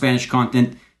if you want Spanish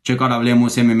content, check out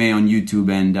Hablemos MMA on YouTube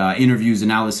and interviews,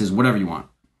 analysis, whatever you want.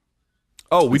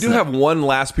 Oh, we do have one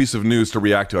last piece of news to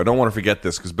react to. I don't want to forget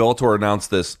this because Bellator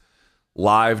announced this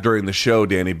live during the show,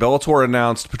 Danny. Bellator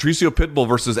announced Patricio Pitbull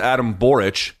versus Adam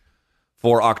Boric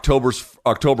for October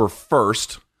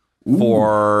 1st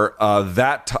for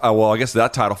I guess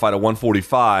that title fight at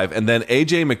 145. And then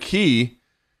AJ McKee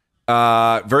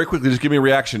Very quickly, just give me a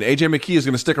reaction. AJ McKee is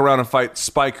going to stick around and fight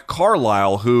Spike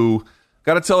Carlisle, who,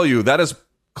 got to tell you, that is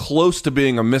close to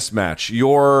being a mismatch.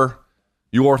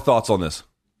 Your thoughts on this?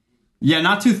 Yeah,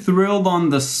 not too thrilled on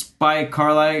the Spike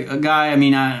Carlisle guy. I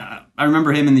mean, I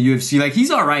remember him in the UFC. Like, he's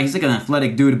all right. He's like an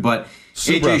athletic dude, but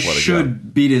Super AJ athletic,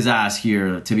 should beat his ass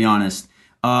here, to be honest.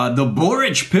 The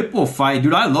Boric Pitbull fight,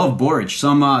 dude, I love Boric.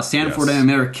 Some Stanford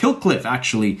MMA, Killcliff,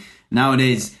 actually,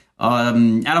 nowadays.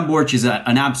 Adam Boric is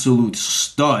an absolute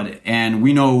stud, and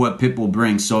we know what Pitbull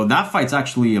brings. So that fight's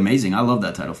actually amazing. I love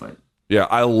that title fight. Yeah,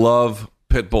 I love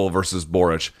Pitbull versus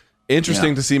Boric.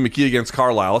 Interesting to see McKee against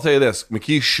Carlisle. I'll tell you this,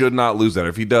 McKee should not lose that.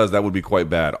 If he does, that would be quite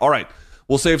bad. All right,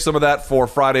 we'll save some of that for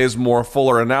Friday's more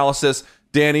fuller analysis.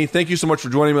 Danny, thank you so much for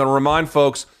joining me. I'll remind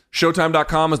folks,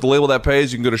 Showtime.com is the label that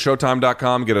pays. You can go to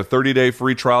Showtime.com, get a 30-day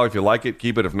free trial. If you like it,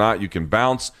 keep it. If not, you can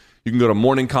bounce. You can go to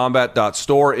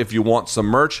morningcombat.store if you want some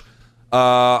merch.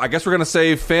 I guess we're going to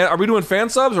save are we doing fan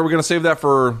subs, or are we going to save that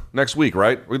for next week,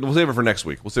 right? We'll save it for next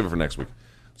week.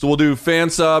 So we'll do fan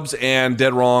subs and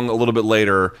Dead Wrong a little bit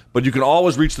later. But you can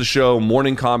always reach the show,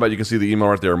 Morning Combat. You can see the email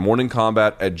right there,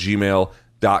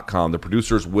 morningcombat@gmail.com. The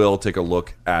producers will take a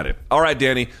look at it. All right,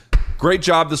 Danny. Great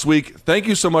job this week. Thank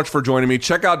you so much for joining me.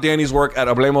 Check out Danny's work at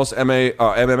Hablemos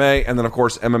MMA, and then, of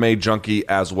course, MMA Junkie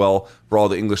as well for all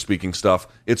the English-speaking stuff.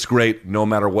 It's great no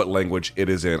matter what language it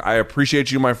is in. I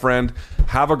appreciate you, my friend.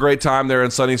 Have a great time there in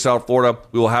sunny South Florida.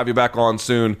 We will have you back on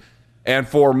soon. And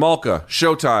for Malka,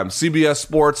 Showtime, CBS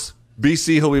Sports,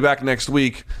 BC, he'll be back next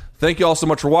week. Thank you all so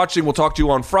much for watching. We'll talk to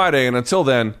you on Friday, and until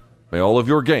then, may all of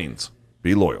your gains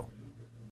be loyal.